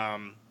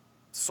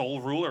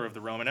 sole ruler of the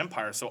Roman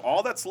Empire. So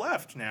all that's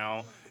left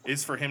now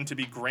is for him to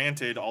be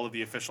granted all of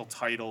the official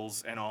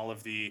titles and all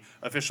of the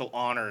official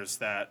honors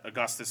that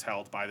Augustus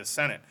held by the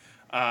Senate,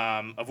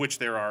 of which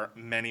there are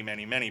many,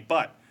 many, many.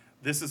 But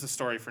this is a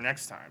story for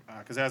next time,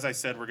 because as I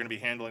said, we're going to be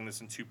handling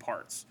this in two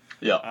parts.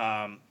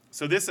 Yeah.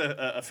 So this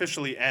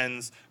officially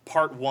ends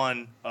part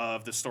one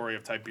of the story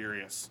of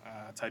Tiberius,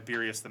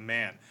 Tiberius the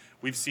man.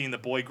 We've seen the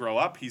boy grow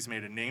up. He's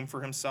made a name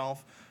for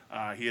himself.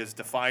 He has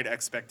defied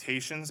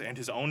expectations and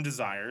his own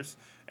desires,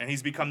 and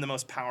he's become the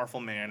most powerful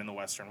man in the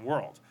Western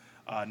world.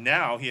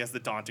 Now he has the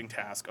daunting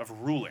task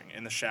of ruling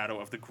in the shadow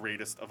of the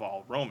greatest of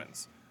all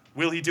Romans.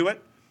 Will he do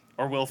it,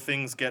 or will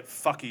things get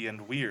fucky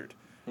and weird?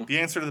 The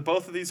answer to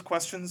both of these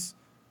questions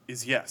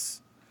is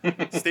yes.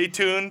 Stay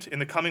tuned in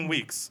the coming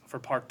weeks for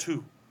part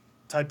two,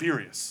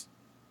 Tiberius,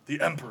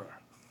 the Emperor.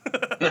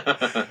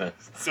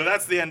 So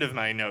that's the end of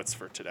my notes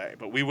for today,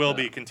 but we will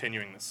be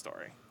continuing this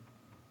story.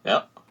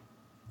 Yep.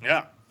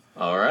 Yeah.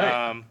 All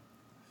right.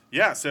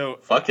 Yeah, so...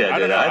 Fuck yeah,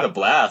 dude. I had a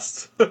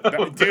blast.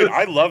 Dude,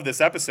 I love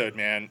this episode,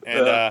 man.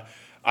 And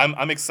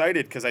I'm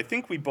excited because I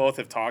think we both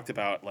have talked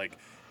about, like,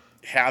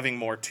 having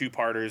more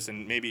two-parters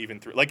and maybe even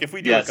three. Like, if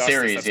we do Augustus,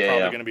 series, that's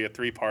probably going to be a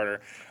three-parter.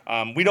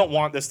 We don't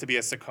want this to be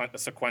a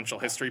sequential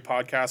history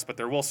podcast, but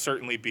there will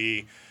certainly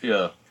be...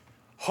 Yeah.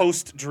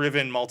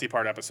 host-driven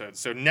multi-part episodes.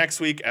 So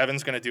next week,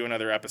 Evan's going to do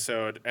another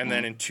episode, and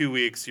then in 2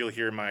 weeks, you'll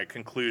hear my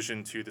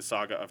conclusion to the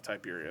saga of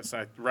Tiberius.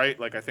 Right?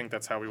 Like, I think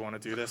that's how we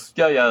want to do this.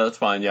 Yeah, that's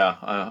fine. Yeah,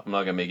 I'm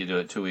not gonna make you do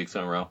it 2 weeks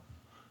in a row.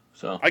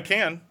 So I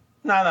can.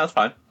 Nah, that's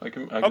fine. I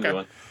can do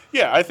it.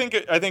 Yeah, I think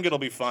it'll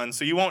be fun.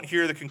 So you won't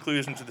hear the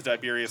conclusion to the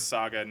Tiberius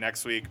saga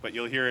next week, but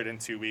you'll hear it in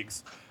 2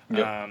 weeks.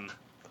 Yep.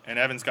 And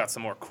Evan's got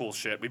some more cool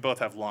shit. We both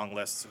have long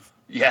lists of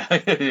Yeah,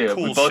 yeah.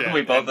 Cool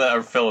We both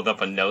are filling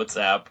up a notes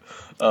app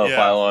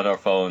file on our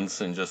phones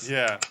and just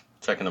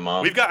checking them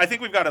off. I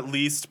think we've got at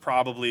least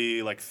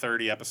probably like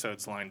 30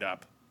 episodes lined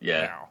up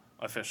now,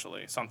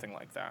 officially. Something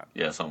like that.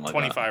 Yeah, something like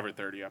 25 or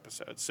 30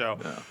 episodes. So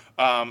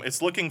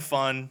it's looking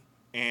fun,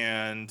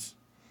 and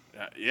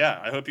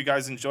I hope you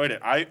guys enjoyed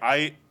it.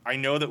 I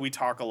know that we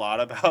talk a lot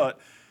about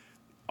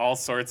all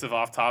sorts of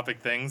off-topic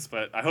things,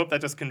 but I hope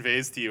that just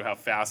conveys to you how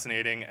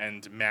fascinating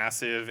and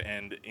massive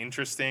and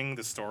interesting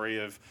the story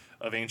of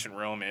ancient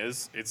Rome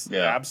is. It's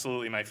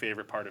absolutely my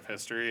favorite part of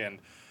history, and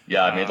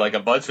I made like a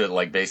bunch of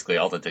like basically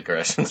all the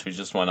digressions we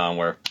just went on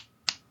were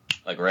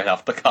like right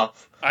off the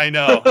cuff. I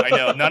know.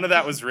 None of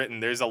that was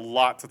written. There's a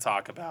lot to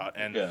talk about,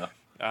 and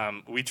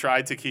we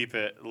tried to keep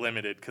it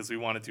limited because we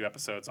want to do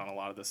episodes on a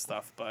lot of this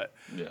stuff, but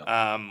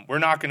we're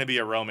not going to be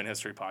a Roman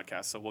history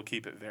podcast, so we'll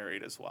keep it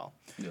varied as well.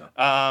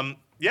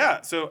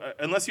 So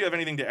unless you have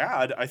anything to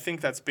add, I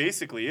think that's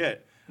basically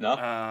it.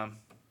 No.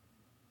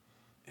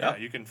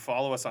 You can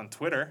follow us on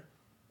Twitter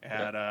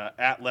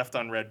at Left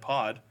on Red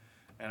Pod,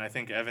 and I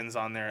think Evan's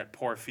on there at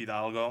Poor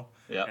Fidalgo,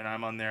 and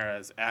I'm on there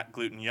as at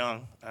Gluten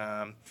Young.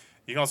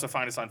 You can also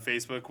find us on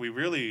Facebook. We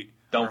really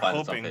don't find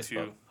us on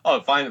Facebook.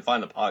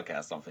 Find the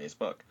podcast on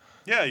Facebook.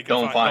 Yeah, you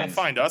can don't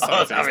find us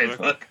on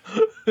Facebook.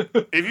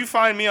 If you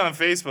find me on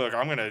Facebook,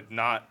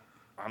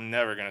 I'm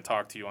never gonna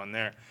talk to you on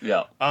there.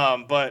 Yeah.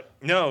 But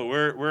no,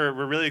 we're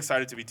really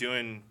excited to be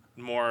doing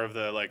more of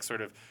the like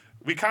sort of.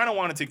 We kind of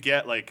wanted to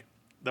get like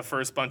the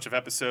first bunch of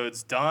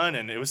episodes done,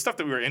 and it was stuff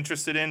that we were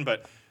interested in,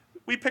 but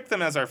we picked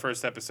them as our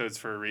first episodes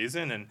for a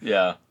reason, and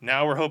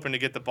now we're hoping to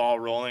get the ball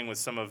rolling with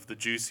some of the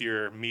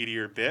juicier,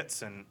 meatier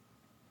bits, and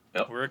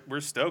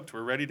we're stoked.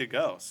 We're ready to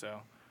go.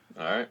 So,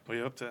 all right, we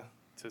hope to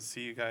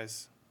see you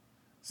guys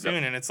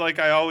soon. And it's like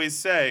I always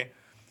say,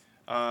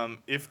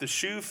 if the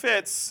shoe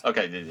fits.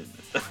 Okay.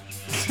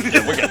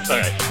 We're good. All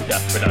right. Yeah.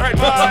 All right.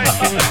 Bye.